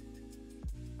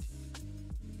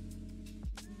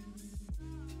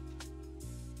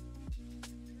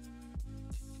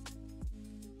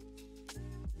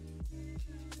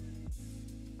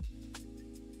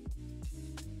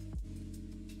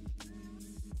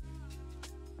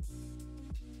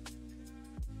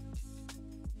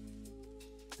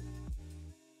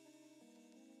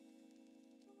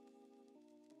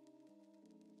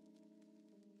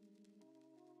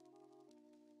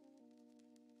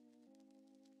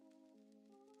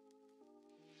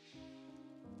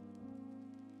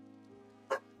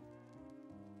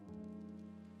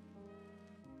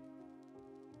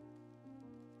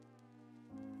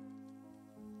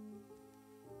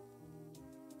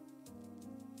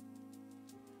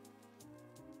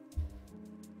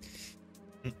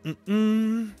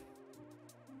 Mm-mm-mm.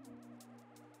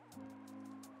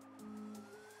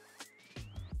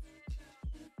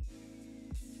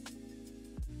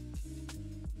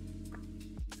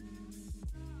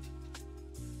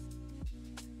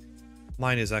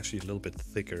 Mine is actually a little bit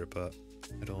thicker, but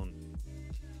I don't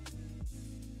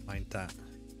mind that.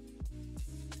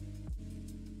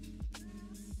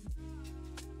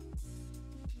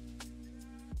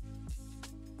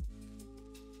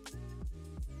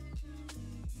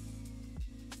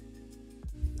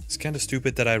 It's kind of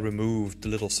stupid that I removed the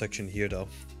little section here, though.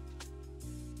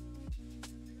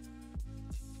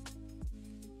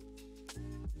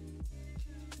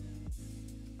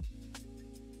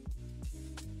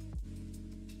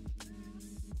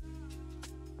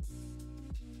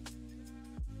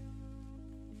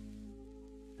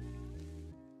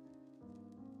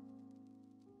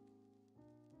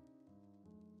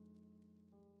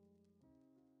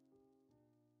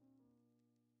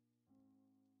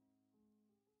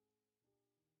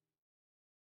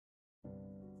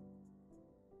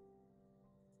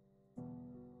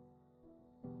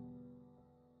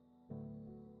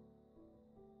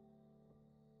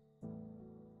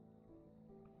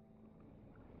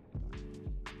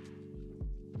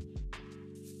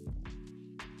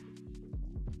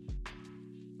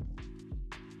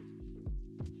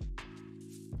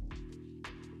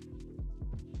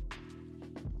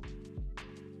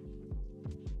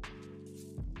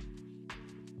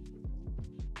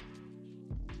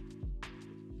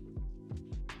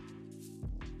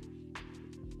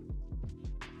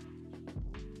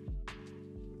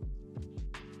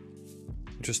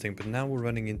 Interesting, but now we're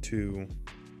running into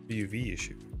a UV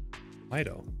issue. Why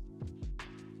though?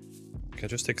 Like I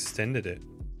just extended it.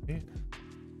 Yeah.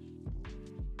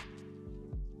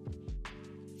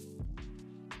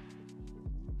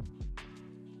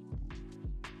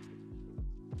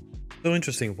 So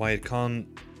interesting why it can't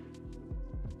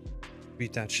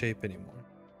read that shape anymore.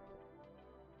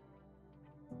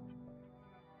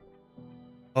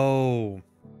 Oh,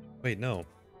 wait, no.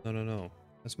 No.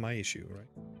 That's my issue, right?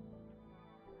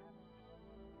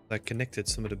 I connected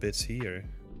some of the bits here.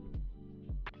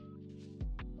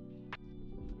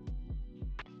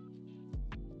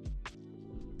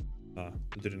 Ah,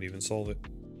 it didn't even solve it.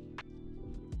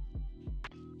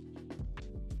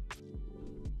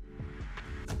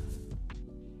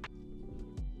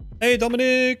 Hey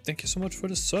Dominic, thank you so much for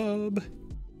the sub.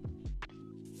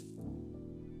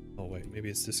 Oh wait, maybe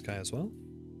it's this guy as well?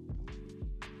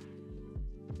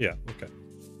 Yeah, okay.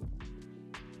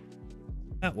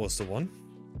 That was the one.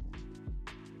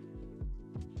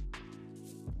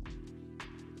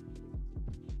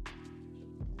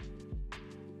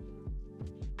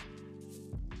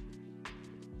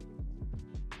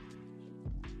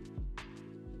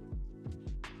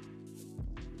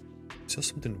 It's just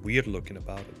something weird looking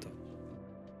about it though.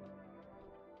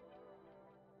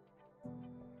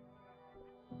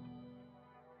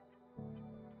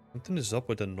 Something is up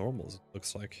with the normals, it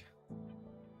looks like.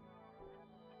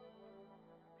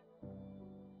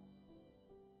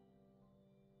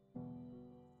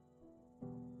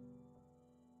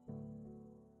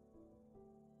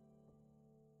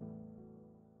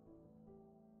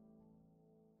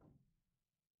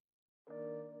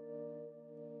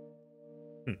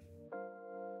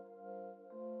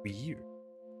 Weird.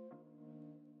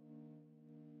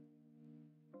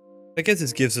 I guess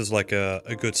this gives us like a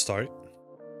good start.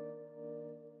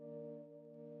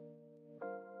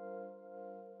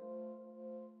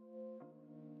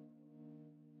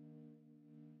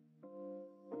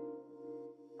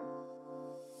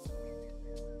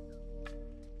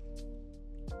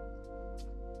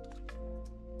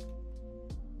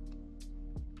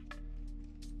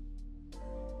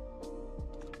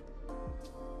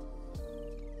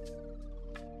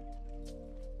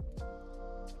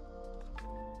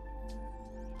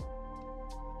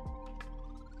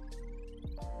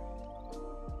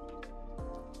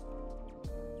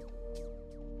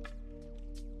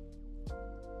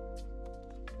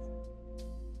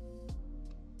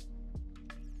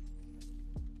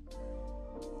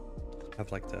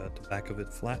 Have like the back of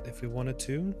it flat if we wanted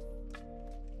to.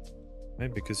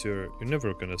 Right, because you're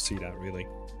never gonna see that really.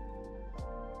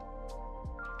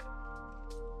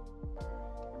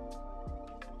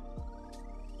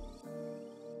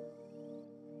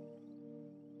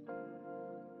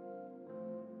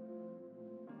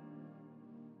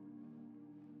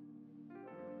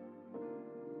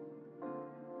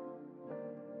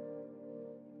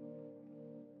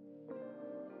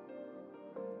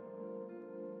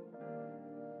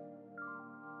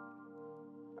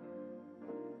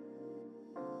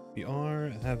 We are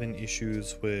having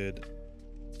issues with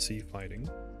sea fighting.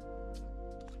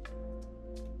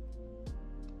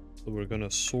 So we're gonna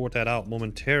sort that out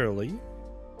momentarily.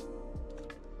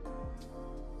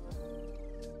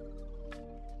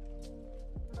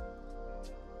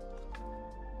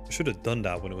 I should have done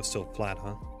that when it was still flat,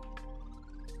 huh?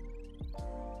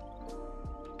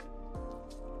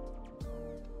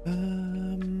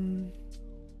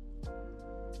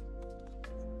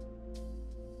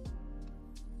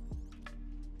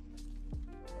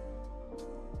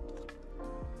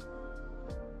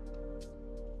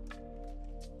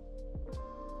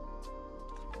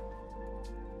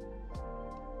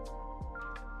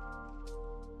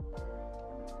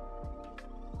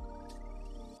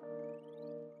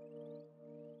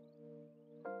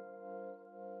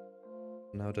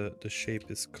 Now the shape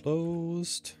is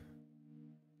closed.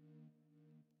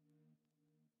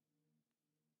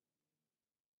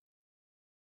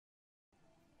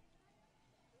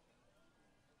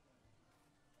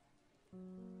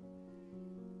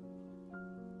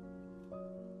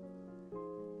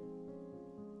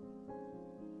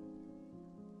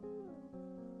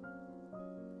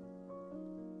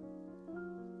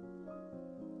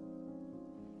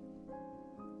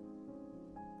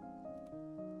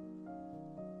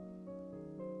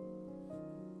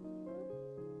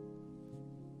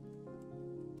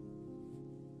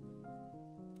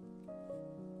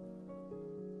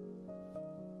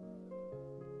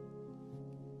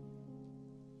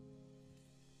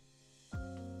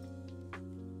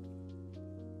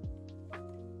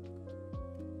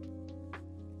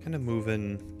 Kind of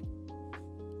moving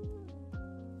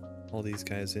all these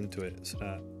guys into it so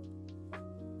that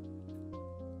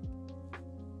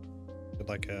it's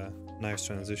like a nice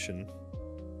transition.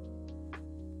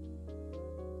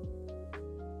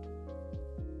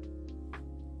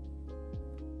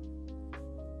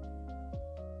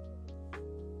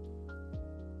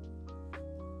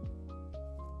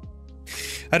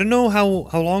 I don't know how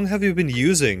long have you been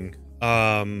using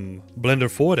Blender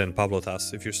 4 then,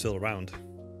 Pablotas, if you're still around.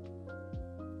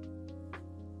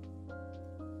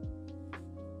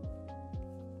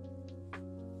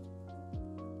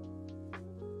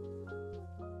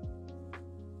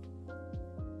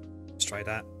 Let's try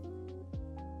that.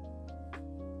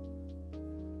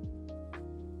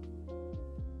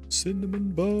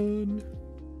 Cinnamon bun.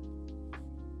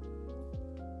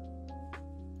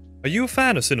 Are you a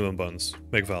fan of cinnamon buns,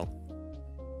 McVal?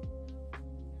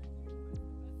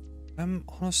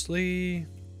 Honestly,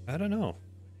 I don't know.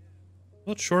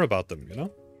 Not sure about them, you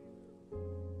know?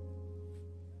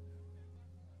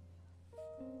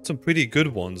 Some pretty good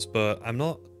ones, but I'm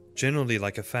not generally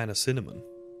like a fan of cinnamon.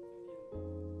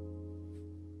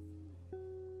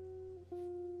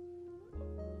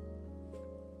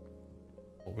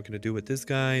 What we're gonna do with this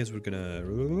guy is we're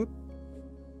gonna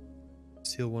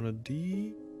seal one of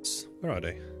these. Where are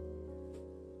they?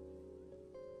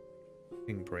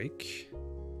 Break.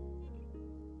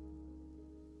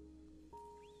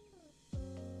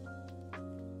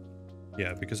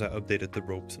 Yeah, because I updated the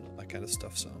ropes and all that kind of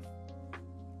stuff, so.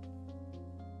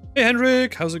 Hey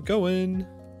Henrik, how's it going?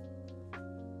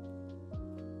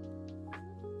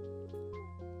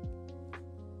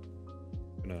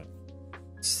 Gonna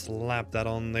slap that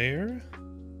on there.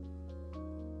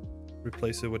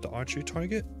 Replace it with the archery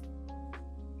target.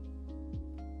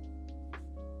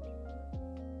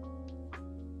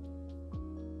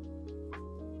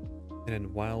 And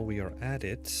then while we are at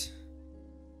it,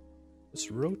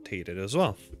 let's rotate it as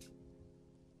well.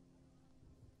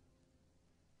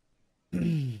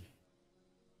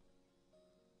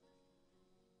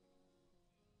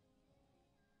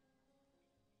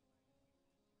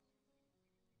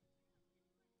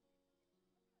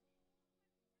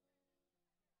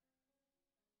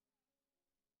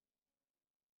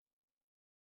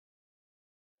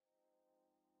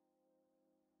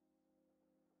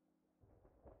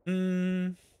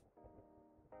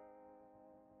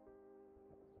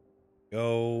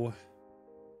 Go.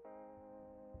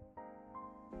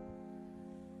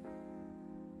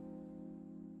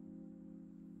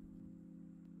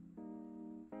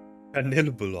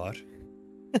 Kanelbular.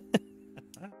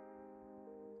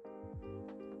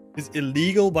 Is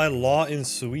illegal by law in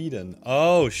Sweden.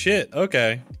 Oh shit.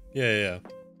 Okay. Yeah.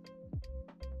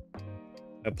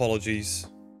 Apologies.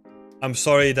 I'm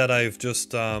sorry that I've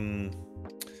just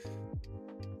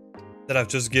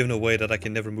given away that I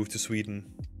can never move to Sweden.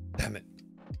 Damn it.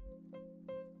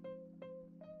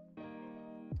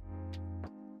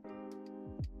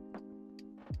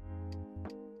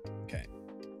 Okay.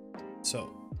 So,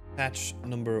 patch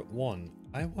number 1.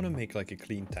 I want to make like a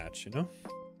clean patch, you know?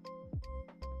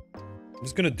 I'm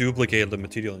just gonna duplicate the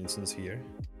material instance here.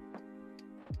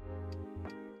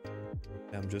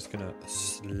 I'm just gonna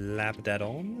slap that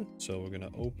on. So we're gonna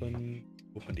open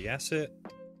the asset.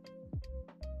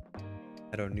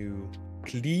 Add our new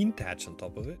clean patch on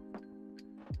top of it.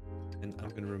 And I'm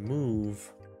gonna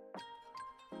remove.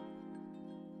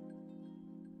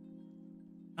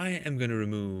 I am gonna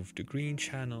remove the green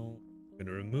channel. I'm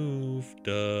gonna remove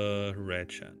the red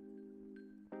channel.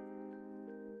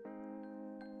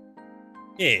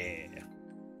 Yeah.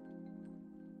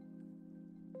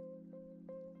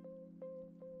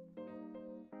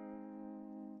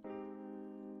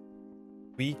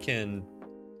 We can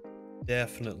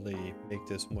definitely make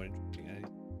this more interesting.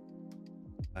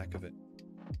 Back of it.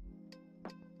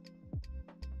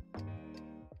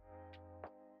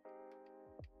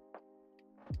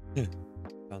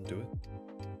 Can't do it.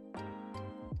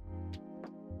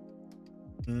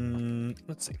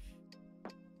 Let's see.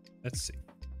 Let's see.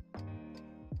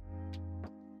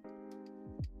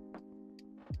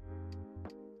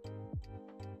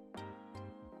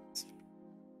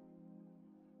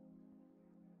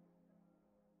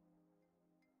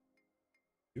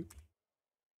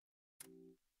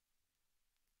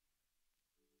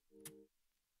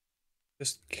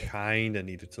 Just kinda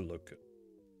needed to look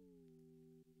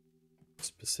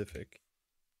specific.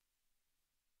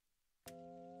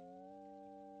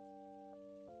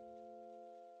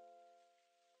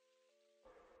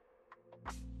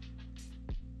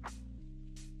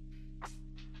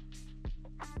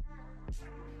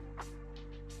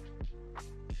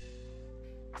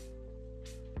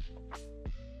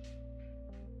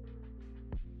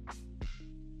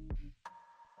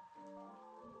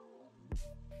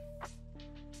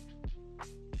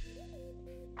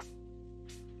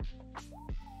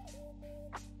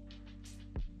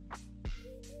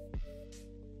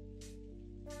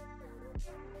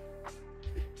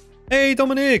 Hey,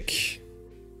 Dominic!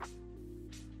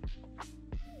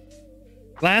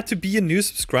 Glad to be a new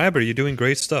subscriber. You're doing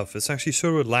great stuff. It's actually so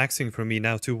relaxing for me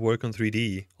now to work on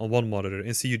 3D on one monitor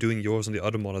and see you doing yours on the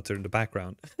other monitor in the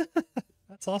background.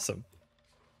 That's awesome.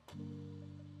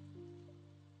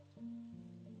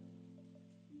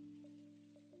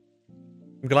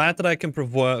 I'm glad that I can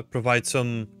provide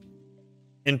some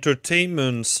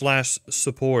entertainment slash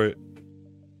support.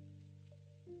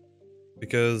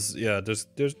 Because yeah,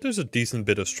 there's a decent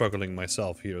bit of struggling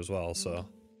myself here as well, so.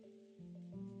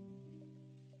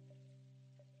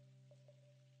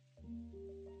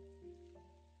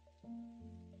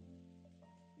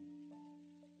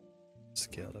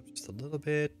 Scale up just a little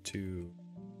bit to.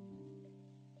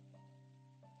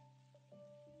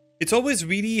 It's always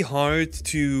really hard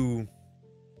to.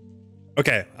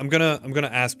 Okay, I'm gonna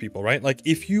ask people, right? Like,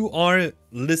 if you are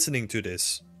listening to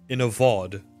this in a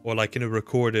VOD or like in a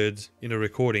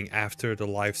recording after the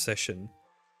live session,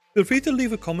 feel free to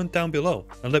leave a comment down below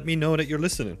and let me know that you're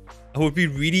listening. I would be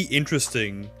really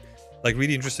interested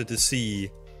to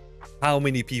see how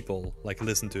many people like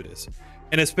listen to this,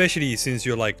 and especially since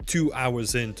you're like 2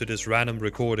 hours into this random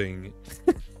recording.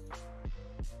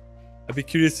 I'd be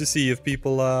curious to see if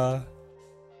people are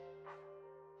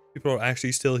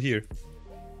actually still here.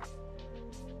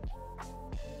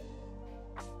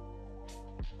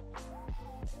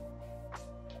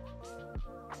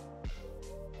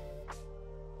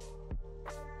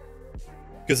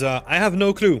 Because I have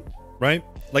no clue, right?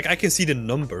 Like, I can see the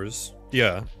numbers,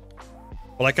 yeah.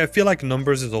 But like, I feel like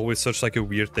numbers is always such like a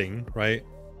weird thing, right?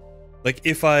 Like,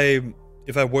 if I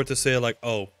were to say like,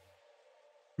 oh,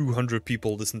 200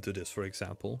 people listen to this, for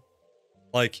example.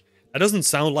 Like, that doesn't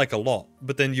sound like a lot,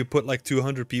 but then you put like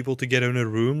 200 people together in a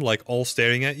room, like all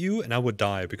staring at you, and I would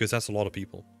die because that's a lot of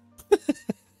people.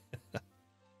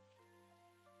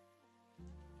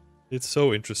 It's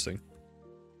so interesting.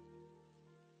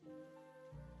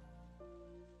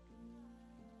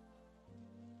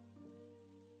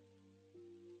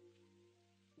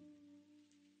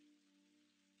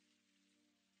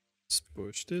 Let's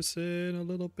push this in a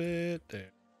little bit.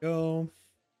 There we go.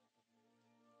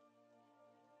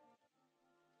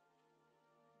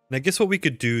 And I guess what we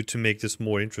could do to make this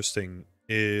more interesting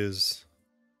is...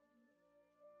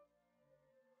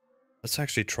 let's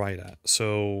actually try that.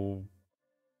 So...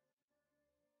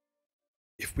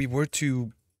 if we were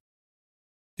to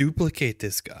duplicate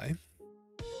this guy,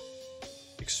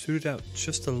 extrude it out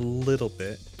just a little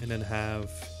bit, and then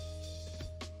have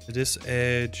this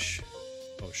edge...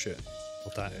 oh shit,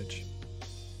 not that edge.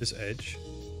 This edge.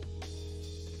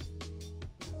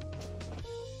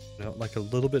 Now, like a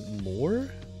little bit more,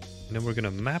 and then we're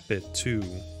gonna map it to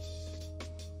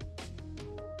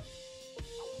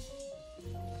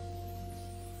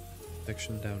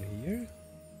section down here.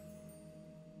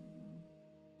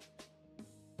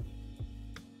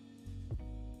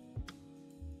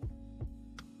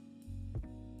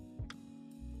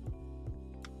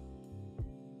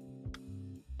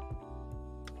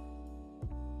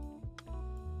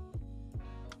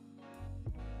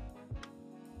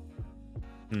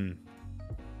 Hmm.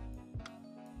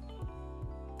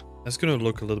 That's gonna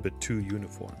look a little bit too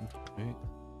uniform, right?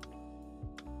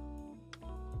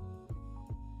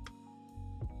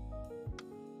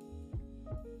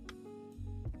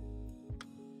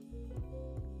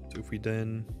 So if we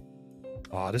then...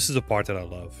 Ah, this is the part that I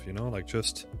love, you know? Like,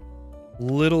 just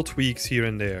little tweaks here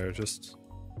and there. Just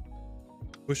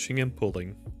pushing and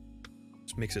pulling.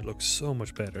 Just makes it look so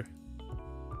much better.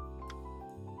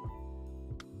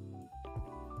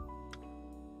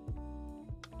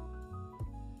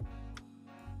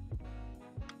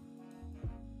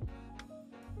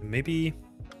 Maybe...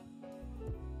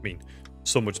 I mean,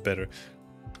 so much better.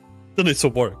 Then it's a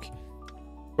work.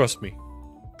 Trust me.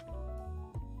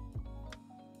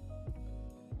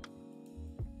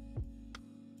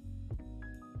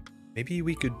 Maybe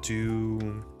we could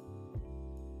do...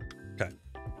 Okay.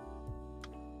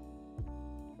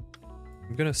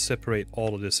 I'm gonna separate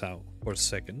all of this out for a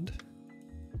second.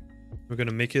 We're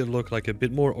gonna make it look like a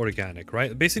bit more organic,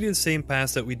 right? Basically the same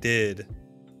path that we did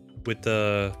with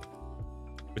the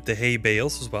hay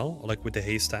bales as well, or like with the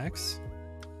hay stacks.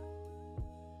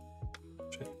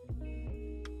 Shit.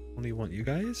 Only want you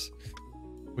guys.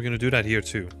 We're gonna do that here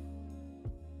too.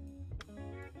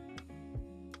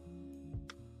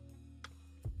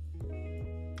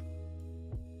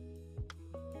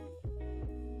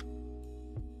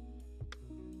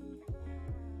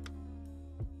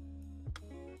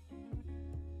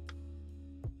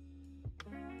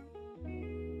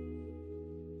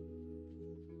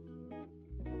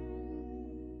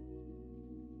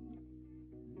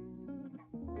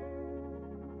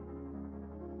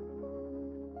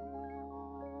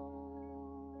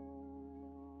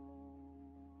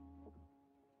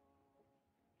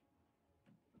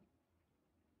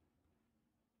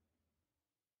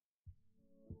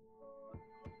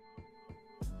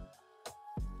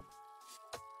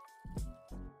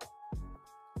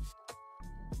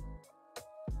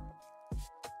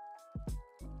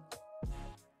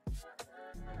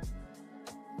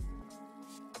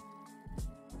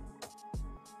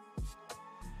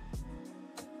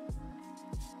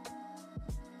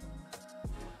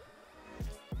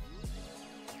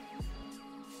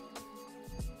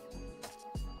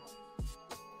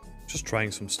 Just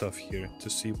trying some stuff here to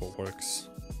see what works.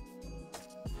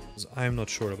 'Cause I'm not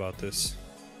sure about this.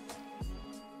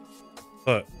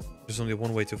 But there's only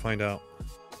one way to find out.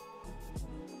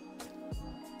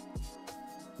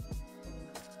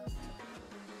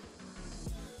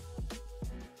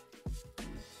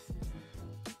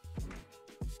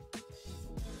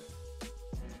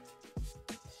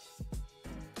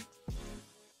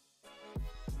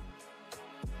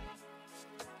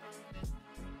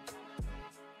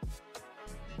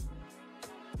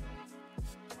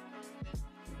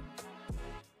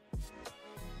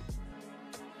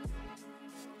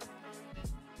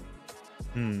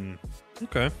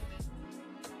 Okay.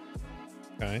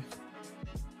 Okay.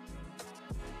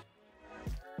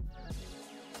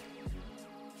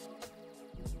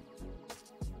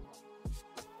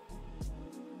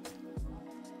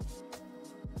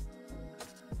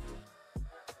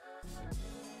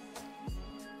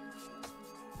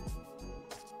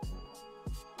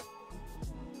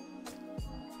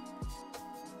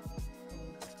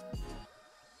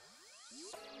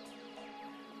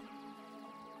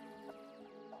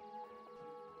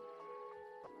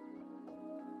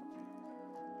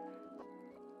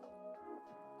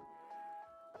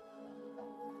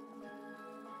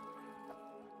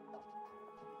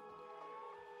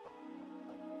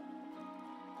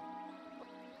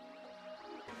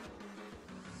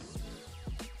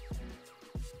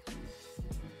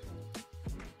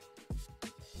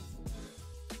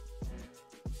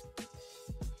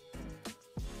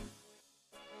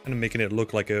 Kind of making it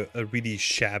look like a really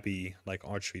shabby like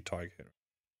archery target.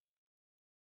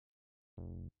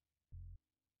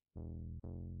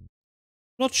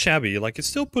 Not shabby, like it's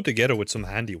still put together with some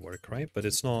handiwork, right? But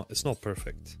it's not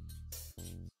perfect.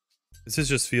 This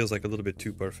just feels like a little bit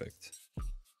too perfect.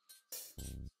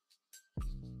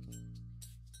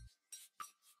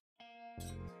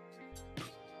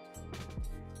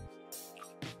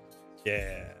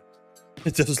 Yeah.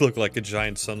 It does look like a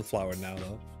giant sunflower now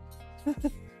though.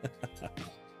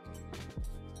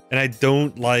 And I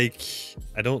don't like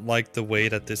the way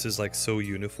that this is like so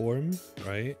uniform,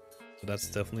 right? So that's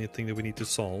definitely a thing that we need to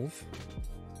solve.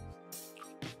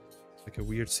 Like a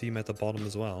weird seam at the bottom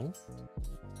as well.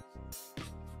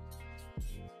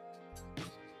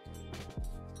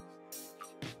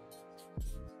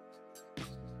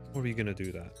 How are we gonna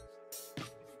do that?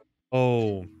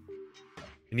 Oh,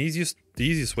 the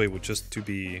easiest way would just to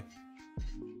be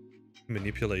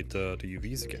manipulate the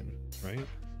UVs again, right?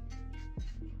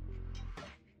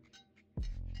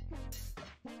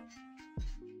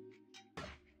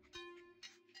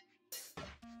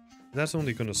 That's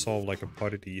only gonna solve like a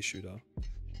part of the issue though.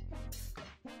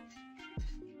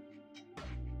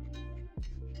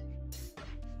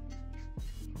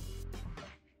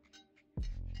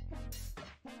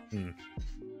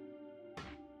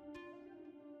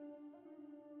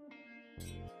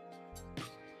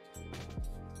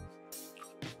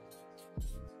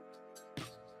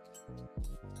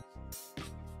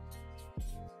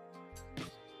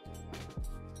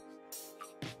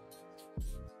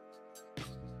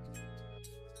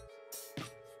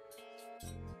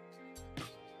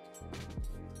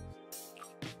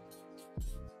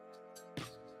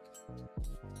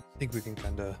 I think we can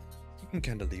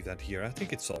kinda leave that here. I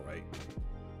think it's all right.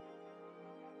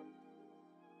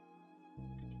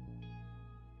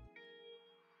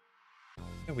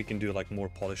 And we can do like more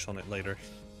polish on it later.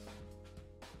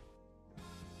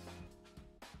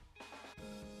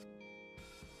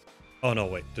 Oh no,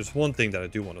 wait. There's one thing that I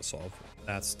do want to solve.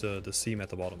 That's the seam at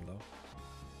the bottom though.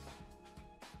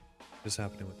 What's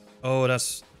happening with? Oh,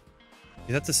 is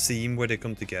that the seam where they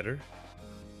come together?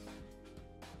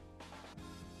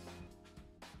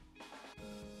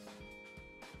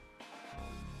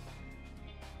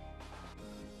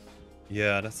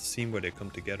 Yeah, that's the seam where they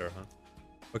come together, huh?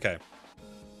 Okay.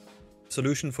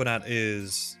 Solution for that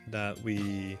is that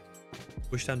we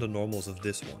push down the normals of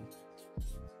this one.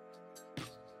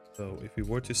 So if we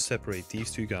were to separate these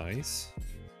two guys,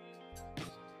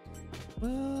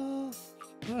 well,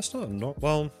 that's not a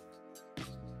well,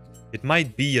 it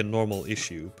might be a normal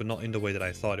issue, but not in the way that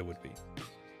I thought it would be.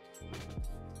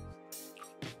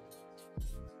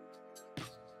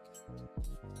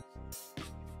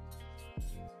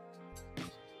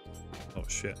 Oh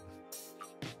shit.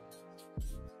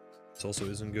 This also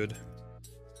isn't good.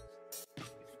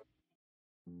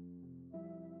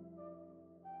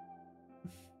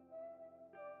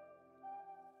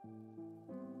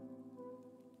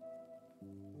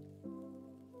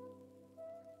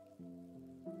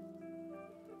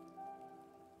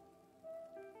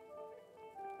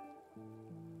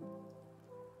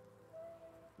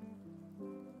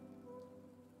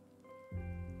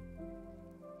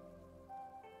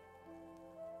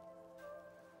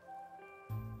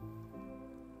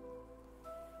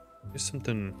 There's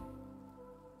something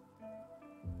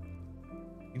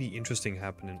really interesting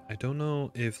happening. I don't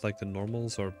know if like the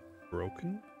normals are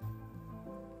broken.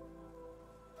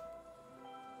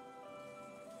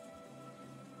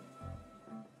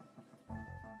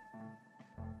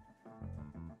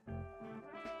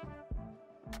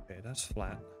 Okay, that's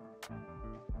flat.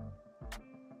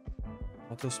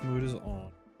 Auto smooth is on.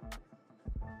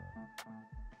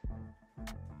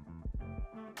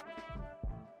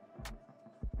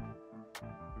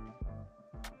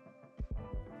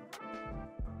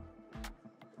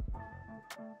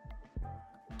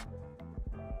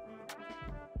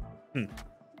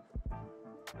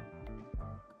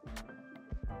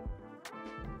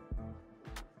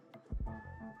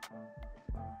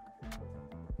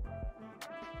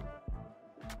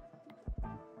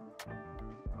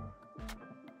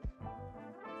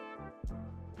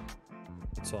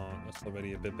 It's on. That's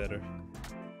already a bit better.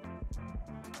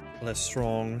 Less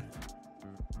strong.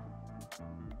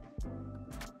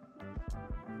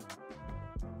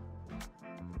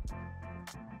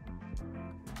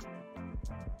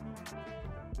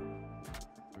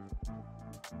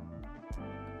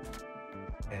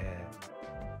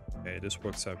 Okay, this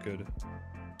works out good.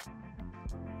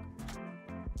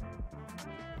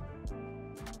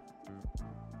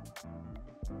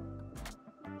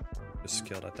 Just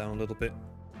scale that down a little bit.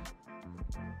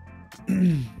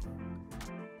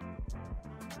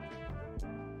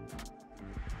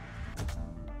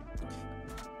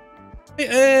 Hey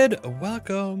Ed,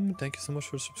 welcome. Thank you so much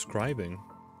for subscribing.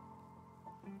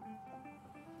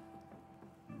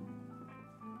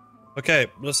 Okay,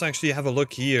 let's actually have a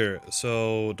look here.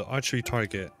 So the archery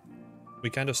target, we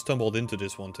kind of stumbled into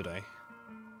this one today,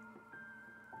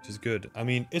 which is good. I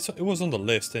mean, it was on the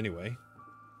list anyway.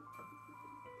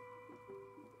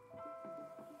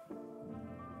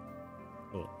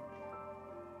 Oh,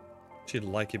 should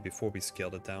like it before we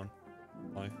scaled it down.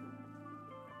 Why?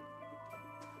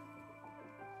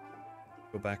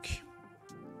 Go back.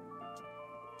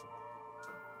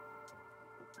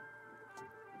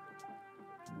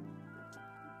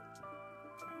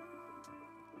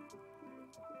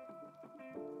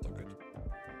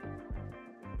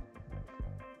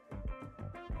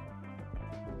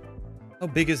 How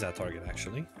big is that target,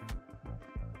 actually?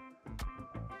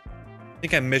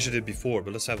 think I measured it before,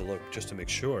 but let's have a look just to make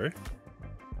sure.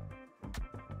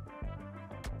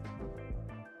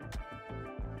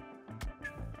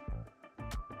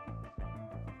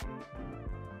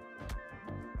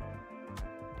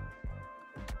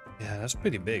 Yeah, that's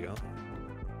pretty big, huh?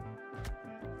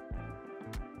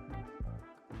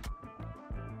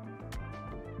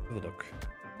 Have a look.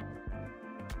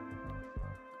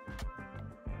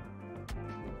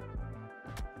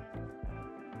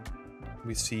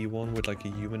 We see one with like a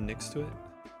human next to it.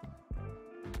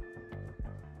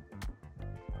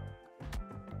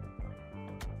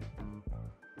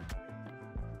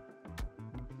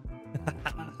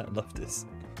 I love this.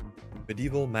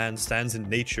 Medieval man stands in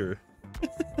nature.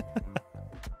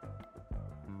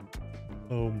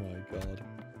 Oh my god.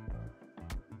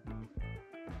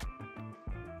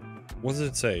 What does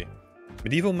it say?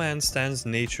 Medieval man stands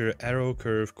in nature, arrow,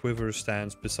 curve, quiver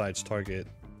stands besides target.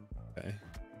 Okay.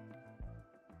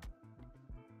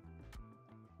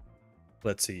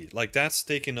 Let's see. Like that's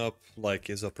taking up like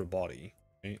his upper body,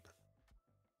 right?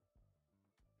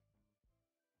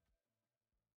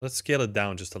 Let's scale it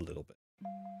down just a little bit.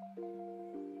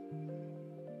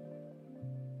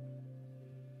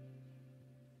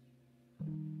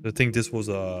 I think this was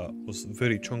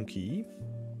very chunky.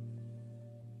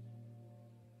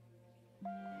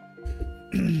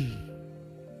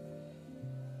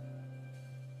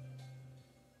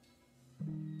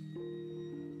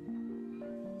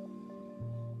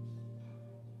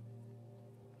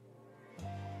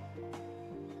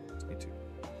 Need to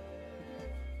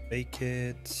bake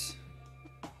it.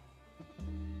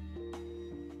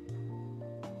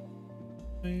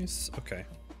 Nice. Okay.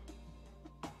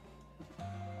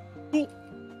 Cool.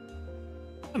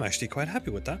 I'm actually quite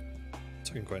happy with that. It's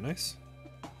looking quite nice.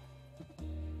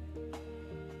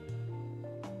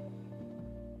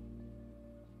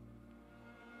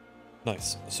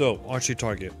 Nice. So, archery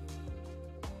target.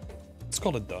 Let's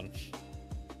call it done.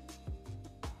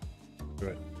 Screw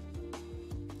it.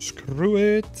 Screw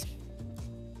it.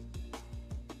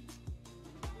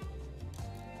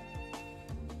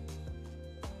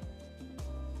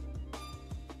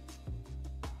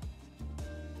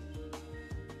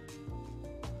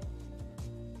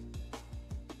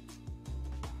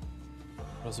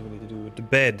 What else do we need to do? The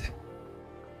bed.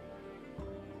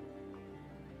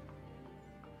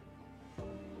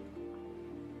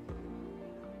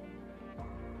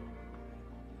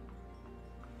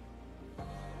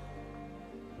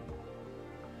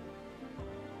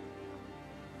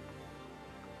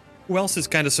 Who else is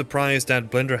kind of surprised that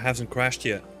Blender hasn't crashed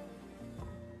yet?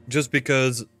 Just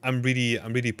because I'm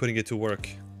really putting it to work,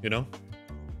 you know?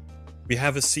 We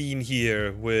have a scene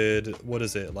here with, what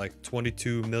is it, like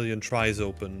 22 million tries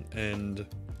open, and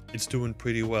it's doing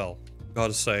pretty well,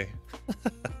 gotta say.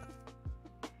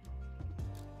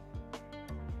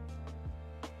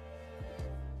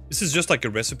 This is just like a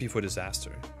recipe for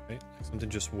disaster, right? Something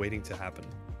just waiting to happen.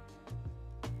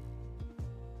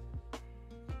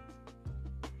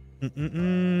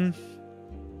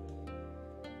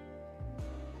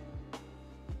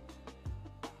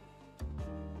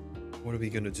 What are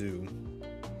we gonna do?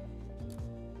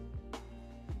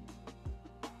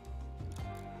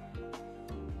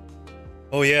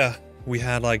 Oh yeah, we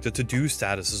had like the to-do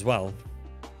status as well.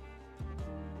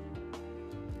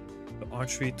 The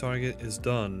archery target is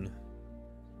done.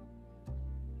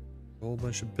 A whole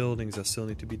bunch of buildings that still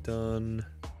need to be done.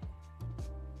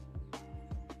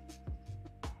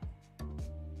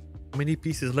 How many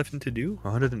pieces left to do?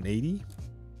 180?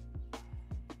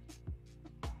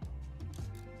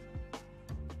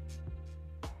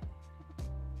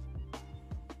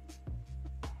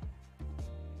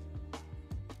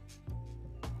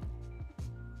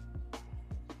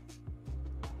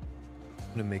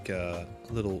 I'm gonna make a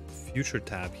little future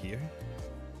tab here.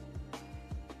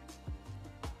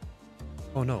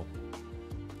 Oh no.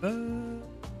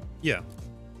 Yeah.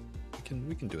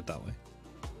 We can do it that way.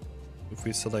 If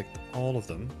we select all of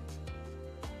them,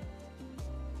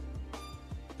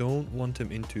 don't want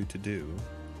them into to do,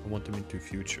 I want them into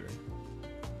future.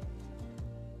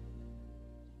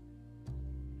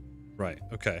 Right,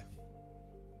 okay.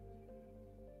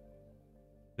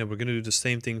 Now we're gonna do the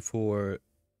same thing for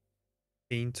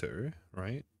painter,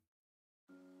 right?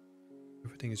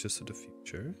 Everything is just to the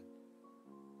future.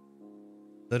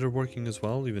 Letterworking as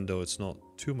well, even though it's not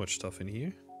too much stuff in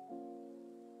here.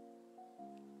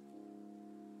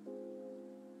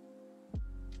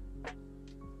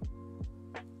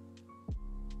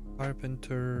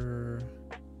 Carpenter.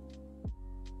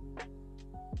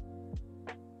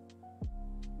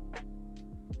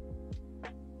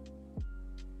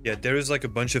 Yeah, there is like a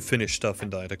bunch of finished stuff in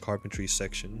the carpentry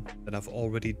section that I've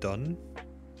already done.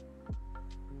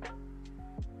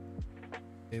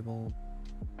 Table.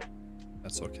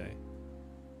 That's okay.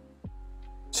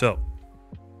 So,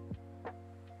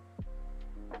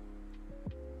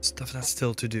 stuff that's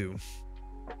still to do.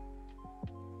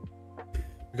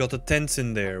 We got the tents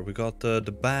in there. We got the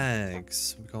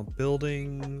bags. We got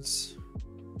buildings.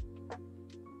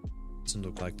 Doesn't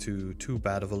look like too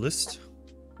bad of a list.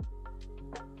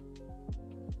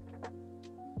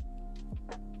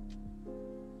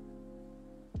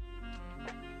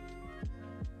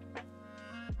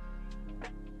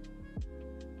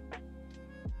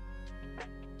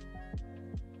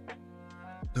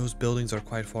 Those buildings are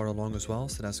quite far along as well,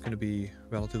 so that's going to be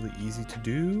relatively easy to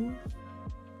do.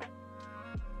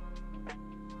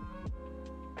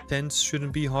 Tents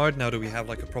shouldn't be hard now that we have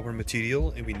like a proper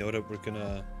material and we know that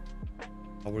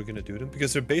how we're gonna do them,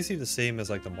 because they're basically the same as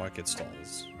like the market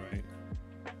stalls, right?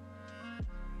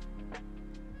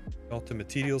 Got the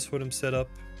materials for them set up.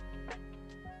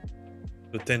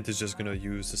 The tent is just gonna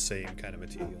use the same kind of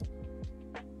material.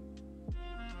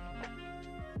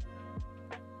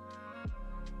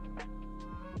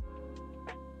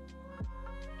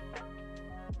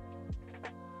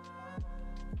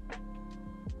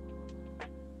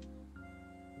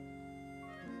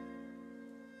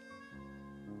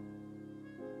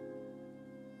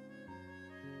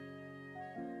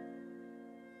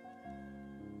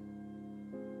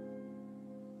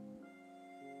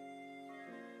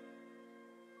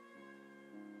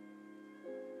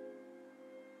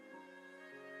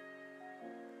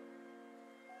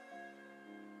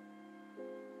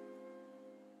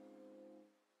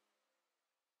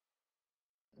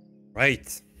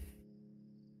 Right.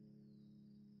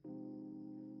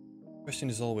 Question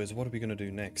is always, what are we gonna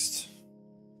do next?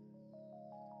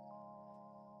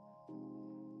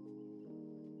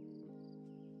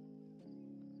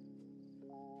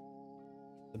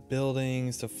 The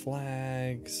buildings, the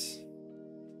flags.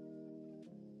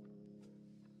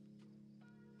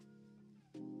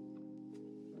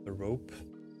 The rope.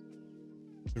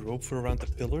 The rope for around the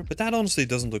pillar, but that honestly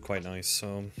doesn't look quite nice,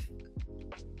 so...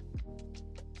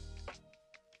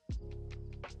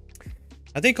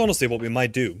 I think honestly what we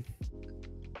might do,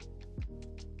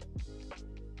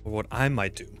 or what I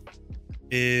might do,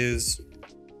 is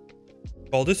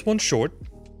call this one short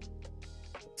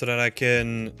so that I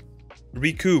can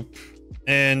recoup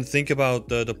and think about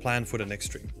the plan for the next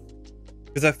stream.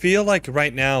 Because I feel like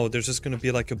right now there's just going to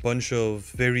be like a bunch of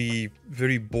very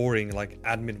boring like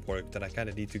admin work that I kind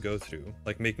of need to go through.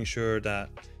 Like making sure that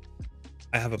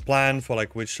I have a plan for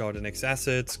like which are the next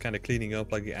assets, kind of cleaning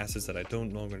up like the assets that I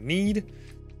don't longer need.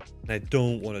 And I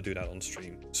don't want to do that on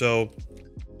stream. So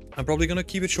I'm probably going to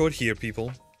keep it short here,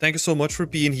 people. Thank you so much for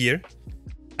being here.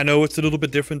 I know it's a little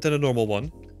bit different than a normal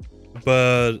one,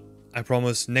 but I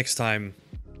promise next time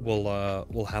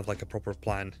we'll have like a proper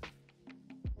plan.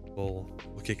 We'll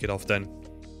kick it off then.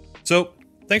 So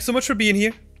thanks so much for being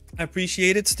here. I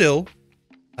appreciate it still.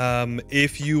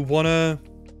 If you wanna,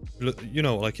 you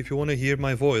know, like if you wanna hear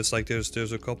my voice, like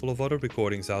there's a couple of other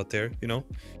recordings out there, you know.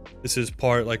 This is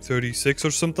part like 36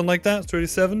 or something like that,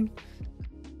 37.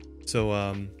 So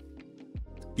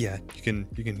yeah, you can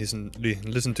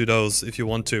listen to those if you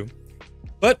want to.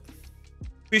 But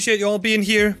appreciate you all being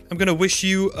here. I'm gonna wish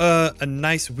you a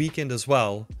nice weekend as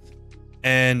well.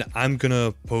 And I'm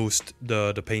gonna post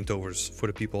the paintovers for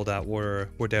the people that were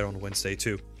there on Wednesday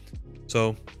too.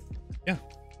 So yeah,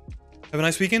 have a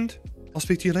nice weekend. I'll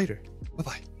speak to you later. Bye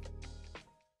bye.